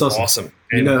 Ren is awesome.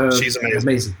 And she's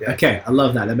amazing. Yeah. Okay, I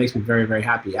love that. That makes me very, very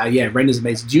happy. Ren is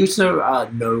amazing. Do you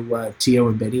know Tio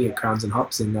and Betty at Crowns and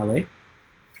Hops in LA?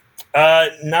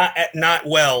 Not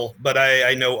well, but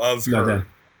I know of her.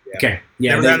 Yeah. Okay.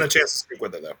 Yeah. Never had a chance to speak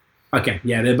with her though. Okay.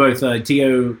 Yeah, they're both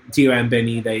Tio and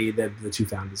Benny. They're the 2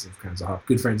 founders of Crowns and Hops.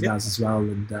 Good friends of ours as well,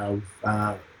 and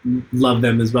love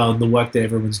them as well. And the work that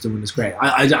everyone's doing is great.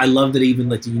 I love that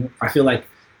even I feel like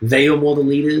they are more the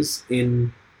leaders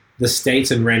in the States,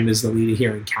 and Ren is the leader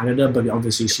here in Canada. But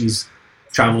obviously, she's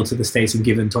traveled to the States and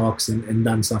given talks and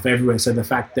done stuff everywhere. So the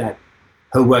fact that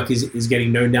her work is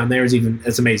getting known down there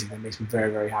it's amazing. That makes me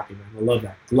very, very happy, man. I love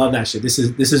that. I love that shit. This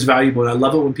is valuable, and I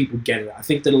love it when people get it. I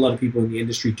think that a lot of people in the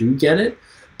industry do get it,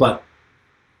 but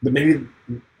maybe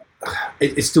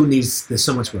it still needs. There's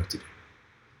so much work to do.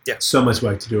 Yeah, so much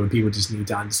work to do, and people just need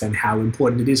to understand how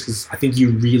important it is. Because I think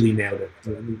you really nailed it.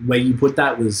 The way you put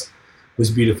that was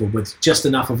beautiful. With just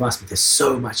enough of us, but there's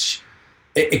so much.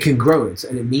 It can grow,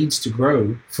 and it needs to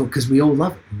grow because we all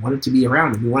love it. We want it to be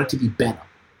around, and we want it to be better.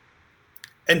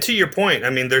 And to your point, I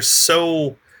mean, there's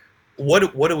so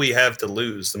what do we have to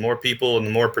lose? The more people and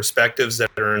the more perspectives that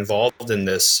are involved in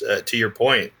this, to your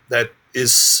point, that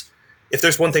is, if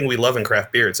there's one thing we love in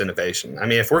craft beer, it's innovation. I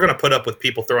mean, if we're going to put up with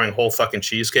people throwing whole fucking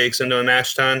cheesecakes into a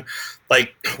mash tun,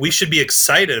 like, we should be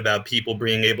excited about people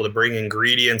being able to bring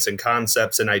ingredients and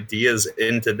concepts and ideas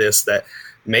into this that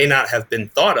may not have been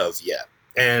thought of yet.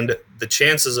 And the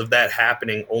chances of that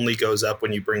happening only goes up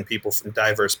when you bring people from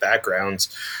diverse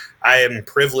backgrounds. I am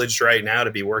privileged right now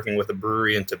to be working with a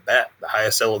brewery in Tibet, the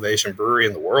highest elevation brewery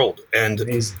in the world. And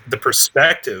Amazing. The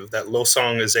perspective that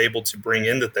Losong is able to bring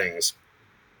into things,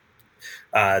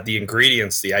 the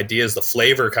ingredients, the ideas, the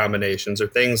flavor combinations are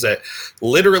things that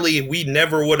literally we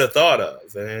never would have thought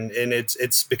of. And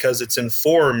it's because it's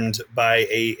informed by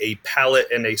a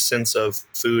palate and a sense of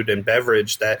food and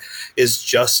beverage that is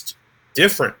just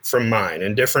different from mine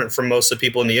and different from most of the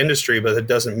people in the industry, but it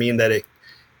doesn't mean that it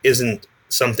isn't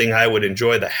something I would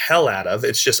enjoy the hell out of.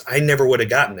 It's just I never would have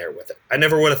gotten there with it. I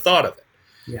never would have thought of it.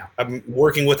 Yeah. I'm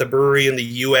working with a brewery in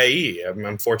the UAE.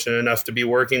 I'm fortunate enough to be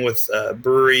working with a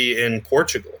brewery in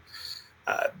Portugal.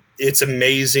 It's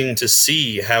amazing to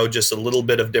see how just a little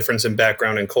bit of difference in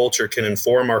background and culture can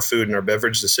inform our food and our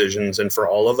beverage decisions. And for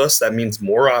all of us, that means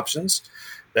more options.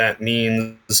 That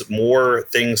means more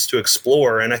things to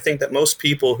explore. And I think that most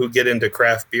people who get into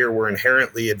craft beer were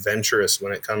inherently adventurous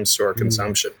when it comes to our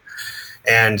consumption.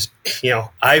 And,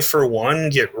 I, for one,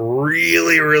 get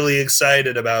really, really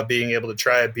excited about being able to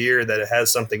try a beer that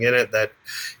has something in it that,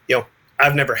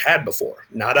 I've never had before.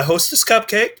 Not a Hostess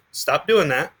cupcake. Stop doing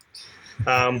that.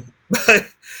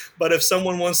 But if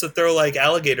someone wants to throw like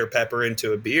alligator pepper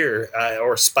into a beer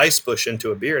or spice bush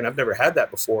into a beer, and I've never had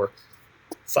that before,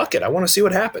 fuck it. I want to see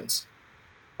what happens.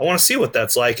 I want to see what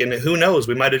that's like. And who knows,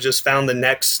 we might have just found the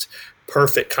next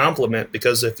perfect complement,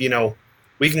 because if,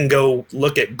 we can go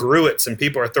look at gruits and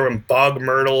people are throwing bog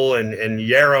myrtle and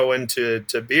yarrow into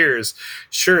beers.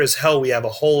 Sure as hell, we have a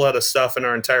whole lot of stuff in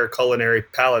our entire culinary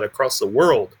palette across the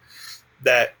world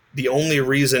that the only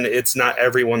reason it's not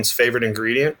everyone's favorite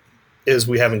ingredient is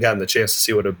we haven't gotten the chance to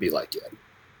see what it would be like yet.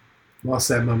 Well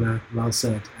said, my man. Well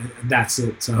said. And that's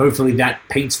it. So hopefully that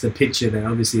paints the picture that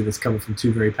obviously that's coming from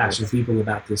two very passionate people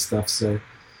about this stuff. So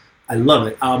I love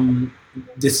it.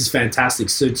 This is fantastic.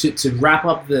 So to wrap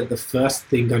up the first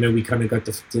thing, I know we kind of got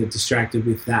distracted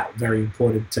with that very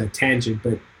important tangent,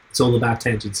 but it's all about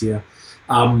tangents here.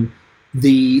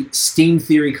 The steam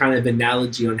theory kind of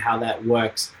analogy on how that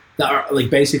works.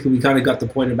 Basically, we kind of got the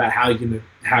point about how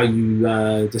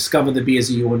you discover the beers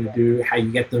that you want to do, how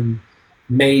you get them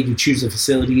made, you choose the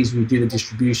facilities, you do the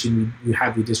distribution, you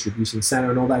have your distribution center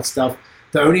and all that stuff.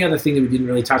 The only other thing that we didn't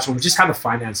really touch on was just how the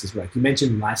finances work. You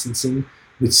mentioned licensing,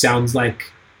 which sounds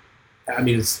like,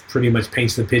 it's pretty much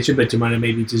paints the picture, but do you mind to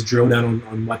maybe just drill down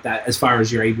on what that, as far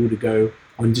as you're able to go,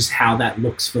 on just how that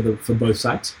looks for both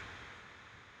sides?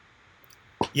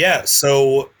 Yeah,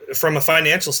 so from a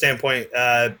financial standpoint,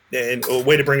 and a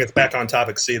way to bring us back on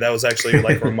topic, see, that was actually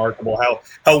remarkable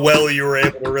how well you were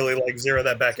able to really zero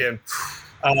that back in.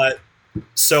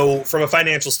 So from a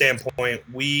financial standpoint,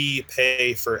 we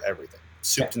pay for everything,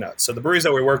 soup to nuts. So the breweries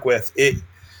that we work with,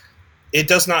 it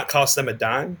does not cost them a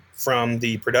dime from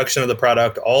the production of the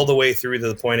product all the way through to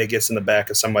the point it gets in the back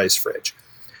of somebody's fridge.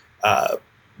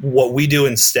 What we do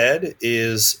instead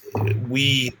is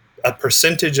a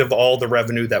percentage of all the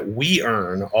revenue that we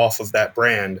earn off of that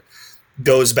brand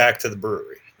goes back to the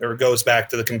brewery, or goes back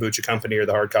to the kombucha company or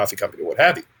the hard coffee company, what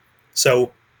have you.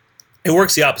 So it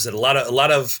works the opposite. A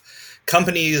lot of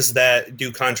companies that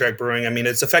do contract brewing,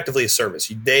 it's effectively a service.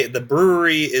 The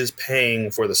brewery is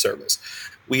paying for the service.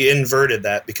 We inverted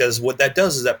that because what that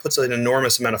does is that puts an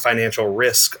enormous amount of financial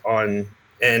risk and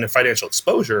financial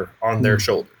exposure on their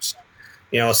shoulders.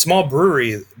 A small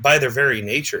brewery, by their very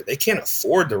nature, they can't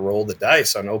afford to roll the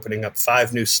dice on opening up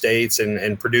 5 new states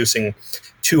and producing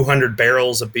 200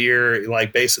 barrels of beer,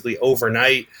 basically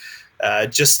overnight,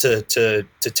 just to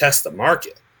test the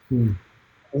market.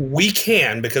 We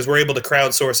can, because we're able to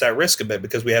crowdsource that risk a bit,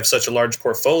 because we have such a large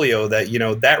portfolio that,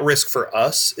 that risk for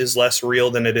us is less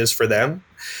real than it is for them.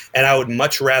 And I would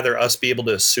much rather us be able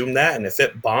to assume that. And if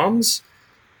it bombs,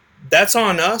 that's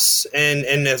on us. And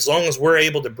as long as we're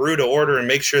able to brew to order and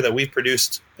make sure that we've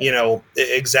produced,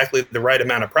 exactly the right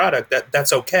amount of product,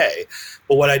 that's okay.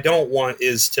 But what I don't want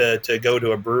is to go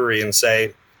to a brewery and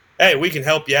say, hey, we can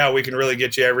help you out. We can really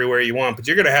get you everywhere you want, but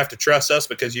you're going to have to trust us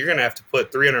because you're going to have to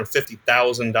put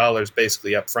 $350,000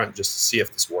 basically up front just to see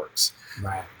if this works.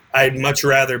 Right. I'd much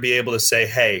rather be able to say,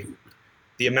 hey,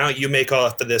 the amount you make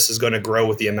off of this is going to grow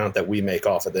with the amount that we make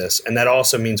off of this. And that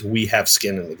also means we have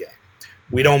skin in the game.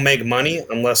 We don't make money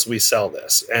unless we sell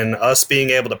this. And us being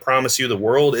able to promise you the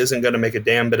world isn't going to make a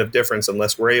damn bit of difference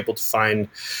unless we're able to find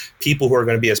people who are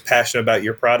going to be as passionate about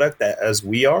your product as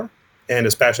we are and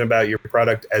as passionate about your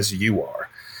product as you are.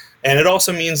 And it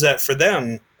also means that for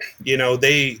them,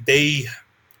 they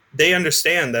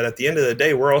understand that at the end of the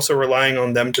day, we're also relying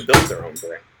on them to build their own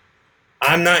brand.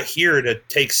 I'm not here to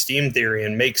take Steam Theory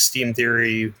and make Steam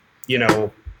Theory, connect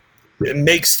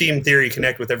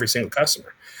with every single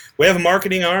customer. We have a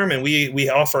marketing arm and we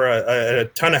offer a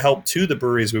ton of help to the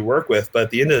breweries we work with. But at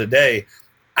the end of the day,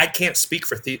 I can't speak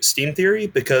for Steam Theory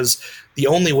because the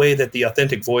only way that the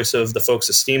authentic voice of the folks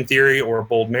at Steam Theory or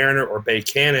Bold Mariner or Bay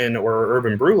Cannon or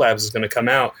Urban Brew Labs is going to come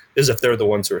out is if they're the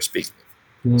ones who are speaking.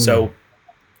 So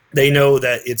they know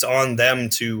that it's on them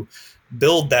to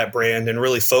build that brand and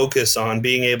really focus on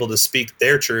being able to speak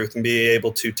their truth and be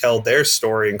able to tell their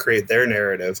story and create their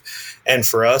narrative. And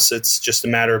for us, it's just a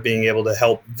matter of being able to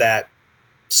help that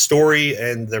story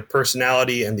and their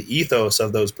personality and the ethos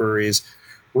of those breweries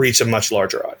reach a much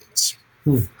larger audience.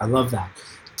 I love that.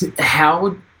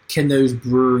 How can those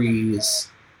breweries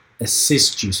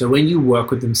assist you? So when you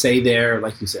work with them, say they're,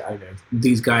 like you said, I don't know,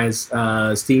 these guys,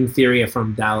 Steam Theory are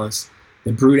from Dallas,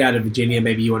 they're brewed out of Virginia,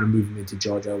 maybe you want to move them into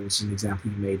Georgia, which is an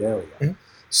example you made earlier. Mm-hmm.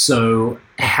 So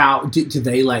how do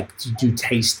they do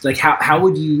taste? Like how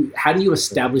do you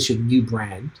establish a new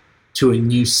brand to a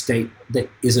new state that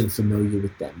isn't familiar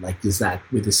with them? Like, is that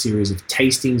with a series of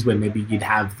tastings where maybe you'd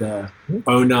have the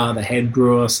owner, the head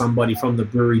brewer, somebody from the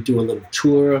brewery do a little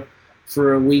tour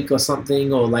for a week or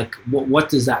something? Or like, what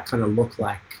does that kind of look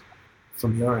like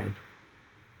from your end?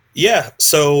 Yeah.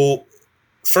 So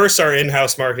first, our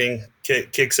in-house marketing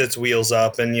kicks its wheels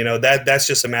up. And, that's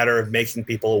just a matter of making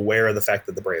people aware of the fact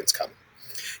that the brand's coming.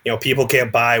 People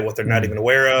can't buy what they're not even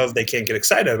aware of. They can't get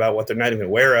excited about what they're not even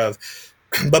aware of.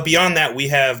 But beyond that, we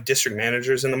have district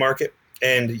managers in the market.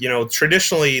 And,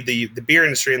 traditionally the beer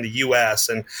industry in the U.S.,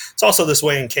 and it's also this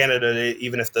way in Canada,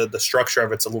 even if the structure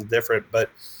of it's a little different, but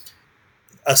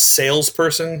a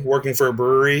salesperson working for a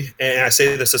brewery, and I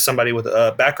say this as somebody with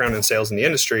a background in sales in the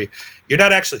industry, you're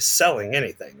not actually selling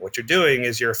anything. What you're doing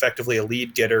is you're effectively a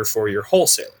lead getter for your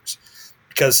wholesalers.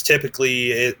 Because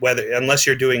typically, unless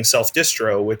you're doing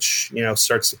self-distro, which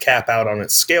starts to cap out on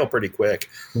its scale pretty quick,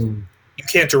 you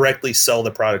can't directly sell the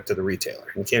product to the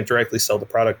retailer. You can't directly sell the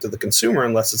product to the consumer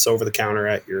unless it's over the counter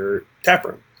at your tap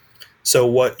room. So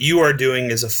what you are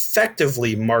doing is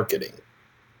effectively marketing.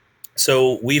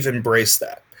 So we've embraced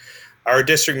that. Our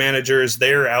district managers,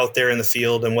 they're out there in the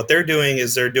field, and what they're doing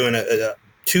is they're doing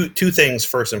two things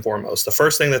first and foremost. The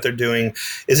first thing that they're doing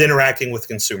is interacting with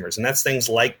consumers, and that's things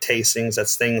like tastings,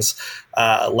 that's things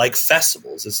like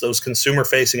festivals. It's those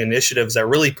consumer-facing initiatives that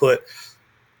really put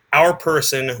our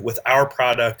person with our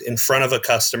product in front of a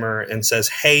customer and says,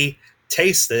 hey,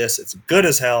 taste this. It's good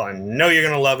as hell. I know you're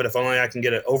going to love it. If only I can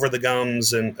get it over the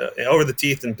gums and over the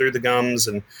teeth and through the gums.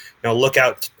 And, look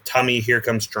out, tummy, here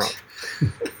comes drunk.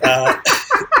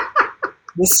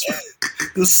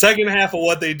 The second half of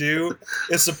what they do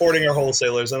is supporting our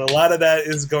wholesalers. And a lot of that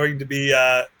is going to be,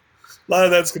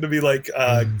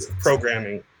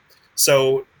 programming.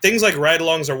 So things like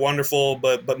ride-alongs are wonderful,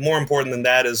 but more important than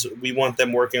that is we want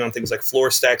them working on things like floor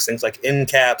stacks, things like end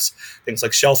caps, things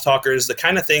like shelf talkers, the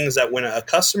kind of things that when a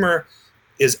customer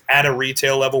is at a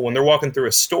retail level, when they're walking through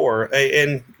a store,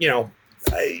 and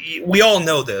we all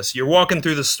know this. You're walking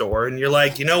through the store and you're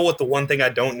like, you know what the one thing I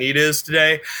don't need is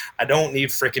today? I don't need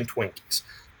freaking Twinkies.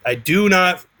 I do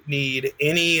not need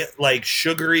any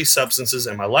sugary substances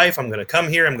in my life. I'm going to come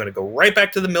here. I'm going to go right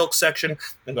back to the milk section.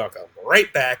 I'm going to go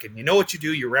right back. And you know what you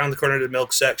do? You're around the corner of the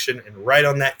milk section, and right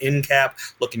on that end cap,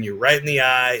 looking you right in the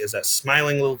eye, is that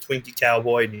smiling little Twinkie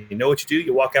cowboy. And you know what you do?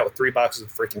 You walk out with 3 boxes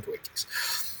of freaking Twinkies.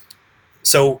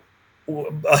 So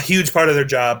a huge part of their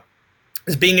job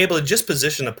is being able to just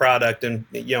position the product and,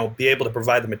 be able to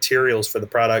provide the materials for the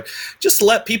product, just to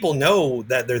let people know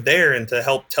that they're there and to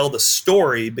help tell the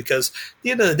story. Because at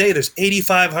the end of the day, there's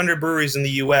 8,500 breweries in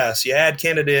the U.S. You add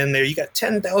Canada in there, you got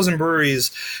 10,000 breweries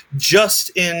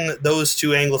just in those 2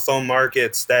 Anglophone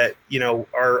markets that,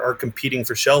 are competing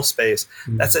for shelf space.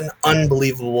 That's an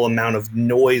unbelievable amount of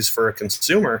noise for a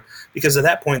consumer, because at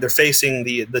that point they're facing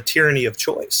the tyranny of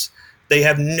choice. they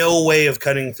have no way of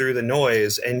cutting through the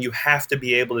noise, and you have to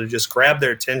be able to just grab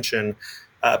their attention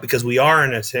because we are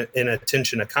in an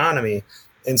attention economy,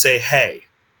 and say, hey,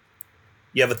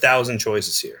 you have 1,000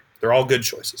 choices here. They're all good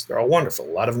choices. They're all wonderful.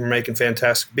 A lot of them are making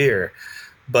fantastic beer,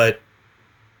 but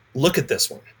look at this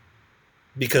one.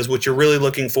 Because what you're really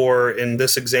looking for in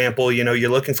this example, you're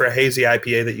looking for a hazy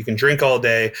IPA that you can drink all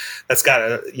day. That's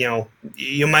got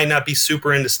you might not be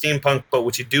super into steampunk, but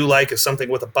what you do like is something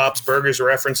with a Bob's Burgers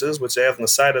references, which they have on the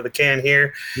side of the can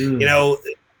here.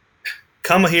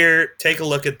 Come here, take a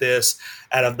look at this.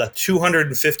 Out of the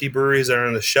 250 breweries that are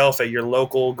on the shelf at your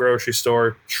local grocery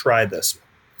store, try this one.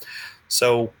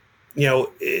 So,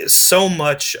 so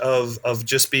much of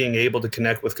just being able to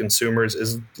connect with consumers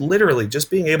is literally just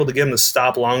being able to get them to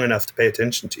stop long enough to pay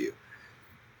attention to you.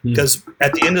 Because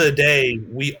at the end of the day,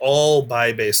 we all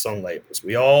buy based on labels.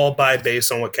 We all buy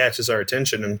based on what catches our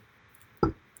attention. And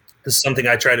this is something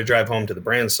I try to drive home to the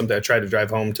brands, something I try to drive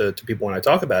home to people when I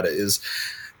talk about it is,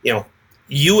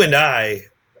 you and I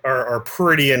are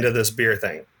pretty into this beer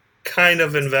thing, kind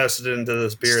of invested into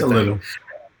this beer Just a thing. little.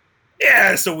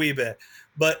 Yeah, it's a wee bit.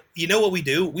 But you know what we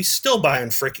do? We still buy in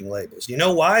freaking labels. You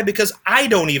know why? Because I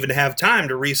don't even have time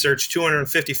to research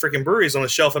 250 freaking breweries on the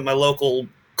shelf at my local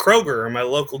Kroger or my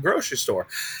local grocery store.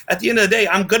 At the end of the day,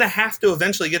 I'm going to have to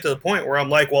eventually get to the point where I'm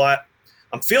like, well,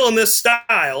 I'm feeling this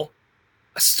style.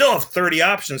 I still have 30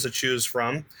 options to choose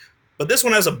from. But this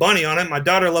one has a bunny on it. My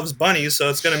daughter loves bunnies, so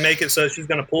it's going to make it so she's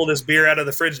going to pull this beer out of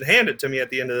the fridge and hand it to me at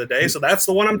the end of the day. So that's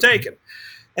the one I'm taking.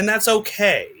 And that's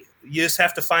okay. You just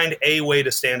have to find a way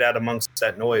to stand out amongst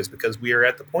that noise, because we are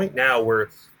at the point now where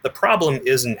the problem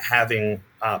isn't having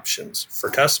options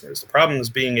for customers. The problem is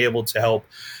being able to help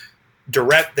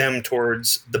direct them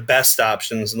towards the best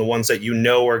options and the ones that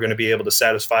are going to be able to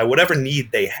satisfy whatever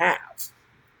need they have.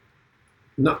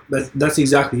 No, that's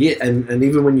exactly it. And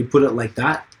even when you put it like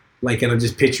that, and I'm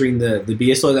just picturing the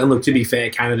beer stores. And look, to be fair,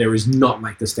 Canada is not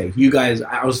like the States. You guys,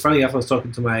 I was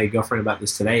talking to my girlfriend about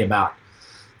this today, about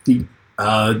the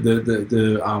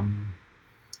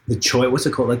choice. What's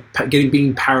it called? Like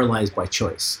being paralyzed by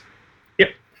choice. Yep.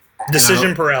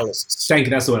 Decision paralysis. Thank you.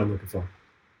 That's the word I'm looking for.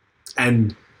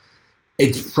 And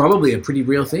it's probably a pretty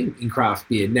real thing in craft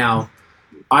beer. Now,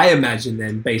 I imagine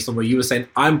then, based on what you were saying,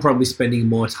 I'm probably spending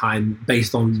more time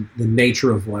based on the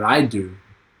nature of what I do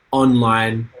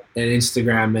online and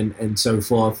Instagram and so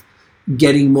forth,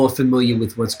 getting more familiar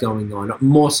with what's going on,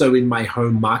 more so in my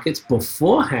home markets.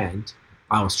 Beforehand,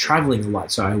 I was traveling a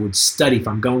lot, so I would study. If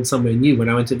I'm going somewhere new, when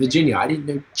I went to Virginia, I didn't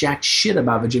know jack shit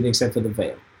about Virginia except for the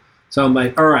Veil. So I'm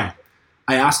like, all right.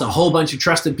 I asked a whole bunch of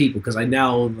trusted people, because I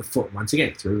now, once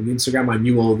again, through Instagram, I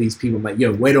knew all these people. I'm like,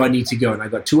 yo, where do I need to go? And I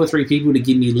got 2 or 3 people to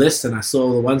give me lists, and I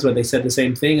saw the ones where they said the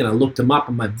same thing, and I looked them up.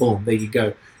 I'm like, boom, there you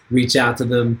go. Reach out to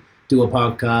them, do a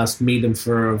podcast, meet them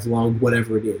for a vlog,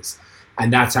 whatever it is.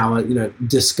 And that's how I,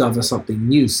 discover something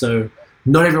new. So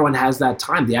not everyone has that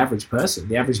time. The average person,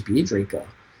 the average beer drinker,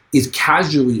 is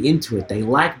casually into it. They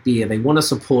like beer. They want to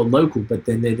support local, but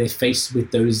then they're faced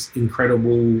with those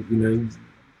incredible,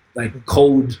 like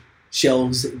cold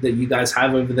shelves that you guys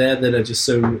have over there that are just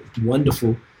so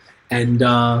wonderful, and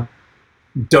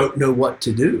don't know what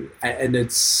to do. And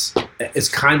it's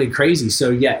kind of crazy. So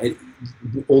yeah,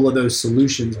 all of those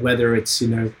solutions, whether it's,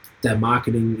 their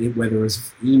marketing, whether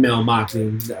it's email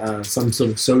marketing, some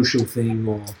sort of social thing,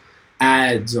 or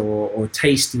ads or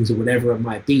tastings or whatever it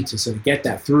might be, to sort of get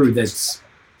that through,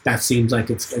 that seems like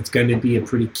it's going to be a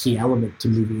pretty key element to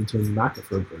moving into a new market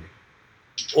for a brewery.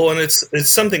 Well, and it's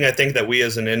something I think that we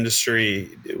as an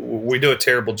industry, we do a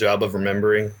terrible job of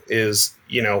remembering is,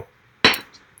 you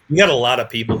got a lot of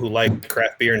people who like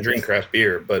craft beer and drink craft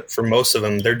beer, but for most of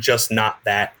them, they're just not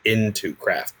that into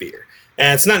craft beer.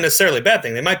 And it's not necessarily a bad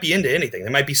thing. They might be into anything.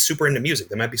 They might be super into music.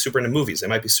 They might be super into movies. They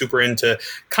might be super into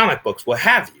comic books, what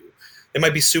have you. They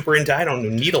might be super into, I don't know,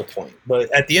 needlepoint.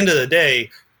 But at the end of the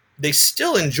day, they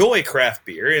still enjoy craft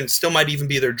beer, and it still might even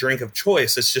be their drink of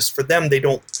choice. It's just for them, they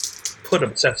don't put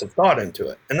obsessive thought into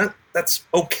it. And that's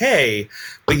okay.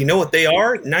 But you know what they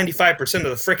are? 95% of the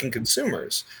freaking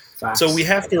consumers. Facts. So we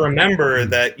have to remember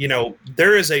that,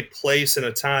 there is a place and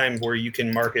a time where you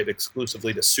can market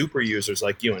exclusively to super users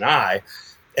like you and I.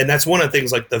 And that's one of the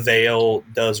things like the Veil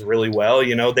does really well.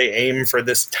 They aim for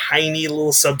this tiny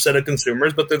little subset of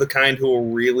consumers, but they're the kind who will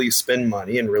really spend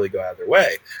money and really go out of their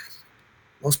way.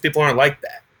 Most people aren't like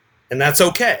that. And that's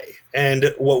okay.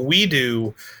 And what we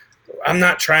do, I'm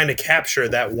not trying to capture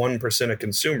that 1% of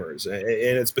consumers. And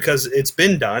it's because it's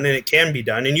been done and it can be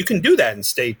done. And you can do that and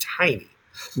stay tiny.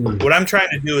 What I'm trying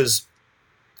to do is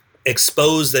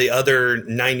expose the other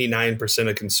 99%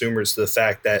 of consumers to the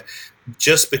fact that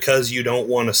just because you don't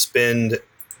want to spend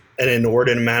an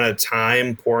inordinate amount of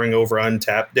time poring over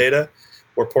untapped data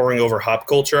or poring over hop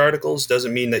culture articles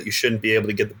doesn't mean that you shouldn't be able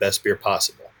to get the best beer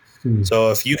possible. So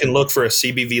if you can look for a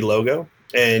CBV logo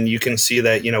and you can see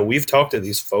that, we've talked to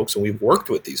these folks and we've worked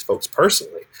with these folks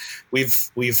personally.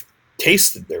 We've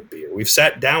tasted their beer. We've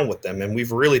sat down with them and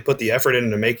we've really put the effort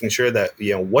into making sure that,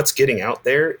 what's getting out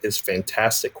there is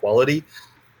fantastic quality.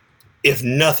 If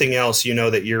nothing else,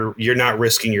 that you're not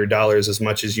risking your dollars as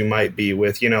much as you might be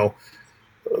with,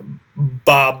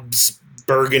 Bob's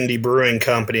Burgundy Brewing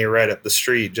Company right up the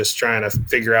street, just trying to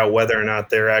figure out whether or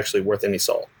not they're actually worth any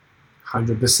salt.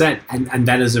 100%. And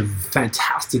that is a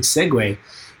fantastic segue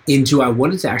into, I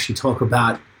wanted to actually talk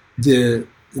about the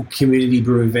community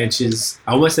brewing ventures.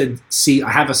 I almost said,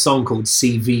 I have a song called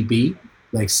CVB,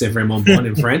 like C'est Vraiment Bon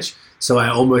in French. So I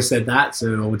almost said that.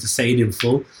 So I want to say it in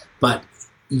full. But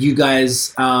you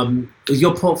guys,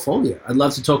 your portfolio, I'd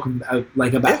love to talk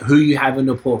about who you have in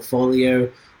the portfolio.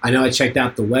 I know I checked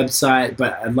out the website,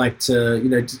 but I'd like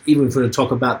to, even for to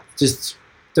talk about, just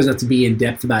doesn't have to be in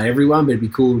depth about everyone, but it'd be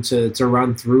cool to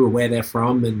run through where they're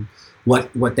from and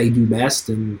what they do best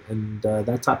and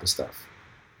that type of stuff.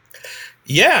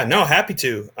 Yeah, no, happy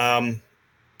to.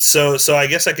 So I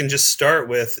guess I can just start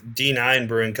with D9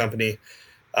 Brewing Company.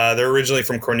 They're originally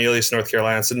from Cornelius, North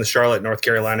Carolina. It's in the Charlotte, North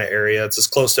Carolina area. It's as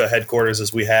close to a headquarters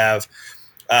as we have.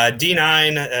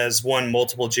 D9 has won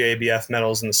multiple JABF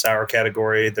medals in the sour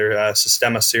category. Their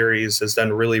Sistema series has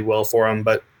done really well for them.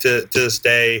 But to this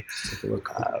day,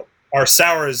 our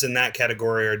sours in that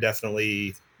category are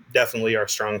definitely our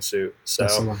strong suit. So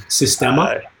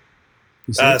Sistema?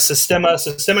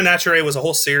 Sistema Naturae was a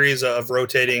whole series of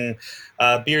rotating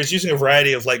beers using a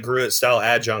variety of like Gruit style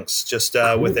adjuncts, just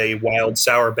with a wild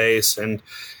sour base. And,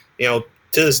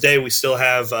 to this day, we still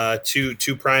have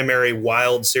two primary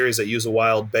wild series that use a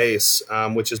wild base,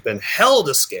 which has been hell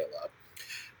to scale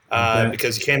up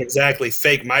because you can't exactly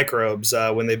fake microbes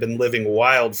when they've been living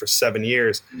wild for 7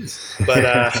 years.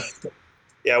 But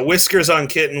Whiskers on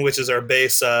Kitten, which is our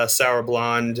base sour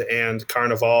blonde, and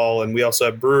Carnival, and we also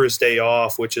have Brewer's Day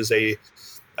Off, which is a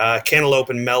cantaloupe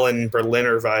and melon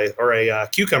Berliner Weiss, or a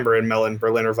cucumber and melon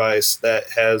Berliner Weiss that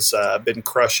has been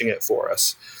crushing it for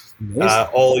us.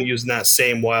 All using that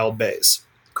same wild base.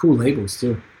 Cool labels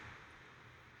too.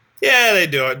 Yeah, they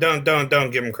do it. Don't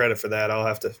give them credit for that. I'll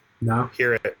have to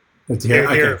hear it.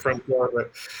 Hear it from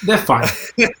corporate. They're fine.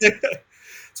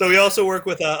 So we also work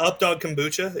with Updog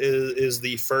Kombucha is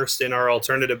the first in our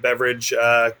alternative beverage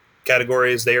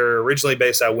categories. They are originally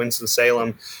based out of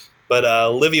Winston-Salem, but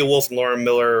Olivia Wolf and Lauren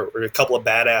Miller were a couple of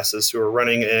badasses who are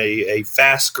running a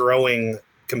fast-growing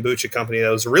kombucha company that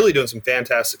was really doing some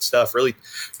fantastic stuff, really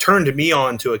turned me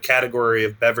on to a category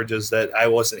of beverages that I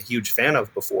wasn't a huge fan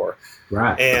of before.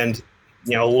 Right. And,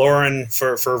 Lauren,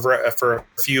 for a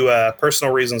few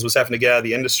personal reasons, was having to get out of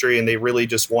the industry, and they really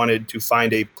just wanted to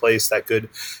find a place that could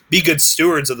be good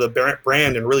stewards of the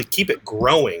brand and really keep it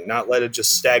growing, not let it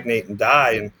just stagnate and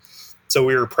die. And so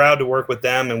we were proud to work with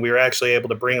them, and we were actually able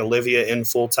to bring Olivia in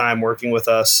full-time working with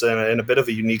us in a bit of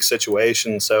a unique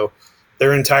situation. So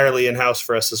they're entirely in-house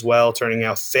for us as well, turning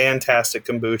out fantastic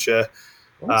kombucha,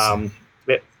 awesome.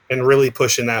 And really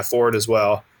pushing that forward as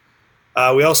well.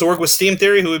 We also work with Steam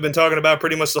Theory, who we've been talking about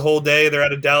pretty much the whole day. They're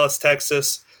out of Dallas,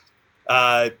 Texas.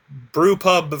 Brew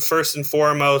Pub, first and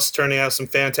foremost, turning out some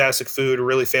fantastic food, a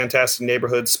really fantastic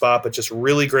neighborhood spot, but just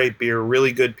really great beer,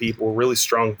 really good people, really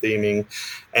strong theming.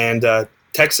 And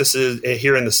Texas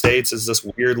here in the States is this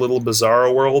weird little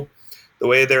bizarro world. The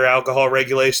way their alcohol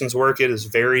regulations work, it is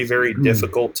very, very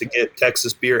difficult to get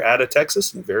Texas beer out of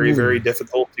Texas, and very, very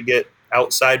difficult to get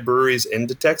outside breweries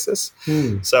into Texas.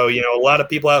 So, a lot of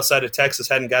people outside of Texas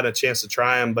hadn't gotten a chance to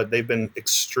try them, but they've been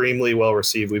extremely well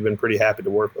received. We've been pretty happy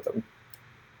to work with them.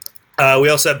 We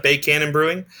also have Bay Cannon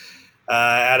Brewing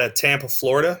out of Tampa,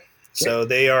 Florida. So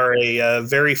they are a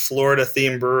very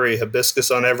Florida-themed brewery, hibiscus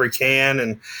on every can,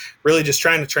 and really just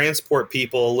trying to transport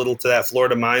people a little to that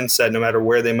Florida mindset no matter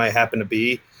where they might happen to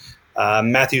be.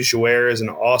 Matthew Jouer is an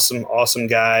awesome, awesome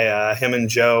guy. Him and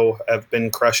Joe have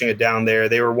been crushing it down there.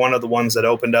 They were one of the ones that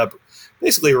opened up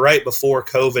basically right before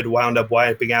COVID wound up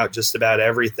wiping out just about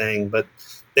everything, but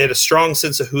they had a strong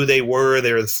sense of who they were.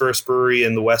 They were the first brewery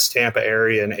in the West Tampa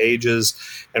area in ages,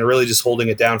 and really just holding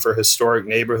it down for a historic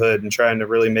neighborhood and trying to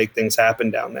really make things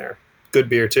happen down there. Good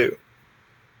beer, too.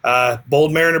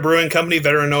 Bold Mariner Brewing Company,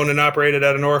 veteran owned and operated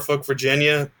out of Norfolk,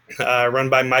 Virginia, run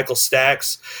by Michael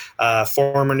Stacks,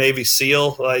 former Navy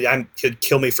SEAL. Could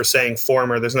kill me for saying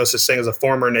former. There's no such thing as a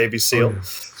former Navy SEAL.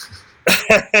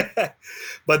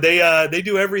 But they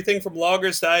do everything from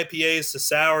lagers to IPAs to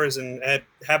sours, and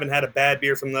haven't had a bad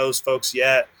beer from those folks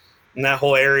yet. in that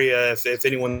whole area, if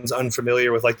anyone's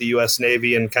unfamiliar with like the U.S.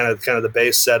 Navy and kind of the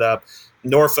base setup,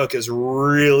 Norfolk is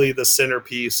really the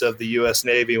centerpiece of the U.S.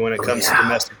 Navy when it comes to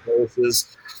domestic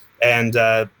bases. And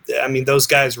I mean, those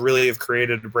guys really have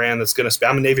created a brand that's going to.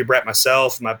 I'm a Navy brat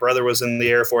myself. My brother was in the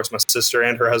Air Force. My sister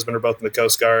and her husband are both in the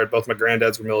Coast Guard. Both my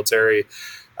granddads were military.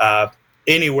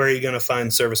 Anywhere you're going to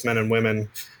find servicemen and women,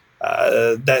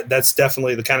 that's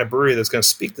definitely the kind of brewery that's going to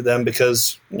speak to them,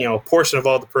 because a portion of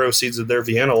all the proceeds of their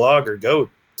Vienna lager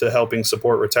go to helping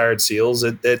support retired SEALs.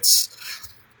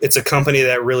 It's a company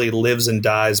that really lives and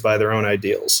dies by their own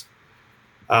ideals.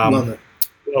 Love it.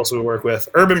 What else we work with?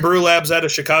 Urban Brew Labs out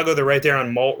of Chicago. They're right there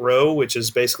on Malt Row, which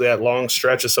is basically that long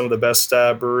stretch of some of the best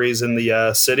breweries in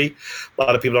the city. A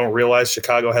lot of people don't realize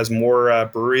Chicago has more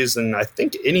breweries than I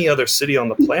think any other city on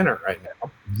the planet right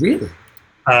now. Really?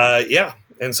 Yeah.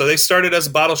 And so they started as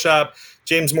a bottle shop.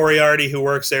 James Moriarty, who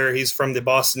works there, he's from the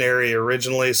Boston area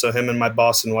originally, so him and my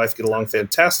Boston wife get along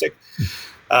fantastic.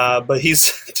 But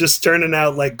he's just turning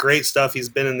out like great stuff. He's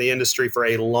been in the industry for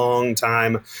a long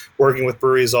time, working with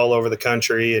breweries all over the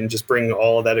country, and just bringing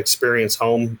all of that experience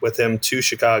home with him to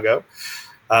Chicago.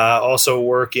 Also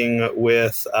working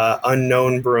with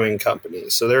Unknown Brewing Company.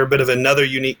 So they're a bit of another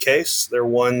unique case. They're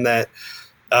one that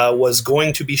was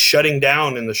going to be shutting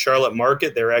down in the Charlotte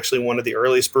market. They're actually one of the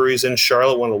earliest breweries in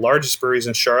Charlotte, one of the largest breweries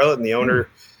in Charlotte, and the owner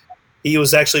he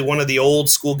was actually one of the old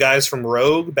school guys from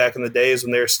Rogue back in the days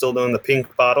when they were still doing the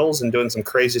pink bottles and doing some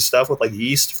crazy stuff with like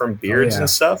yeast from beards and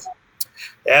stuff.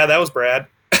 Yeah, that was Brad.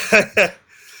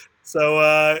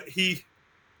 So he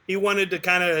wanted to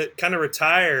kind of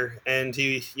retire, and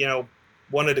he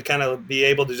wanted to kind of be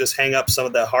able to just hang up some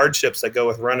of the hardships that go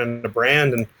with running a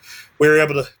brand. And we were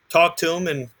able to talk to him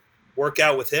and work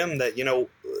out with him that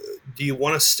do you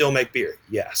want to still make beer?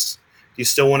 Yes. Do you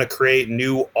still want to create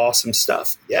new, awesome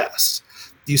stuff? Yes.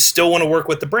 Do you still want to work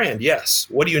with the brand? Yes.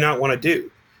 What do you not want to do?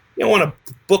 You don't want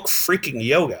to book freaking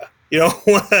yoga. You don't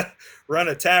want to run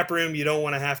a tap room. You don't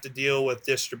want to have to deal with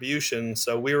distribution.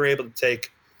 So we were able to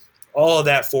take all of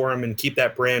that for him and keep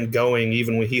that brand going,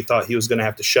 even when he thought he was going to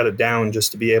have to shut it down,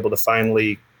 just to be able to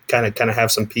finally kind of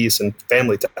have some peace and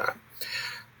family time.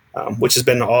 Which has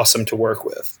been awesome to work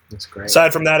with. That's great.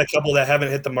 Aside from that, a couple that haven't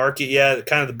hit the market yet,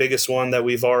 kind of the biggest one that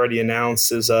we've already announced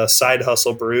is Side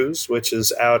Hustle Brews, which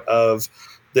is out of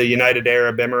the United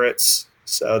Arab Emirates.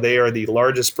 So they are the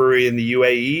largest brewery in the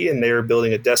UAE, and they are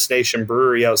building a destination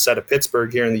brewery outside of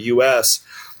Pittsburgh here in the U.S.,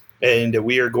 and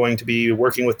we are going to be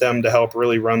working with them to help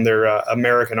really run their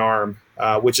American arm,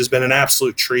 which has been an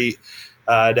absolute treat.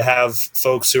 To have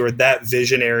folks who are that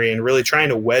visionary and really trying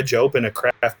to wedge open a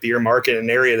craft beer market in an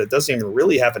area that doesn't even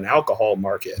really have an alcohol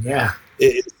market. Yeah.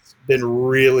 It's been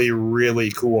really,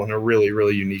 really cool and a really,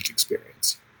 really unique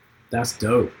experience. That's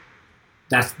dope.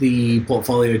 That's the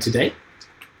portfolio today?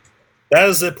 That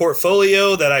is the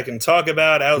portfolio that I can talk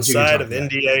about outside of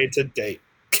NDA to date.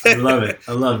 I love it.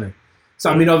 I love it.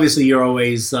 So, I mean, obviously you're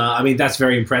always, that's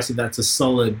very impressive. That's a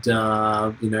solid,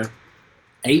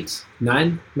 8,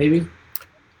 9, maybe?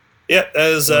 Yeah,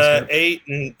 that is 8,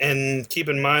 and keep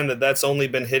in mind that that's only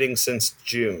been hitting since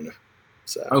June.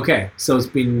 So okay, so it's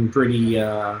been pretty.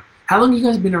 How long have you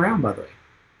guys been around, by the way?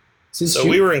 Since June?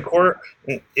 We were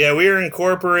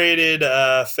incorporated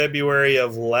February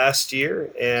of last year,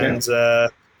 and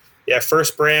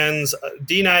first brands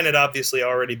D9 had obviously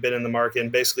already been in the market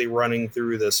and basically running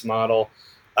through this model.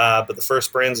 But the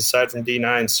first brands aside from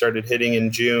D9 started hitting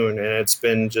in June, and it's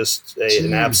been just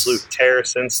an absolute tear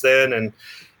since then. And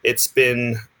it's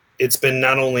been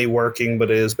not only working,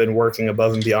 but it has been working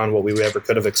above and beyond what we ever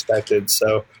could have expected.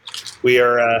 So we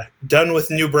are done with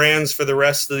new brands for the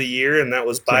rest of the year, and that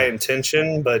was by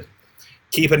intention. But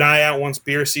keep an eye out once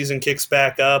beer season kicks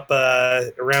back up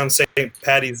around St.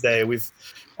 Paddy's Day. We've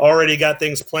already got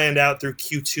things planned out through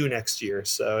Q2 next year,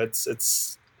 so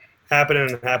it's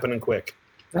happening quick.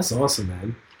 That's awesome,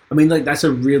 man. I mean, like, that's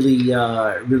a really,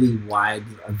 really wide,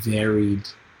 varied,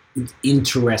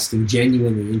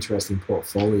 genuinely interesting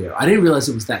portfolio. I didn't realize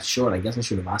it was that short. I guess I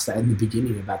should have asked that in the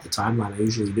beginning about the timeline. I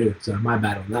usually do, so my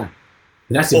bad on that.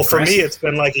 But that's impressive. For me, it's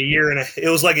been like it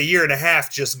was like a year and a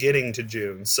half just getting to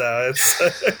June. So it's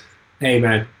hey,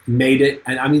 man, made it,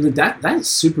 and I mean that's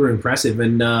super impressive.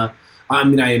 And I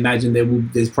imagine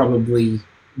there's probably.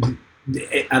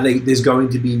 There's going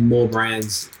to be more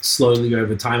brands slowly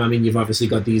over time. I mean, you've obviously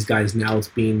got these guys now. It's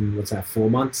been 4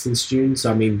 months since June.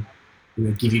 So I mean,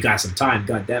 give you guys some time.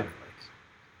 God damn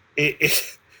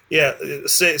it!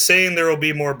 Saying there will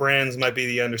be more brands might be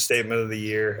the understatement of the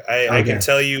year. I can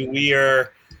tell you we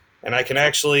are, and I can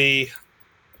actually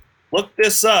look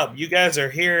this up. You guys are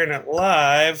hearing it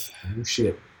live. Oh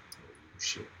shit!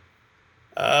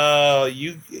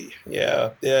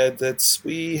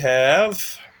 We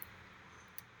have.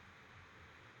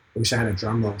 I wish I had a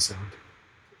drum roll sound.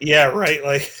 Yeah, right.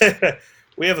 Like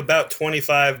we have about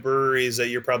 25 breweries that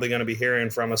you're probably going to be hearing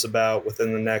from us about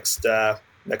within the next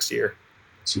year.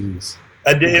 Jeez.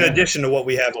 In addition to what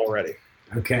we have already.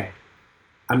 Okay.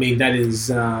 I mean,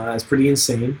 that's pretty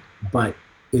insane, but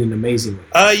in an amazing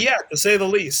way. Yeah, to say the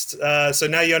least. So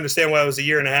now you understand why it was a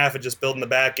year and a half of just building the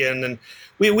back end. And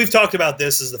we've talked about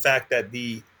this, is the fact that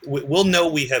we'll know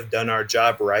we have done our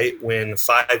job right when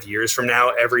 5 years from now,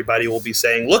 everybody will be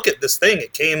saying, look at this thing.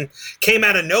 It came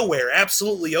out of nowhere,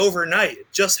 absolutely overnight.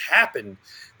 It just happened.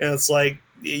 And it's like,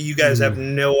 you guys have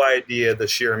no idea the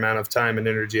sheer amount of time and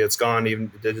energy it's gone,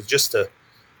 even just to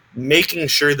making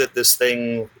sure that this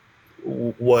thing,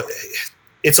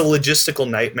 it's a logistical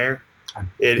nightmare.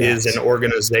 It is an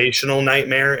organizational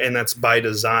nightmare, and that's by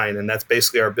design. And that's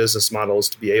basically our business model, is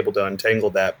to be able to untangle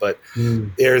that. But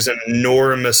there's an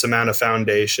enormous amount of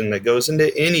foundation that goes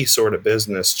into any sort of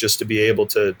business just to be able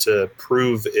to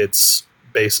prove its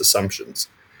base assumptions.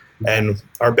 And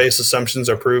our base assumptions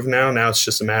are proved now. Now it's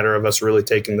just a matter of us really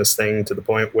taking this thing to the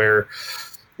point where,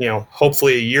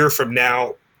 hopefully a year from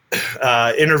now,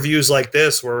 interviews like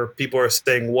this where people are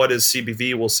saying, what is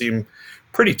CBV, will seem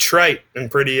pretty trite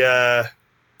and pretty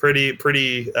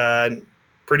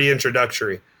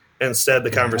introductory. Instead, the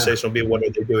conversation will be, what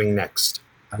are they doing next?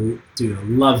 Dude, I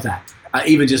love that.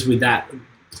 Even just with that,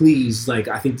 please,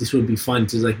 I think this would be fun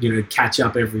to catch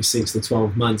up every 6 to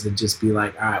 12 months and just be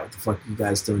like, all right, what the fuck are you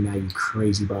guys doing now, you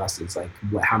crazy bastards?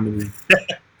 How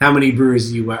many breweries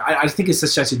do you work? I think it's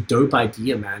such a dope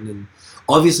idea, man. And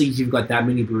obviously you've got that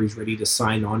many breweries ready to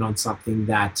sign on something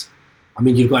that,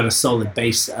 you've got a solid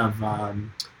base of, I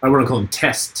don't want to call them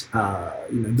tests,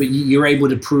 but you're able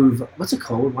to prove, what's it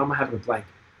called? Why am I having a blank?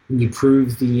 When you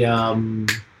prove the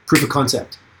proof of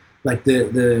concept.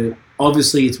 The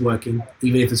obviously it's working,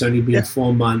 even if it's only been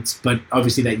 4 months, but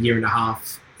obviously that year and a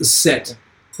half set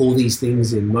all these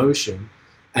things in motion.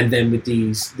 And then with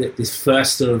this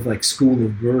first sort of school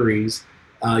of breweries,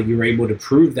 you're able to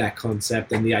prove that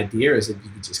concept. And the idea is that you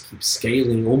can just keep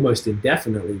scaling almost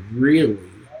indefinitely, really.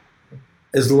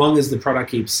 As long as the product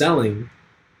keeps selling,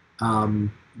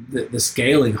 the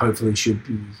scaling hopefully should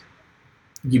be,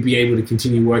 you'd be able to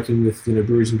continue working with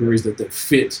breweries that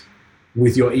fit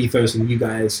with your ethos, and you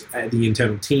guys at the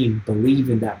internal team believe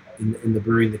in that, in the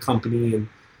brewery, in the company, and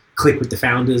click with the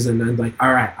founders, and then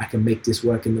all right, I can make this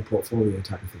work in the portfolio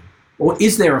type of thing. Or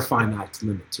is there a finite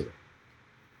limit to it?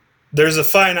 There's a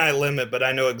finite limit, but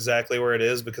I know exactly where it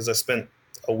is because I spent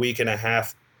a week and a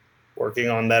half working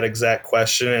on that exact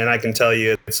question, and I can tell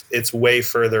you it's way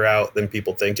further out than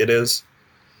people think it is.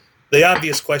 The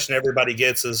obvious question everybody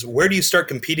gets is, where do you start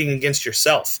competing against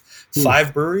yourself?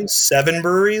 5 breweries? 7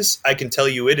 breweries? I can tell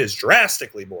you it is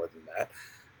drastically more than that.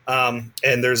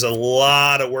 And there's a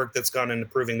lot of work that's gone into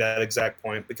proving that exact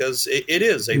point, because it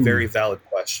is a very valid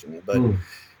question. But,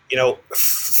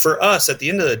 for us, at the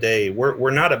end of the day,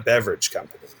 we're not a beverage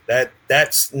company.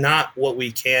 That's not what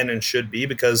we can and should be,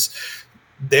 because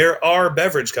there are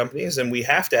beverage companies, and we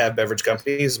have to have beverage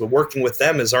companies, but working with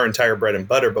them is our entire bread and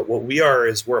butter. But what we are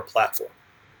is we're a platform.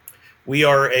 We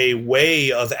are a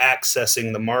way of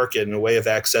accessing the market and a way of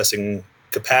accessing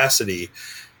capacity.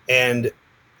 And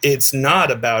it's not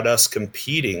about us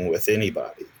competing with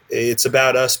anybody. It's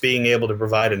about us being able to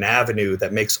provide an avenue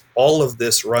that makes all of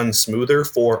this run smoother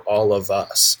for all of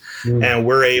us. And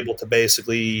we're able to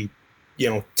basically,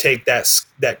 take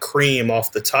that cream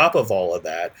off the top of all of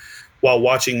that, while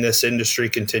watching this industry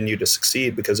continue to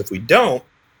succeed. Because if we don't,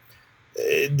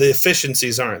 the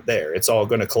efficiencies aren't there. It's all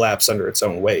going to collapse under its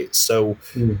own weight. So,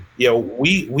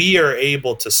 we are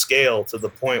able to scale to the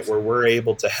point where we're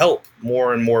able to help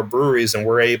more and more breweries, and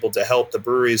we're able to help the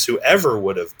breweries who ever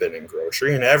would have been in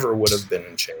grocery and ever would have been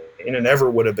in chain and ever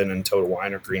would have been in Total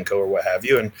Wine or Greenco or what have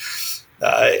you. And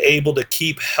able to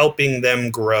keep helping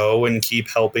them grow and keep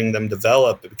helping them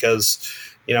develop, because,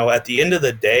 at the end of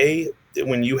the day,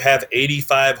 when you have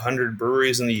 8,500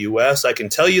 breweries in the U.S., I can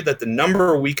tell you that the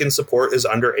number we can support is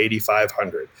under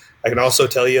 8,500. I can also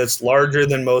tell you it's larger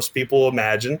than most people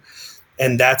imagine,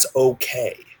 and that's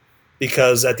okay.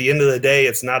 Because at the end of the day,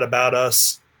 it's not about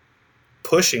us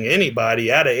pushing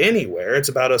anybody out of anywhere. It's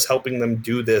about us helping them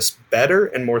do this better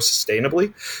and more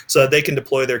sustainably, so that they can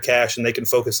deploy their cash and they can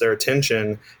focus their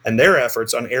attention and their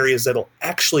efforts on areas that'll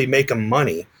actually make them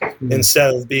money,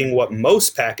 instead of being what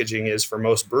most packaging is for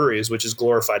most breweries, which is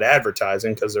glorified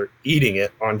advertising, because they're eating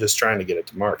it on just trying to get it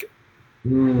to market.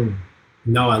 No,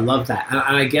 I love that. And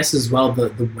I guess as well,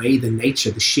 the way,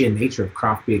 the sheer nature of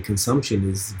craft beer consumption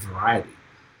is variety.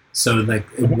 So like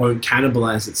it won't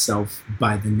cannibalize itself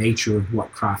by the nature of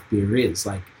what craft beer is.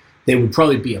 Like there would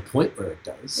probably be a point where it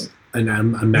does. And I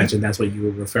imagine that's what you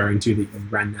were referring to,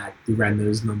 that you ran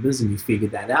those numbers and you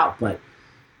figured that out. But,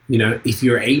 you know, if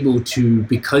you're able to,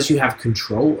 because you have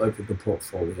control over the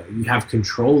portfolio, you have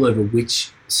control over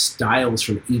which styles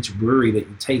from each brewery that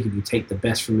you take, and you take the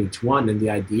best from each one. And the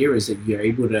idea is that you're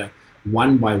able to,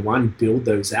 one by one, build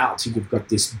those out. So you've got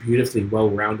this beautifully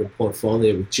well-rounded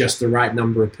portfolio with just the right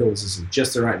number of pilsners and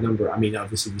just the right number. I mean,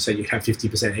 obviously you said you have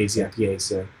 50% hazy IPA,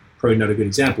 so probably not a good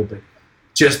example, but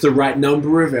just the right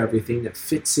number of everything that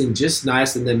fits in just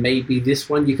nice. And then maybe this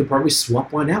one, you could probably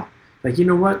swap one out. Like, you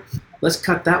know what? Let's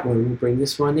cut that one. We'll bring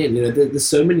this one in. You know, there's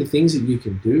so many things that you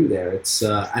can do there. It's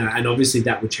and obviously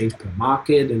that would change per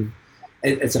market, and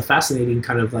it's a fascinating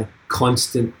kind of like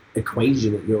constant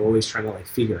equation that you're always trying to like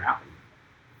figure out.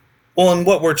 Well, and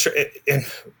what and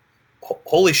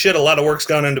holy shit, a lot of work's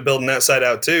gone into building that side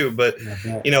out too. But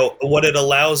you know, what it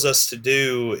allows us to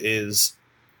do is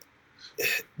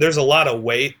there's a lot of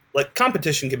weight. Like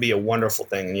competition can be a wonderful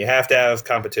thing, and you have to have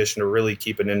competition to really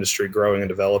keep an industry growing and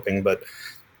developing. But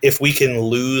if we can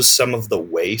lose some of the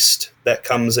waste that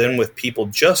comes in with people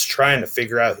just trying to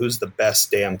figure out who's the best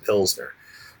damn Pilsner,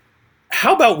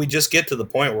 how about we just get to the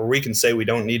point where we can say we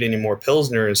don't need any more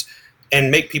Pilsners and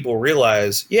make people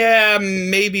realize, yeah,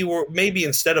 maybe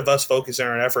instead of us focusing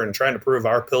our effort and trying to prove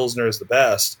our Pilsner is the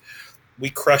best,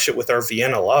 we crush it with our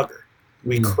Vienna Lager.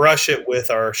 We crush it with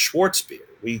our Schwarzbier.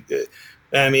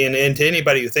 And to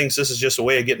anybody who thinks this is just a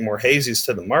way of getting more hazies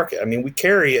to the market, I mean, we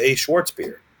carry a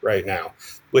Schwarzbier right now,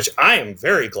 which I am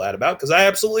very glad about because I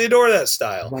absolutely adore that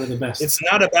style. One of the best. It's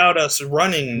not about us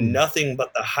running nothing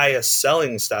but the highest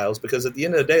selling styles, because at the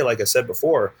end of the day, like I said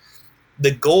before,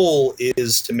 the goal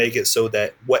is to make it so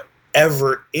that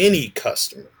whatever any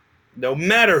customer, no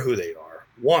matter who they are,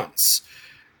 wants,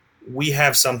 we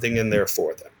have something in there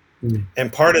for them.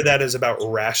 And part of that is about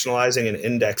rationalizing and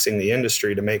indexing the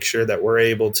industry to make sure that we're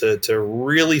able to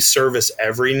really service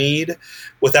every need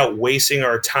without wasting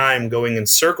our time going in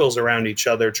circles around each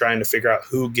other trying to figure out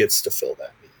who gets to fill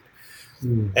that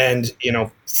need. And, you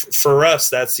know, for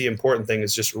us, that's the important thing,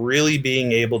 is just really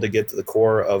being able to get to the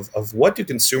core of what do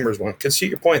consumers want? Because to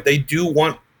your point, they do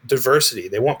want diversity.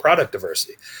 They want product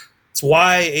diversity. It's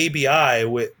why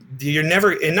ABI, you're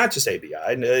never, and not just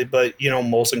ABI, but, you know,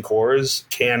 Molson Coors,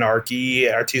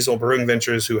 Canarchy, Artisanal Brewing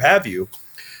Ventures, who have you,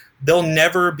 they'll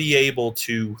never be able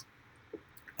to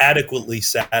adequately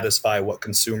satisfy what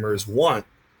consumers want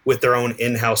with their own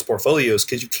in-house portfolios,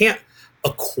 because you can't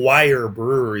acquire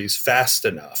breweries fast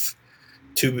enough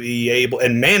to be able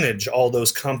and manage all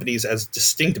those companies as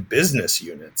distinct business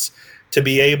units to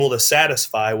be able to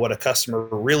satisfy what a customer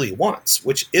really wants,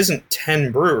 which isn't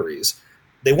 10 breweries.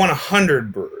 They want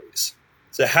 100 breweries.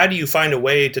 So how do you find a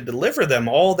way to deliver them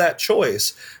all that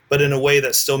choice, but in a way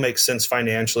that still makes sense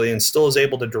financially and still is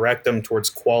able to direct them towards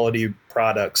quality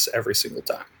products every single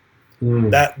time?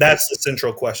 That's the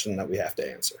central question that we have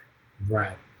to answer.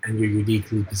 Right. And you're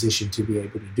uniquely positioned to be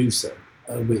able to do so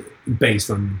based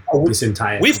on this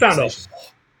entire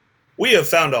We have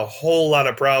found a whole lot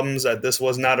of problems that this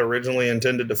was not originally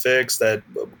intended to fix, that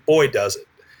boy does it.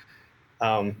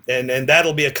 And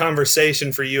that'll be a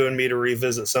conversation for you and me to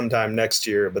revisit sometime next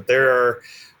year. But there are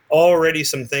already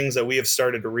some things that we have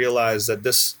started to realize that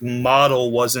this model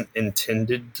wasn't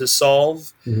intended to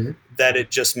solve, that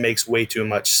it just makes way too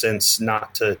much sense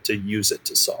not to use it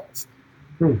to solve.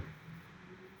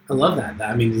 I love that.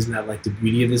 I mean, isn't that like the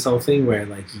beauty of this whole thing, where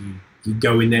like you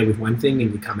go in there with one thing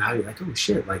and you come out, you're like, oh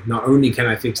shit, like not only can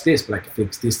I fix this, but I can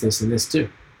fix this, and this too.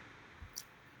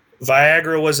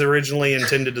 Viagra was originally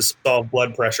intended to solve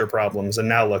blood pressure problems, and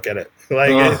now look at it.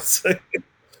 Like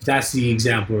that's the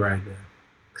example right there.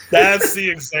 That's the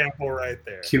example right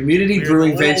there. Community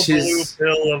Brewing Ventures.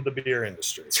 Blue pill of the beer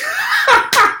industry.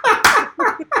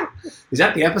 Is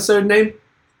that the episode name?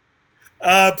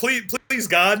 Please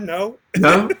God, no.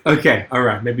 No? Okay. All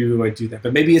right. Maybe we won't do that.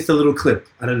 But maybe it's a little clip.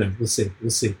 I don't know. We'll see.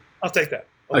 I'll take that.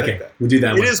 We'll do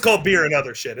that. It is called Beer and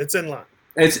Other Shit. It's in line.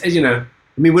 It's, you know,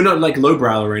 I mean, we're not like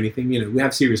lowbrow or anything. You know, we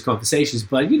have serious conversations.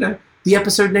 But, you know, the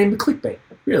episode name, the clickbait.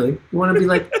 Really? You want to be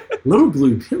like, Little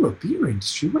Blue Pill of Beer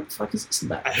Industry? What the fuck is this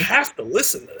about? I have to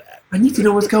listen to that. I need to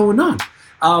know what's going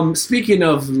on. Speaking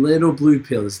of Little Blue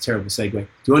Pill, it's a terrible segue. Do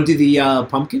you want to do the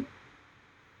pumpkin?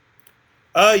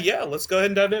 Yeah, let's go ahead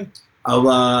and dive in.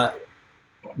 I'll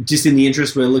just in the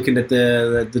interest, we're looking at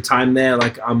the time there.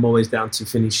 Like, I'm always down to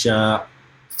finish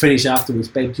afterwards.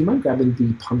 Babe, do you mind grabbing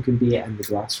the pumpkin beer and the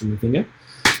glass from the finger?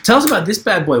 Tell us about this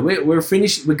bad boy. We're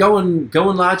finished. We're going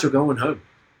large or going home.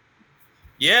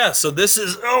 Yeah. So this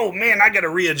is. Oh man, I got to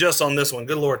readjust on this one.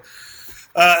 Good Lord.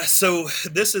 So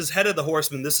this is Head of the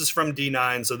Horseman. This is from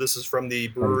D9. So this is from the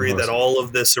brewery that all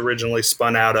of this originally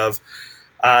spun out of.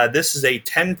 This is a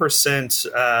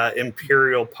 10%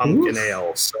 Imperial Pumpkin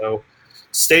Ale. So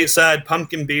stateside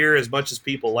pumpkin beer, as much as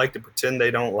people like to pretend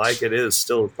they don't like it, is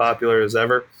still as popular as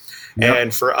ever. Yep.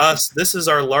 And for us, this is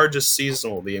our largest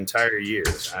seasonal the entire year.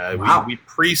 Wow. We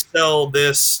pre-sell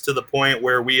this to the point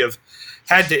where we have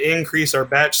had to increase our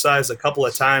batch size a couple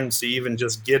of times to even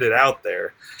just get it out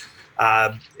there.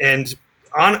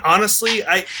 Honestly,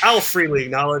 I'll freely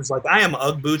acknowledge, like, I am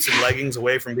Ugg boots and leggings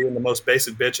away from being the most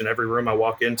basic bitch in every room I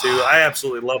walk into. I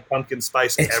absolutely love pumpkin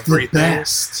spice everything. The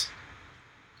best.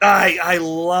 I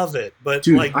love it, but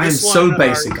dude, like, I am so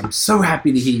basic. I'm so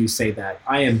happy to hear you say that.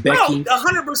 I am Becky.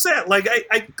 100%. Like,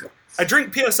 I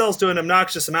drink PSLs to an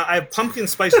obnoxious amount. I have pumpkin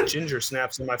spice ginger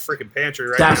snaps in my freaking pantry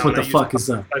right now. That's what the fuck is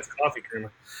up. Coffee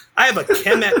creamer. I have a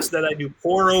Chemex that I do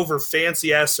pour over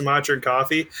fancy ass Sumatran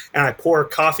coffee, and I pour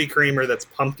coffee creamer that's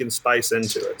pumpkin spice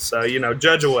into it. So,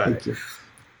 judge away.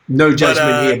 No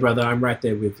judgment here, brother. I'm right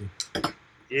there with you.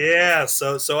 Yeah,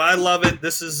 so I love it.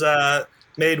 This is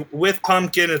made with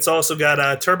pumpkin. It's also got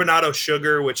turbinado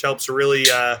sugar, which helps really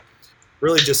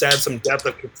just add some depth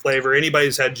of flavor. Anybody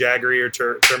who's had Jaggery or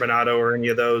turbinado or any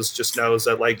of those just knows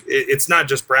that, like, it's not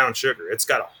just brown sugar. It's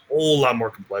got a whole lot more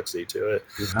complexity to it.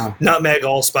 Wow. Nutmeg,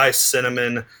 allspice,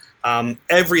 cinnamon,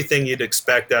 everything you'd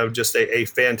expect out of just a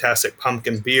fantastic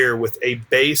pumpkin beer with a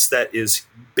base that is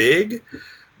big,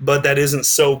 but that isn't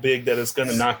so big that it's going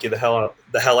to knock you the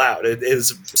hell out. It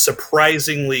is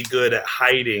surprisingly good at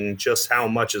hiding just how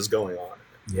much is going on.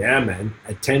 Yeah, man.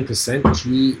 At 10%,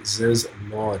 Jesus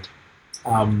Lord.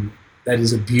 That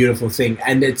is a beautiful thing.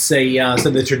 And it's so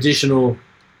the traditional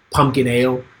pumpkin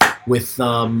ale with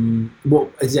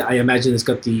what is it? I imagine it's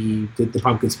got the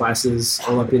pumpkin spices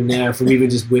all up in there from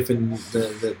even just whiffing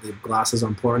the glasses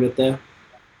on pouring it there.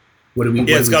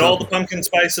 It's got all the pumpkin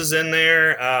spices in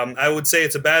there. I would say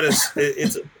it's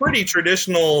a pretty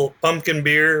traditional pumpkin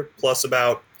beer plus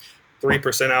about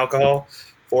 3% alcohol,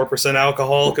 4%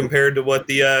 alcohol compared to what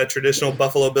the traditional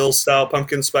Buffalo Bills style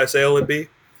pumpkin spice ale would be.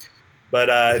 But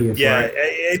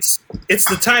it's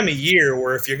the time of year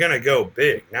where if you're going to go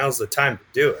big, now's the time to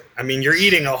do it. I mean, you're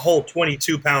eating a whole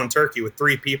 22-pound turkey with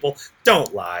 3 people.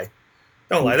 Don't lie.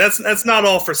 That's not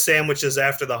all for sandwiches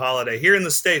after the holiday. Here in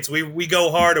the States, we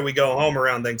go hard or we go home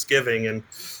around Thanksgiving. And,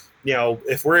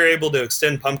 if we're able to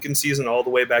extend pumpkin season all the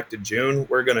way back to June,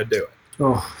 we're going to do it.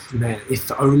 Oh, man, if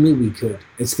only we could.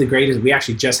 It's the greatest. We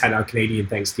actually just had our Canadian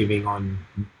Thanksgiving on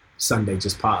Sunday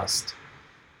just passed.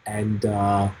 And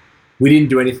we didn't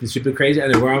do anything super crazy.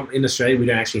 And where I'm in Australia, we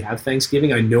don't actually have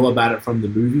Thanksgiving. I know about it from the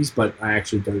movies, but I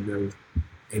actually don't know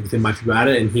anything much about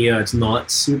it. And here, it's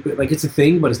not super, like, it's a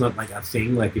thing, but it's not like a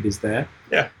thing like it is there.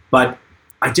 Yeah. But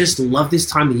I just love this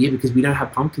time of year because we don't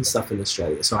have pumpkin stuff in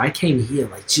Australia. So I came here,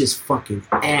 like, just fucking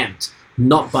amped,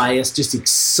 not biased, just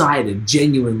excited,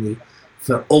 genuinely,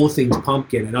 for all things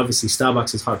pumpkin. And obviously,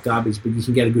 Starbucks is hot garbage, but you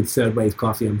can get a good third wave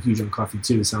coffee. I'm huge on coffee,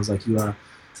 too. It sounds like you are.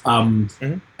 And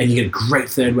you get great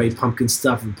third wave pumpkin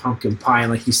stuff and pumpkin pie.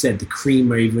 And like you said, the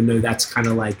creamer, even though that's kind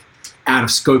of like out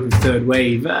of scope of third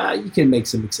wave, you can make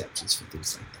some exceptions for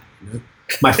things like that.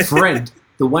 My friend,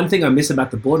 the one thing I miss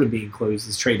about the border being closed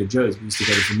is Trader Joe's. We used to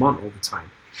go to Vermont all the time.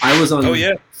 I was on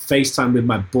FaceTime with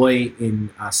my boy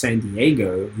in San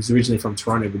Diego, who's originally from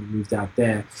Toronto, but he moved out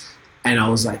there. And I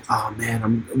was like, oh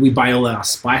man, we buy all our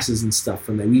spices and stuff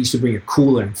from there. We used to bring a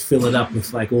cooler and fill it up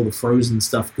with like all the frozen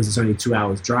stuff because it's only 2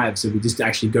 hours drive. So we just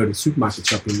actually go to the supermarket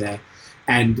shopping there.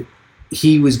 And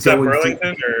he was going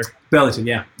to Burlington,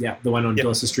 yeah, the one on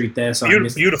Dorset Street there. So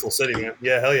beautiful city, man.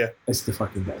 Yeah, hell yeah. It's the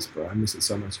fucking best, bro. I miss it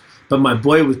so much. But my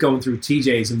boy was going through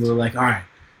TJ's and we were like, all right,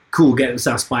 cool, get us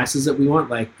our spices that we want,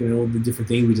 like, all the different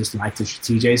things. We just like the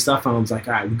TJ stuff. And I was like,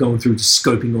 all right, we're going through just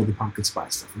scoping all the pumpkin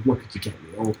spice stuff. Like, what could you get me?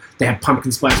 Oh, they have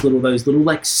pumpkin spice, those little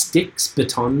like sticks,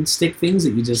 baton stick things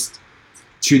that you just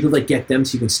chew to like get them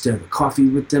so you can stir the coffee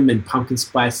with them, and pumpkin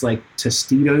spice like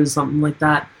Tostitos, something like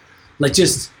that. Like,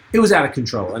 just, it was out of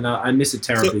control, and I miss it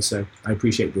terribly, so I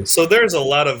appreciate this. So there's a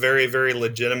lot of very, very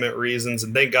legitimate reasons,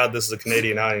 and thank God this is a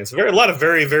Canadian audience. A lot of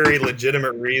very, very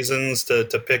legitimate reasons to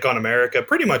pick on America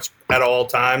pretty much at all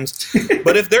times.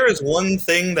 But if there is one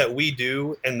thing that we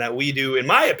do, and that we do, in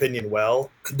my opinion,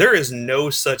 well, there is no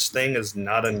such thing as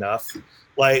not enough.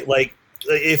 Like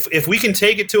if we can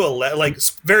take it to 11,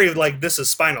 this is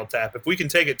Spinal Tap. If we can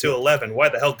take it to 11, why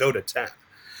the hell go to 10?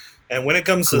 And when it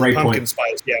comes to the pumpkin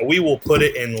spice, we will put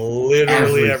it in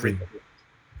literally everything.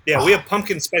 Yeah, we have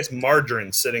pumpkin spice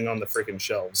margarine sitting on the freaking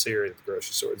shelves here at the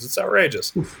grocery stores. It's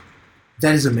outrageous.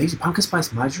 That is amazing. Pumpkin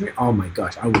spice margarine? Oh my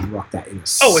gosh, I would rock that in a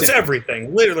Oh, it's second.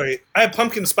 everything. Literally. I have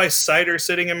pumpkin spice cider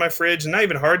sitting in my fridge, and not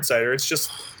even hard cider. It's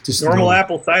just Just normal normal.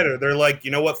 apple cider. They're like,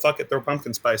 you know what? Fuck it. Throw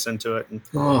pumpkin spice into it. And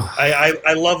Oh,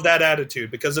 I love that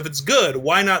attitude, because if it's good,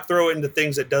 why not throw it into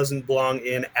things that doesn't belong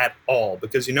in at all?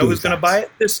 Because you know who's going to buy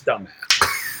it? This dumbass.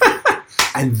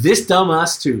 and this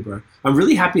dumbass too, bro. I'm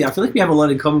really happy. I feel like we have a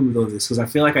lot in common with all this because I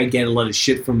feel like I get a lot of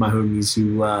shit from my homies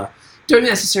who don't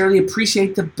necessarily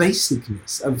appreciate the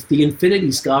basicness of the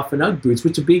infinity scarf and Ugg boots,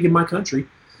 which are big in my country.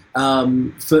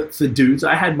 For dudes,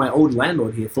 I had my old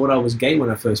landlord here thought I was gay when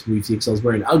I first moved here because I was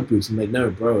wearing Ugg boots. I'm like,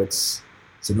 no, bro, it's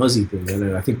an Aussie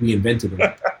thing. I think we invented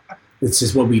them. It's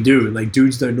just what we do. And like,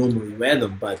 dudes don't normally wear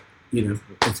them, but you know,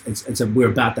 we're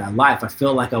about that life. I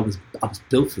feel like I was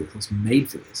built for this. I was made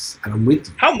for this, and I'm with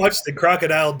you. How much did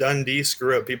Crocodile Dundee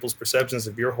screw up people's perceptions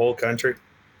of your whole country?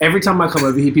 Every time I come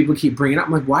over here, people keep bringing it up.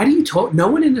 I'm like, why do you talk? No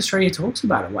one in Australia talks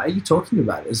about it. Why are you talking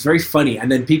about it? It's very funny. And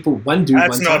then one dude.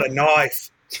 That's not a knife.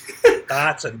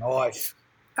 That's a knife.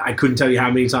 I couldn't tell you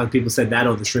how many times people said that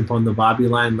or the shrimp on the Barbie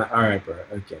line. I'm like, all right, bro,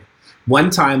 okay. One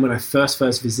time when I first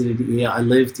visited here, I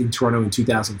lived in Toronto in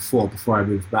 2004 before I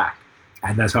moved back.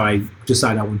 And that's how I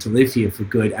decided I wanted to live here for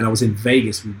good. And I was in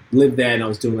Vegas. We lived there, and I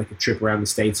was doing like a trip around the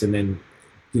States and then,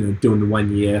 you know, doing the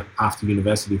 1 year after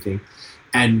university thing.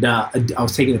 And I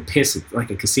was taking a piss at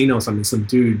like a casino or something. Some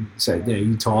dude said, you know,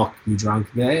 you talk, you drunk.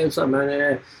 Hey, what's up,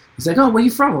 man? He's like, oh, where you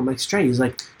from? I'm like, Australia. He's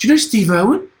like, do you know Steve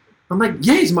Irwin? I'm like,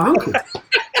 yeah, he's my uncle.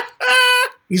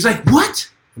 He's like, what?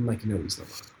 I'm like, no, he's not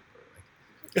my uncle.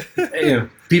 You know,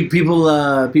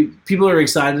 people are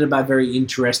excited about very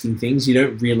interesting things. You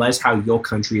don't realize how your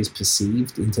country is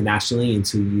perceived internationally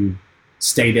until you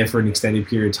stay there for an extended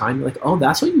period of time. You're like, oh,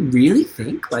 that's what you really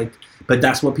think? Like, but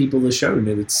that's what people are shown,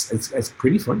 and it's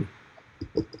pretty funny.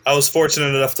 I was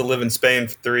fortunate enough to live in Spain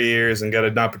for 3 years and got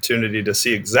an opportunity to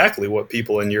see exactly what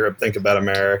people in Europe think about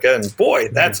America. And boy,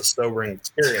 that's a sobering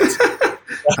experience.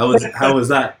 How was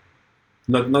that?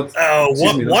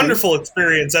 Wonderful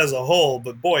experience as a whole,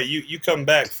 but boy, you come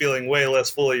back feeling way less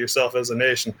full of yourself as a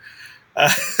nation.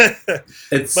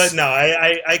 But no,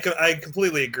 I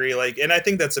completely agree. Like, and I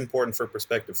think that's important for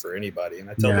perspective for anybody. And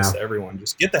I tell this to everyone: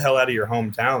 just get the hell out of your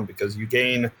hometown, because you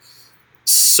gain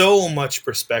so much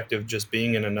perspective just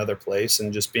being in another place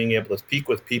and just being able to speak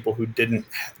with people who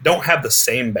don't have the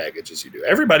same baggage as you do.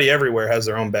 Everybody everywhere has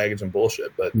their own baggage and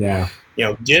bullshit, but you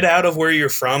know, get out of where you're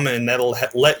from, and that'll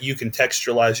let you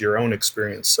contextualize your own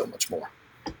experience so much more.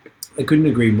 I couldn't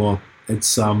agree more. It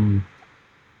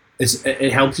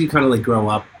helps you kind of like grow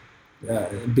up,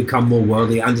 become more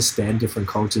worldly, understand different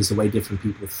cultures, the way different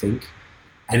people think.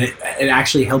 And it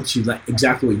actually helps you, like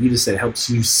exactly what you just said, it helps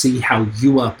you see how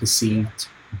you are perceived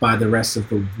by the rest of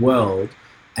the world.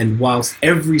 And whilst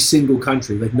every single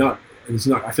country,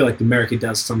 I feel like America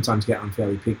does sometimes get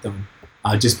unfairly picked on,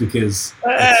 just because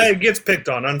it gets picked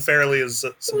on unfairly is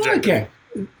subjective. Okay,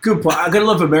 good point. I got a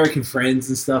lot of American friends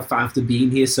and stuff after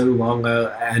being here so long,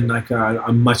 and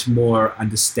I'm much more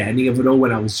understanding of it all.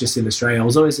 When I was just in Australia, I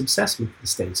was always obsessed with the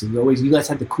States, and you guys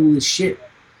had the coolest shit.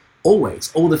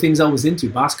 Always, all the things I was into,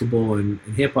 basketball and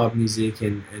hip hop music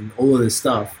and all of this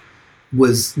stuff,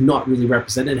 was not really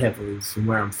represented heavily from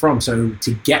where I'm from. So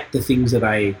to get the things that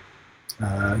I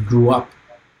grew up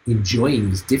enjoying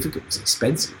was difficult, it was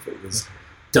expensive, it was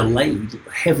delayed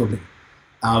heavily.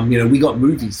 You know, we got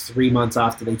movies 3 months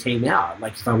after they came out.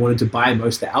 Like, if I wanted to buy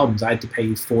most of the albums, I had to pay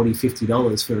 $40,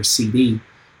 $50 for a CD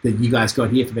that you guys got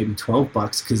here for maybe $12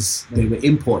 because they were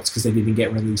imports because they didn't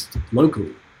get released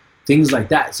locally. Things like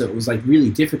that. So it was like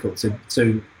really difficult.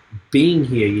 So being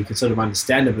here, you can sort of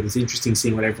understand it, but it's interesting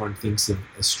seeing what everyone thinks of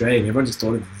Australia. Everyone just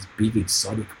thought of this big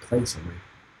exotic place. I'm like,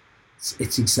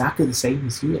 it's exactly the same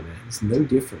as here, man. It's no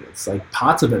different. It's like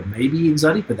parts of it may be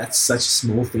exotic, but that's such a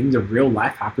small thing. The real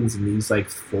life happens in these like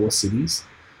 4 cities.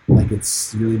 Like,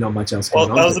 it's really not much else going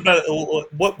on. That was about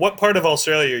what part of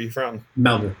Australia are you from?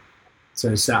 Melbourne,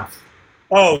 so south.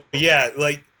 Oh yeah,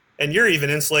 like. And you're even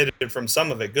insulated from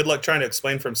some of it. Good luck trying to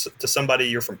explain to somebody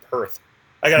you're from Perth.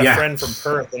 I got a friend from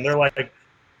Perth, and they're like,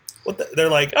 "What?"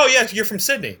 They're like, "Oh yeah, you're from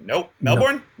Sydney." Nope.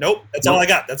 Melbourne. Nope. That's all I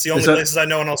got. That's the only places I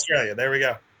know in Australia. There we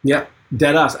go. Yeah,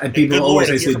 dead ass. And people always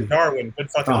say Sydney. From Darwin.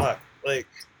 Good fucking luck. Like,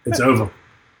 it's over.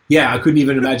 Yeah, I couldn't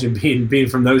even imagine being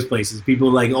from those places. People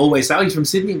like always say, "Oh, he's from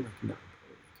Sydney." I'm like, no.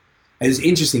 And it's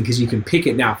interesting because you can pick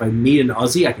it now. If I meet an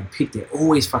Aussie, I can pick they're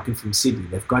always fucking from Sydney.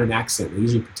 They've got an accent. They're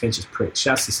usually pretentious pricks.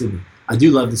 Shouts to Sydney. I do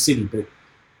love the city, but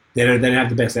they don't have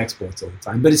the best exports all the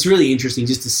time. But it's really interesting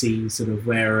just to see sort of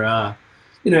where,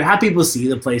 you know, how people see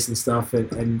the place and stuff.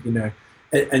 And you know,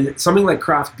 and something like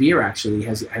craft beer actually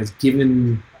has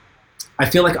given, I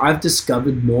feel like I've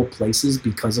discovered more places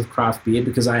because of craft beer,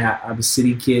 because I'm a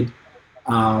city kid,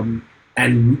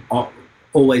 and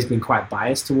always been quite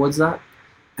biased towards that.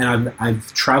 And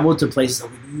I've traveled to places I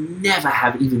would never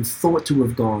have even thought to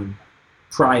have gone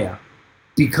prior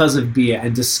because of beer,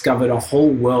 and discovered a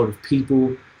whole world of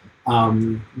people,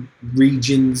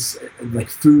 regions, like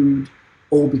food,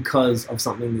 all because of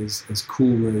something as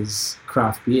cool as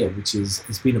craft beer, which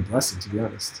it's been a blessing, to be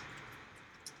honest.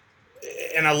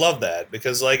 And I love that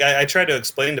because, like, I try to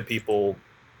explain to people,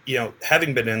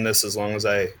 having been in this as long as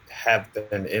I have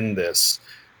been in this,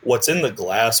 what's in the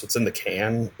glass, what's in the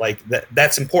can, like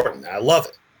that's important. I love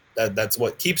it. That's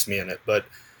what keeps me in it. But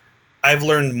I've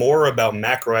learned more about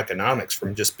macroeconomics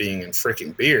from just being in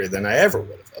freaking beer than I ever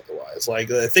would have otherwise. Like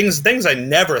things I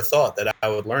never thought that I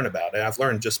would learn about, and I've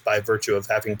learned just by virtue of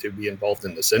having to be involved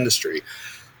in this industry.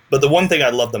 But the one thing I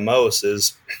love the most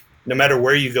is, no matter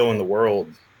where you go in the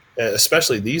world,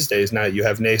 especially these days, now you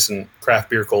have nascent craft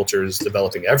beer cultures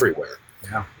developing everywhere.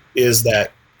 Yeah. Is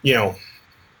that,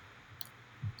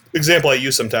 example I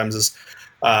use sometimes is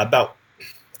about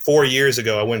 4 years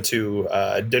ago, I went to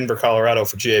Denver, Colorado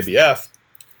for GABF.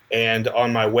 And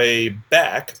on my way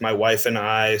back, my wife and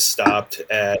I stopped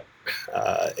at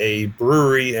a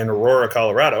brewery in Aurora,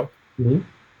 Colorado. Mm-hmm.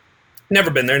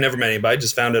 Never been there, never met anybody.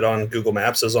 Just found it on Google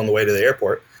Maps. I was on the way to the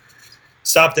airport.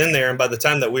 Stopped in there, and by the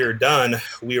time that we were done,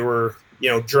 we were,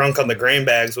 drunk on the grain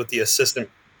bags with the assistant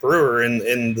brewer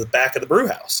in the back of the brew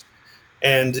house.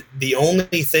 And the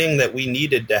only thing that we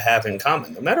needed to have in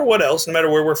common, no matter what else, no matter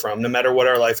where we're from, no matter what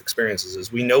our life experiences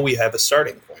is, we know we have a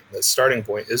starting point. That starting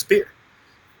point is beer.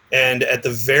 And at the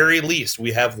very least,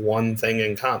 we have one thing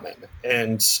in common.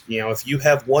 And, if you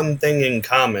have one thing in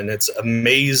common, it's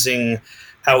amazing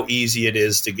how easy it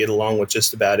is to get along with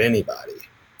just about anybody.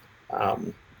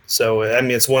 So,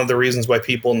 it's one of the reasons why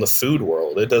people in the food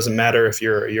world, it doesn't matter if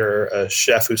you're a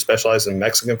chef who specializes in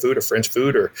Mexican food or French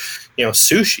food or,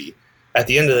 sushi. At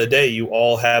the end of the day, you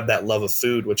all have that love of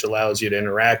food, which allows you to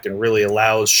interact and really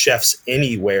allows chefs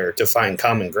anywhere to find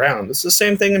common ground. It's the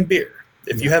same thing in beer.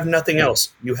 If you have nothing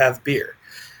else, you have beer.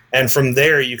 And from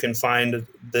there, you can find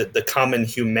the common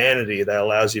humanity that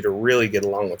allows you to really get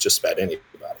along with just about anybody.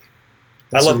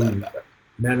 I love that about it.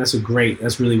 Man,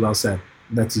 that's really well said.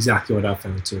 That's exactly what I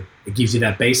found too. It gives you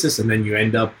that basis, and then you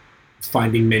end up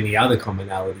finding many other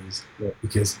commonalities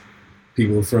because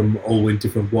people from all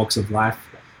different walks of life.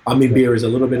 Beer is a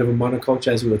little bit of a monoculture,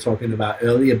 as we were talking about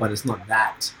earlier, but it's not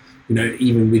that.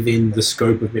 Even within the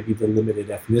scope of maybe the limited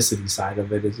ethnicity side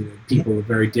of it, people are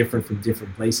very different from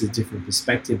different places, different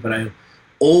perspective. But I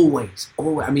always,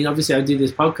 obviously I do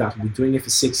this podcast. I've been doing it for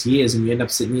 6 years, and you end up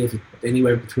sitting here for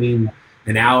anywhere between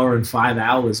an hour and 5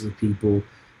 hours with people.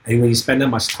 And when you spend that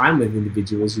much time with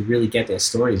individuals, you really get their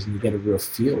stories and you get a real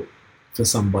feel for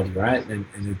somebody, right? And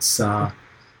it's a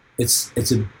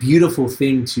beautiful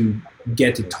thing to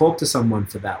get to talk to someone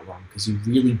for that long, because you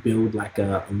really build like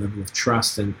a level of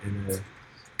trust and a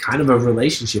kind of a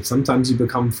relationship. Sometimes you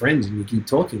become friends and you keep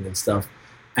talking and stuff.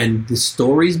 And the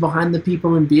stories behind the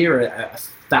people in beer are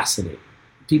fascinating.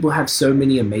 People have so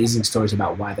many amazing stories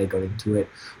about why they got into it,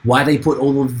 why they put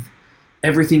all of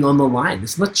everything on the line.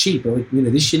 It's not cheap. Like,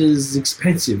 this shit is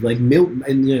expensive, like milk,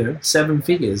 and 7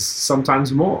 figures,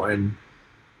 sometimes more. And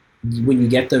when you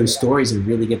get those stories and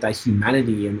really get that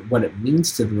humanity and what it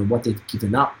means to them and what they've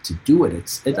given up to do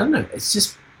it, I don't know, it's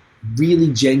just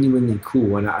really genuinely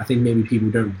cool. And I think maybe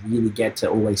people don't really get to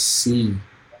always see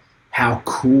how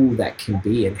cool that can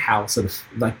be and how sort of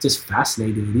like just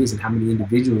fascinating it is, and how many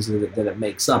individuals that it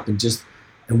makes up, and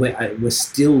we're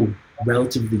still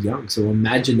relatively young. So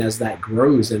imagine as that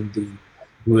grows, and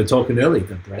we were talking earlier,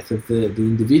 the breadth of the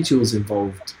individuals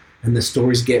involved, and the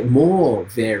stories get more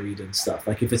varied and stuff.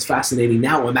 Like if it's fascinating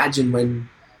now, imagine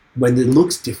when it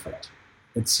looks different.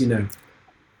 It's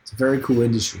it's a very cool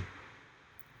industry.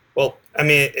 Well,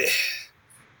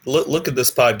 look at this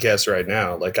podcast right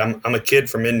now. Like I'm a kid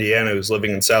from Indiana who's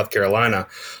living in South Carolina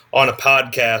on a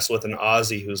podcast with an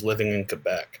Aussie who's living in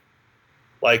Quebec.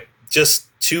 Like just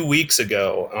 2 weeks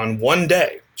ago, on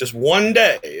just one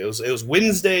day, it was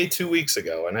Wednesday 2 weeks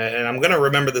ago, and I'm going to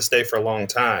remember this day for a long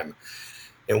time.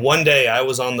 And one day I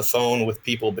was on the phone with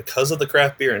people because of the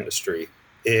craft beer industry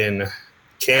in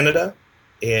Canada,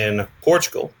 in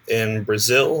Portugal, in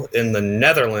Brazil, in the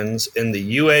Netherlands, in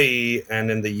the UAE, and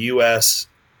in the US,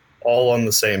 all on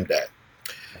the same day.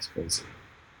 That's crazy.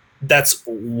 That's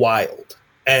wild.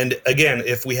 And again,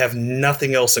 if we have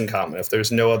nothing else in common, if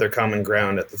there's no other common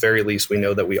ground, at the very least, we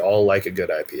know that we all like a good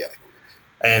IPA.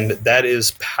 And that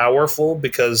is powerful,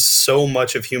 because so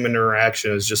much of human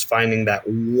interaction is just finding that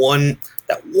one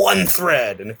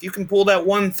thread. And if you can pull that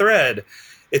one thread,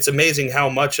 it's amazing how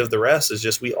much of the rest is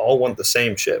just we all want the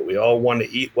same shit. We all want to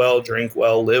eat well, drink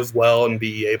well, live well, and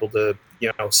be able to,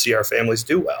 see our families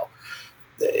do well.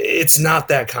 It's not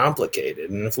that complicated.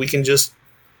 And if we can just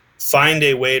find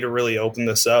a way to really open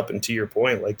this up, and to your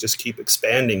point, like just keep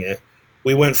expanding it.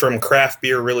 We went from craft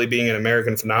beer really being an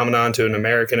American phenomenon to an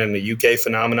American and a UK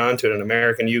phenomenon to an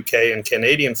American, UK, and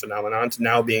Canadian phenomenon to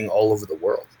now being all over the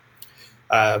world.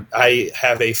 I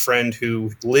have a friend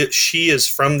who she is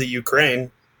from the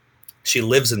Ukraine. She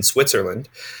lives in Switzerland,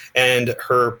 and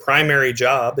her primary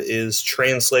job is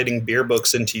translating beer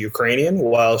books into Ukrainian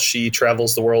while she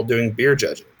travels the world doing beer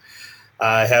judging.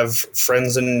 I have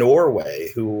friends in Norway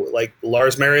who, like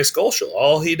Lars Marius Golschel,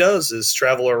 all he does is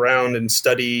travel around and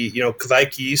study,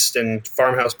 Kveik yeast and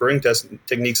farmhouse brewing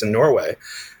techniques in Norway.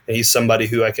 And he's somebody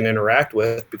who I can interact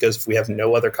with because if we have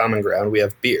no other common ground, we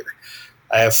have beer.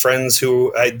 I have friends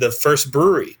who, the first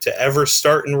brewery to ever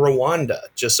start in Rwanda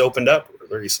just opened up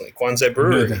recently, Kwanzaa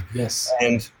Brewery. Yes.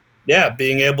 And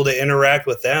being able to interact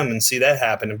with them and see that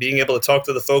happen, and being able to talk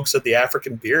to the folks at the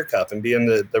African Beer Cup and be in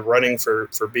the running for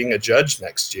being a judge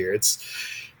next year.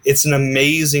 It's an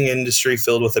amazing industry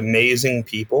filled with amazing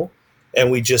people,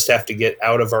 and we just have to get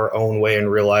out of our own way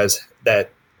and realize that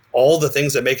all the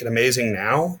things that make it amazing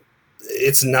now,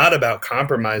 it's not about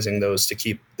compromising those to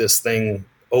keep this thing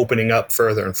opening up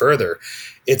further and further.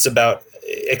 It's about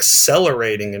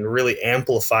accelerating and really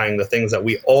amplifying the things that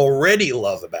we already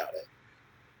love about it.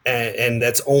 And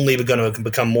that's only going to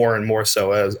become more and more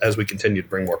so as we continue to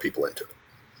bring more people into it.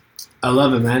 I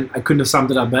love it, man. I couldn't have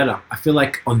summed it up better. I feel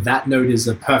like on that note is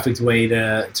a perfect way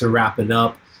to wrap it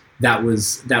up. That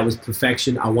was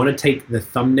perfection. I want to take the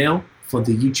thumbnail for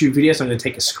the YouTube video, so I'm going to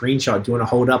take a screenshot. Do you want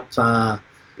to hold up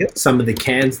some of the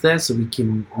cans there so we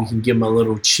can give them a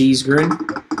little cheese grin?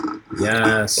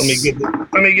 Yes. Let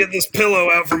me get this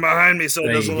pillow out from behind me so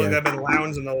it doesn't look like I've been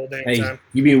lounging the whole damn time.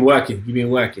 You've been working. Here we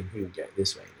go.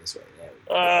 This way. There we go.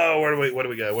 Oh, what do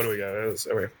we got?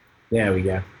 There we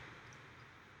go.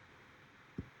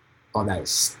 Oh, that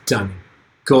is stunning.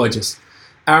 Gorgeous.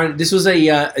 Aaron, this was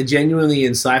a genuinely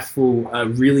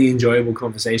insightful, really enjoyable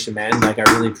conversation, man. Like, I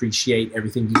really appreciate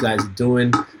everything you guys are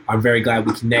doing. I'm very glad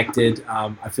we connected.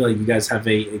 I feel like you guys have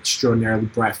a extraordinarily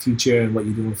bright future, and what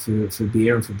you're doing for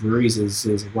beer and for breweries is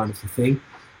a wonderful thing.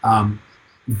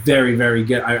 Very, very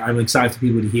good. I'm excited for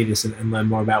people to hear this and learn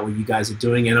more about what you guys are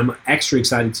doing. And I'm extra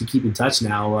excited to keep in touch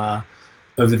now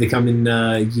over the coming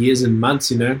years and months,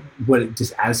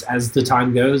 just as the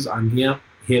time goes, I'm here.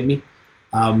 Hit me.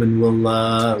 And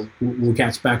we'll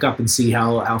catch back up and see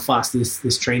how fast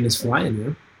this train is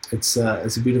flying. It's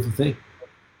a beautiful thing.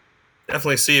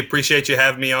 Definitely appreciate you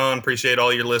having me on. Appreciate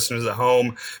all your listeners at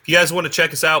home. If you guys want to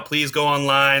check us out, please go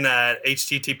online at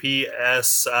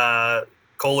https://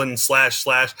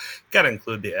 Got to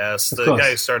include the S. The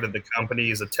guy who started the company,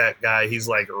 he's a tech guy. He's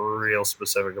like real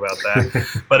specific about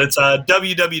that. But it's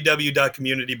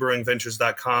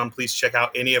www.communitybrewingventures.com. Please check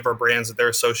out any of our brands at their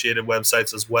associated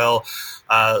websites as well.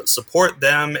 Support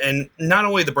them, and not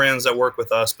only the brands that work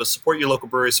with us, but support your local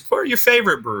breweries, support your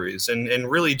favorite breweries,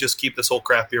 and really just keep this whole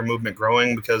craft beer movement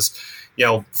growing because,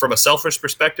 from a selfish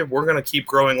perspective, we're going to keep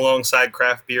growing alongside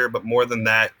craft beer. But more than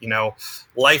that,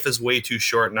 life is way too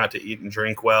short not to eat and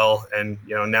drink well. And,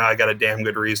 now I got a damn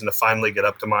good reason to finally get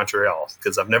up to Montreal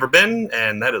because I've never been,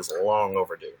 and that is long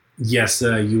overdue. Yes,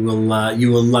 you will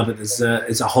love it. It's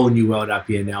a whole new world up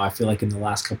here now. I feel like in the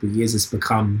last couple of years, it's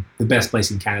become the best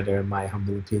place in Canada, in my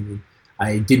humble opinion.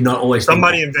 I did not always.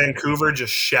 Somebody in Vancouver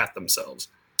just shat themselves.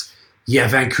 Yeah,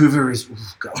 Vancouver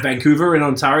and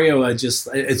Ontario are just,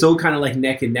 it's all kind of like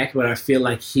neck and neck, but I feel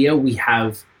like here we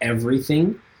have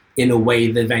everything in a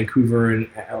way that Vancouver and,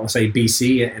 I'll say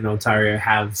BC and Ontario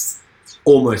have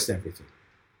almost everything.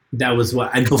 That was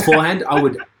what, and beforehand, I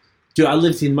lived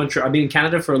in Montreal. I've been in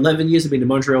Canada for 11 years. I've been in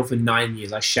Montreal for 9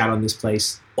 years. I shat on this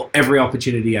place every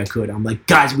opportunity I could. I'm like,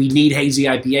 guys, we need hazy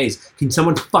IPAs. Can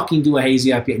someone fucking do a hazy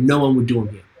IPA? No one would do them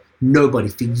here. Nobody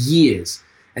for years.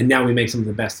 And now we make some of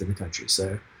the best in the country.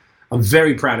 So I'm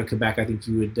very proud of Quebec. I think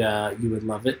you would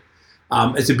love it.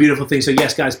 It's a beautiful thing. So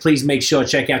yes, guys, please make sure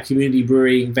check out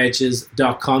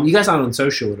communitybrewingventures.com. You guys aren't on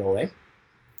social at all, eh?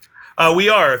 We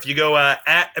are. If you go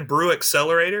at Brew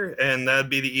Accelerator, and that'd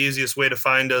be the easiest way to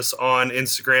find us on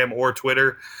Instagram or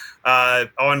Twitter.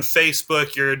 On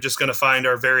Facebook, you're just going to find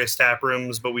our various tap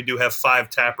rooms, but we do have 5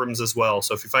 tap rooms as well.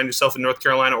 So if you find yourself in North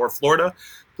Carolina or Florida,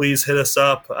 please hit us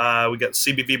up. We got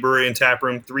CBV Brewery and Tap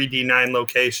Room, 3D9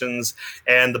 locations,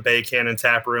 and the Bay Cannon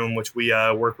Tap Room, which we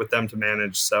work with them to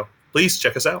manage. So please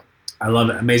check us out. I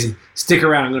love it. Amazing. Stick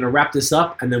around. I'm going to wrap this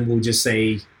up, and then we'll just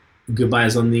say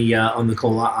goodbyes on the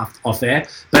call off air.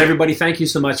 But everybody, thank you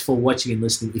so much for watching and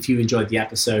listening. If you enjoyed the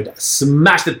episode,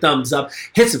 smash the thumbs up,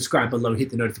 hit subscribe below, hit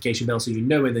the notification bell so you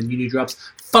know when the new drops.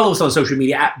 Follow us on social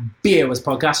media at BOS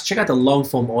Podcast. Check out the long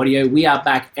form audio. We are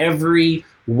back every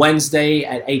Wednesday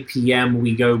at 8 p.m.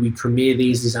 We premiere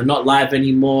these. These are not live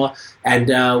anymore,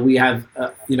 and we have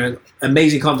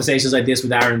amazing conversations like this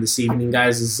with Aaron this evening,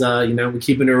 guys. We're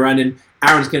keeping it running.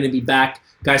 Aaron's going to be back,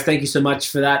 guys. Thank you so much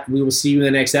for that. We will see you in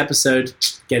the next episode.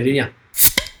 Get it in ya.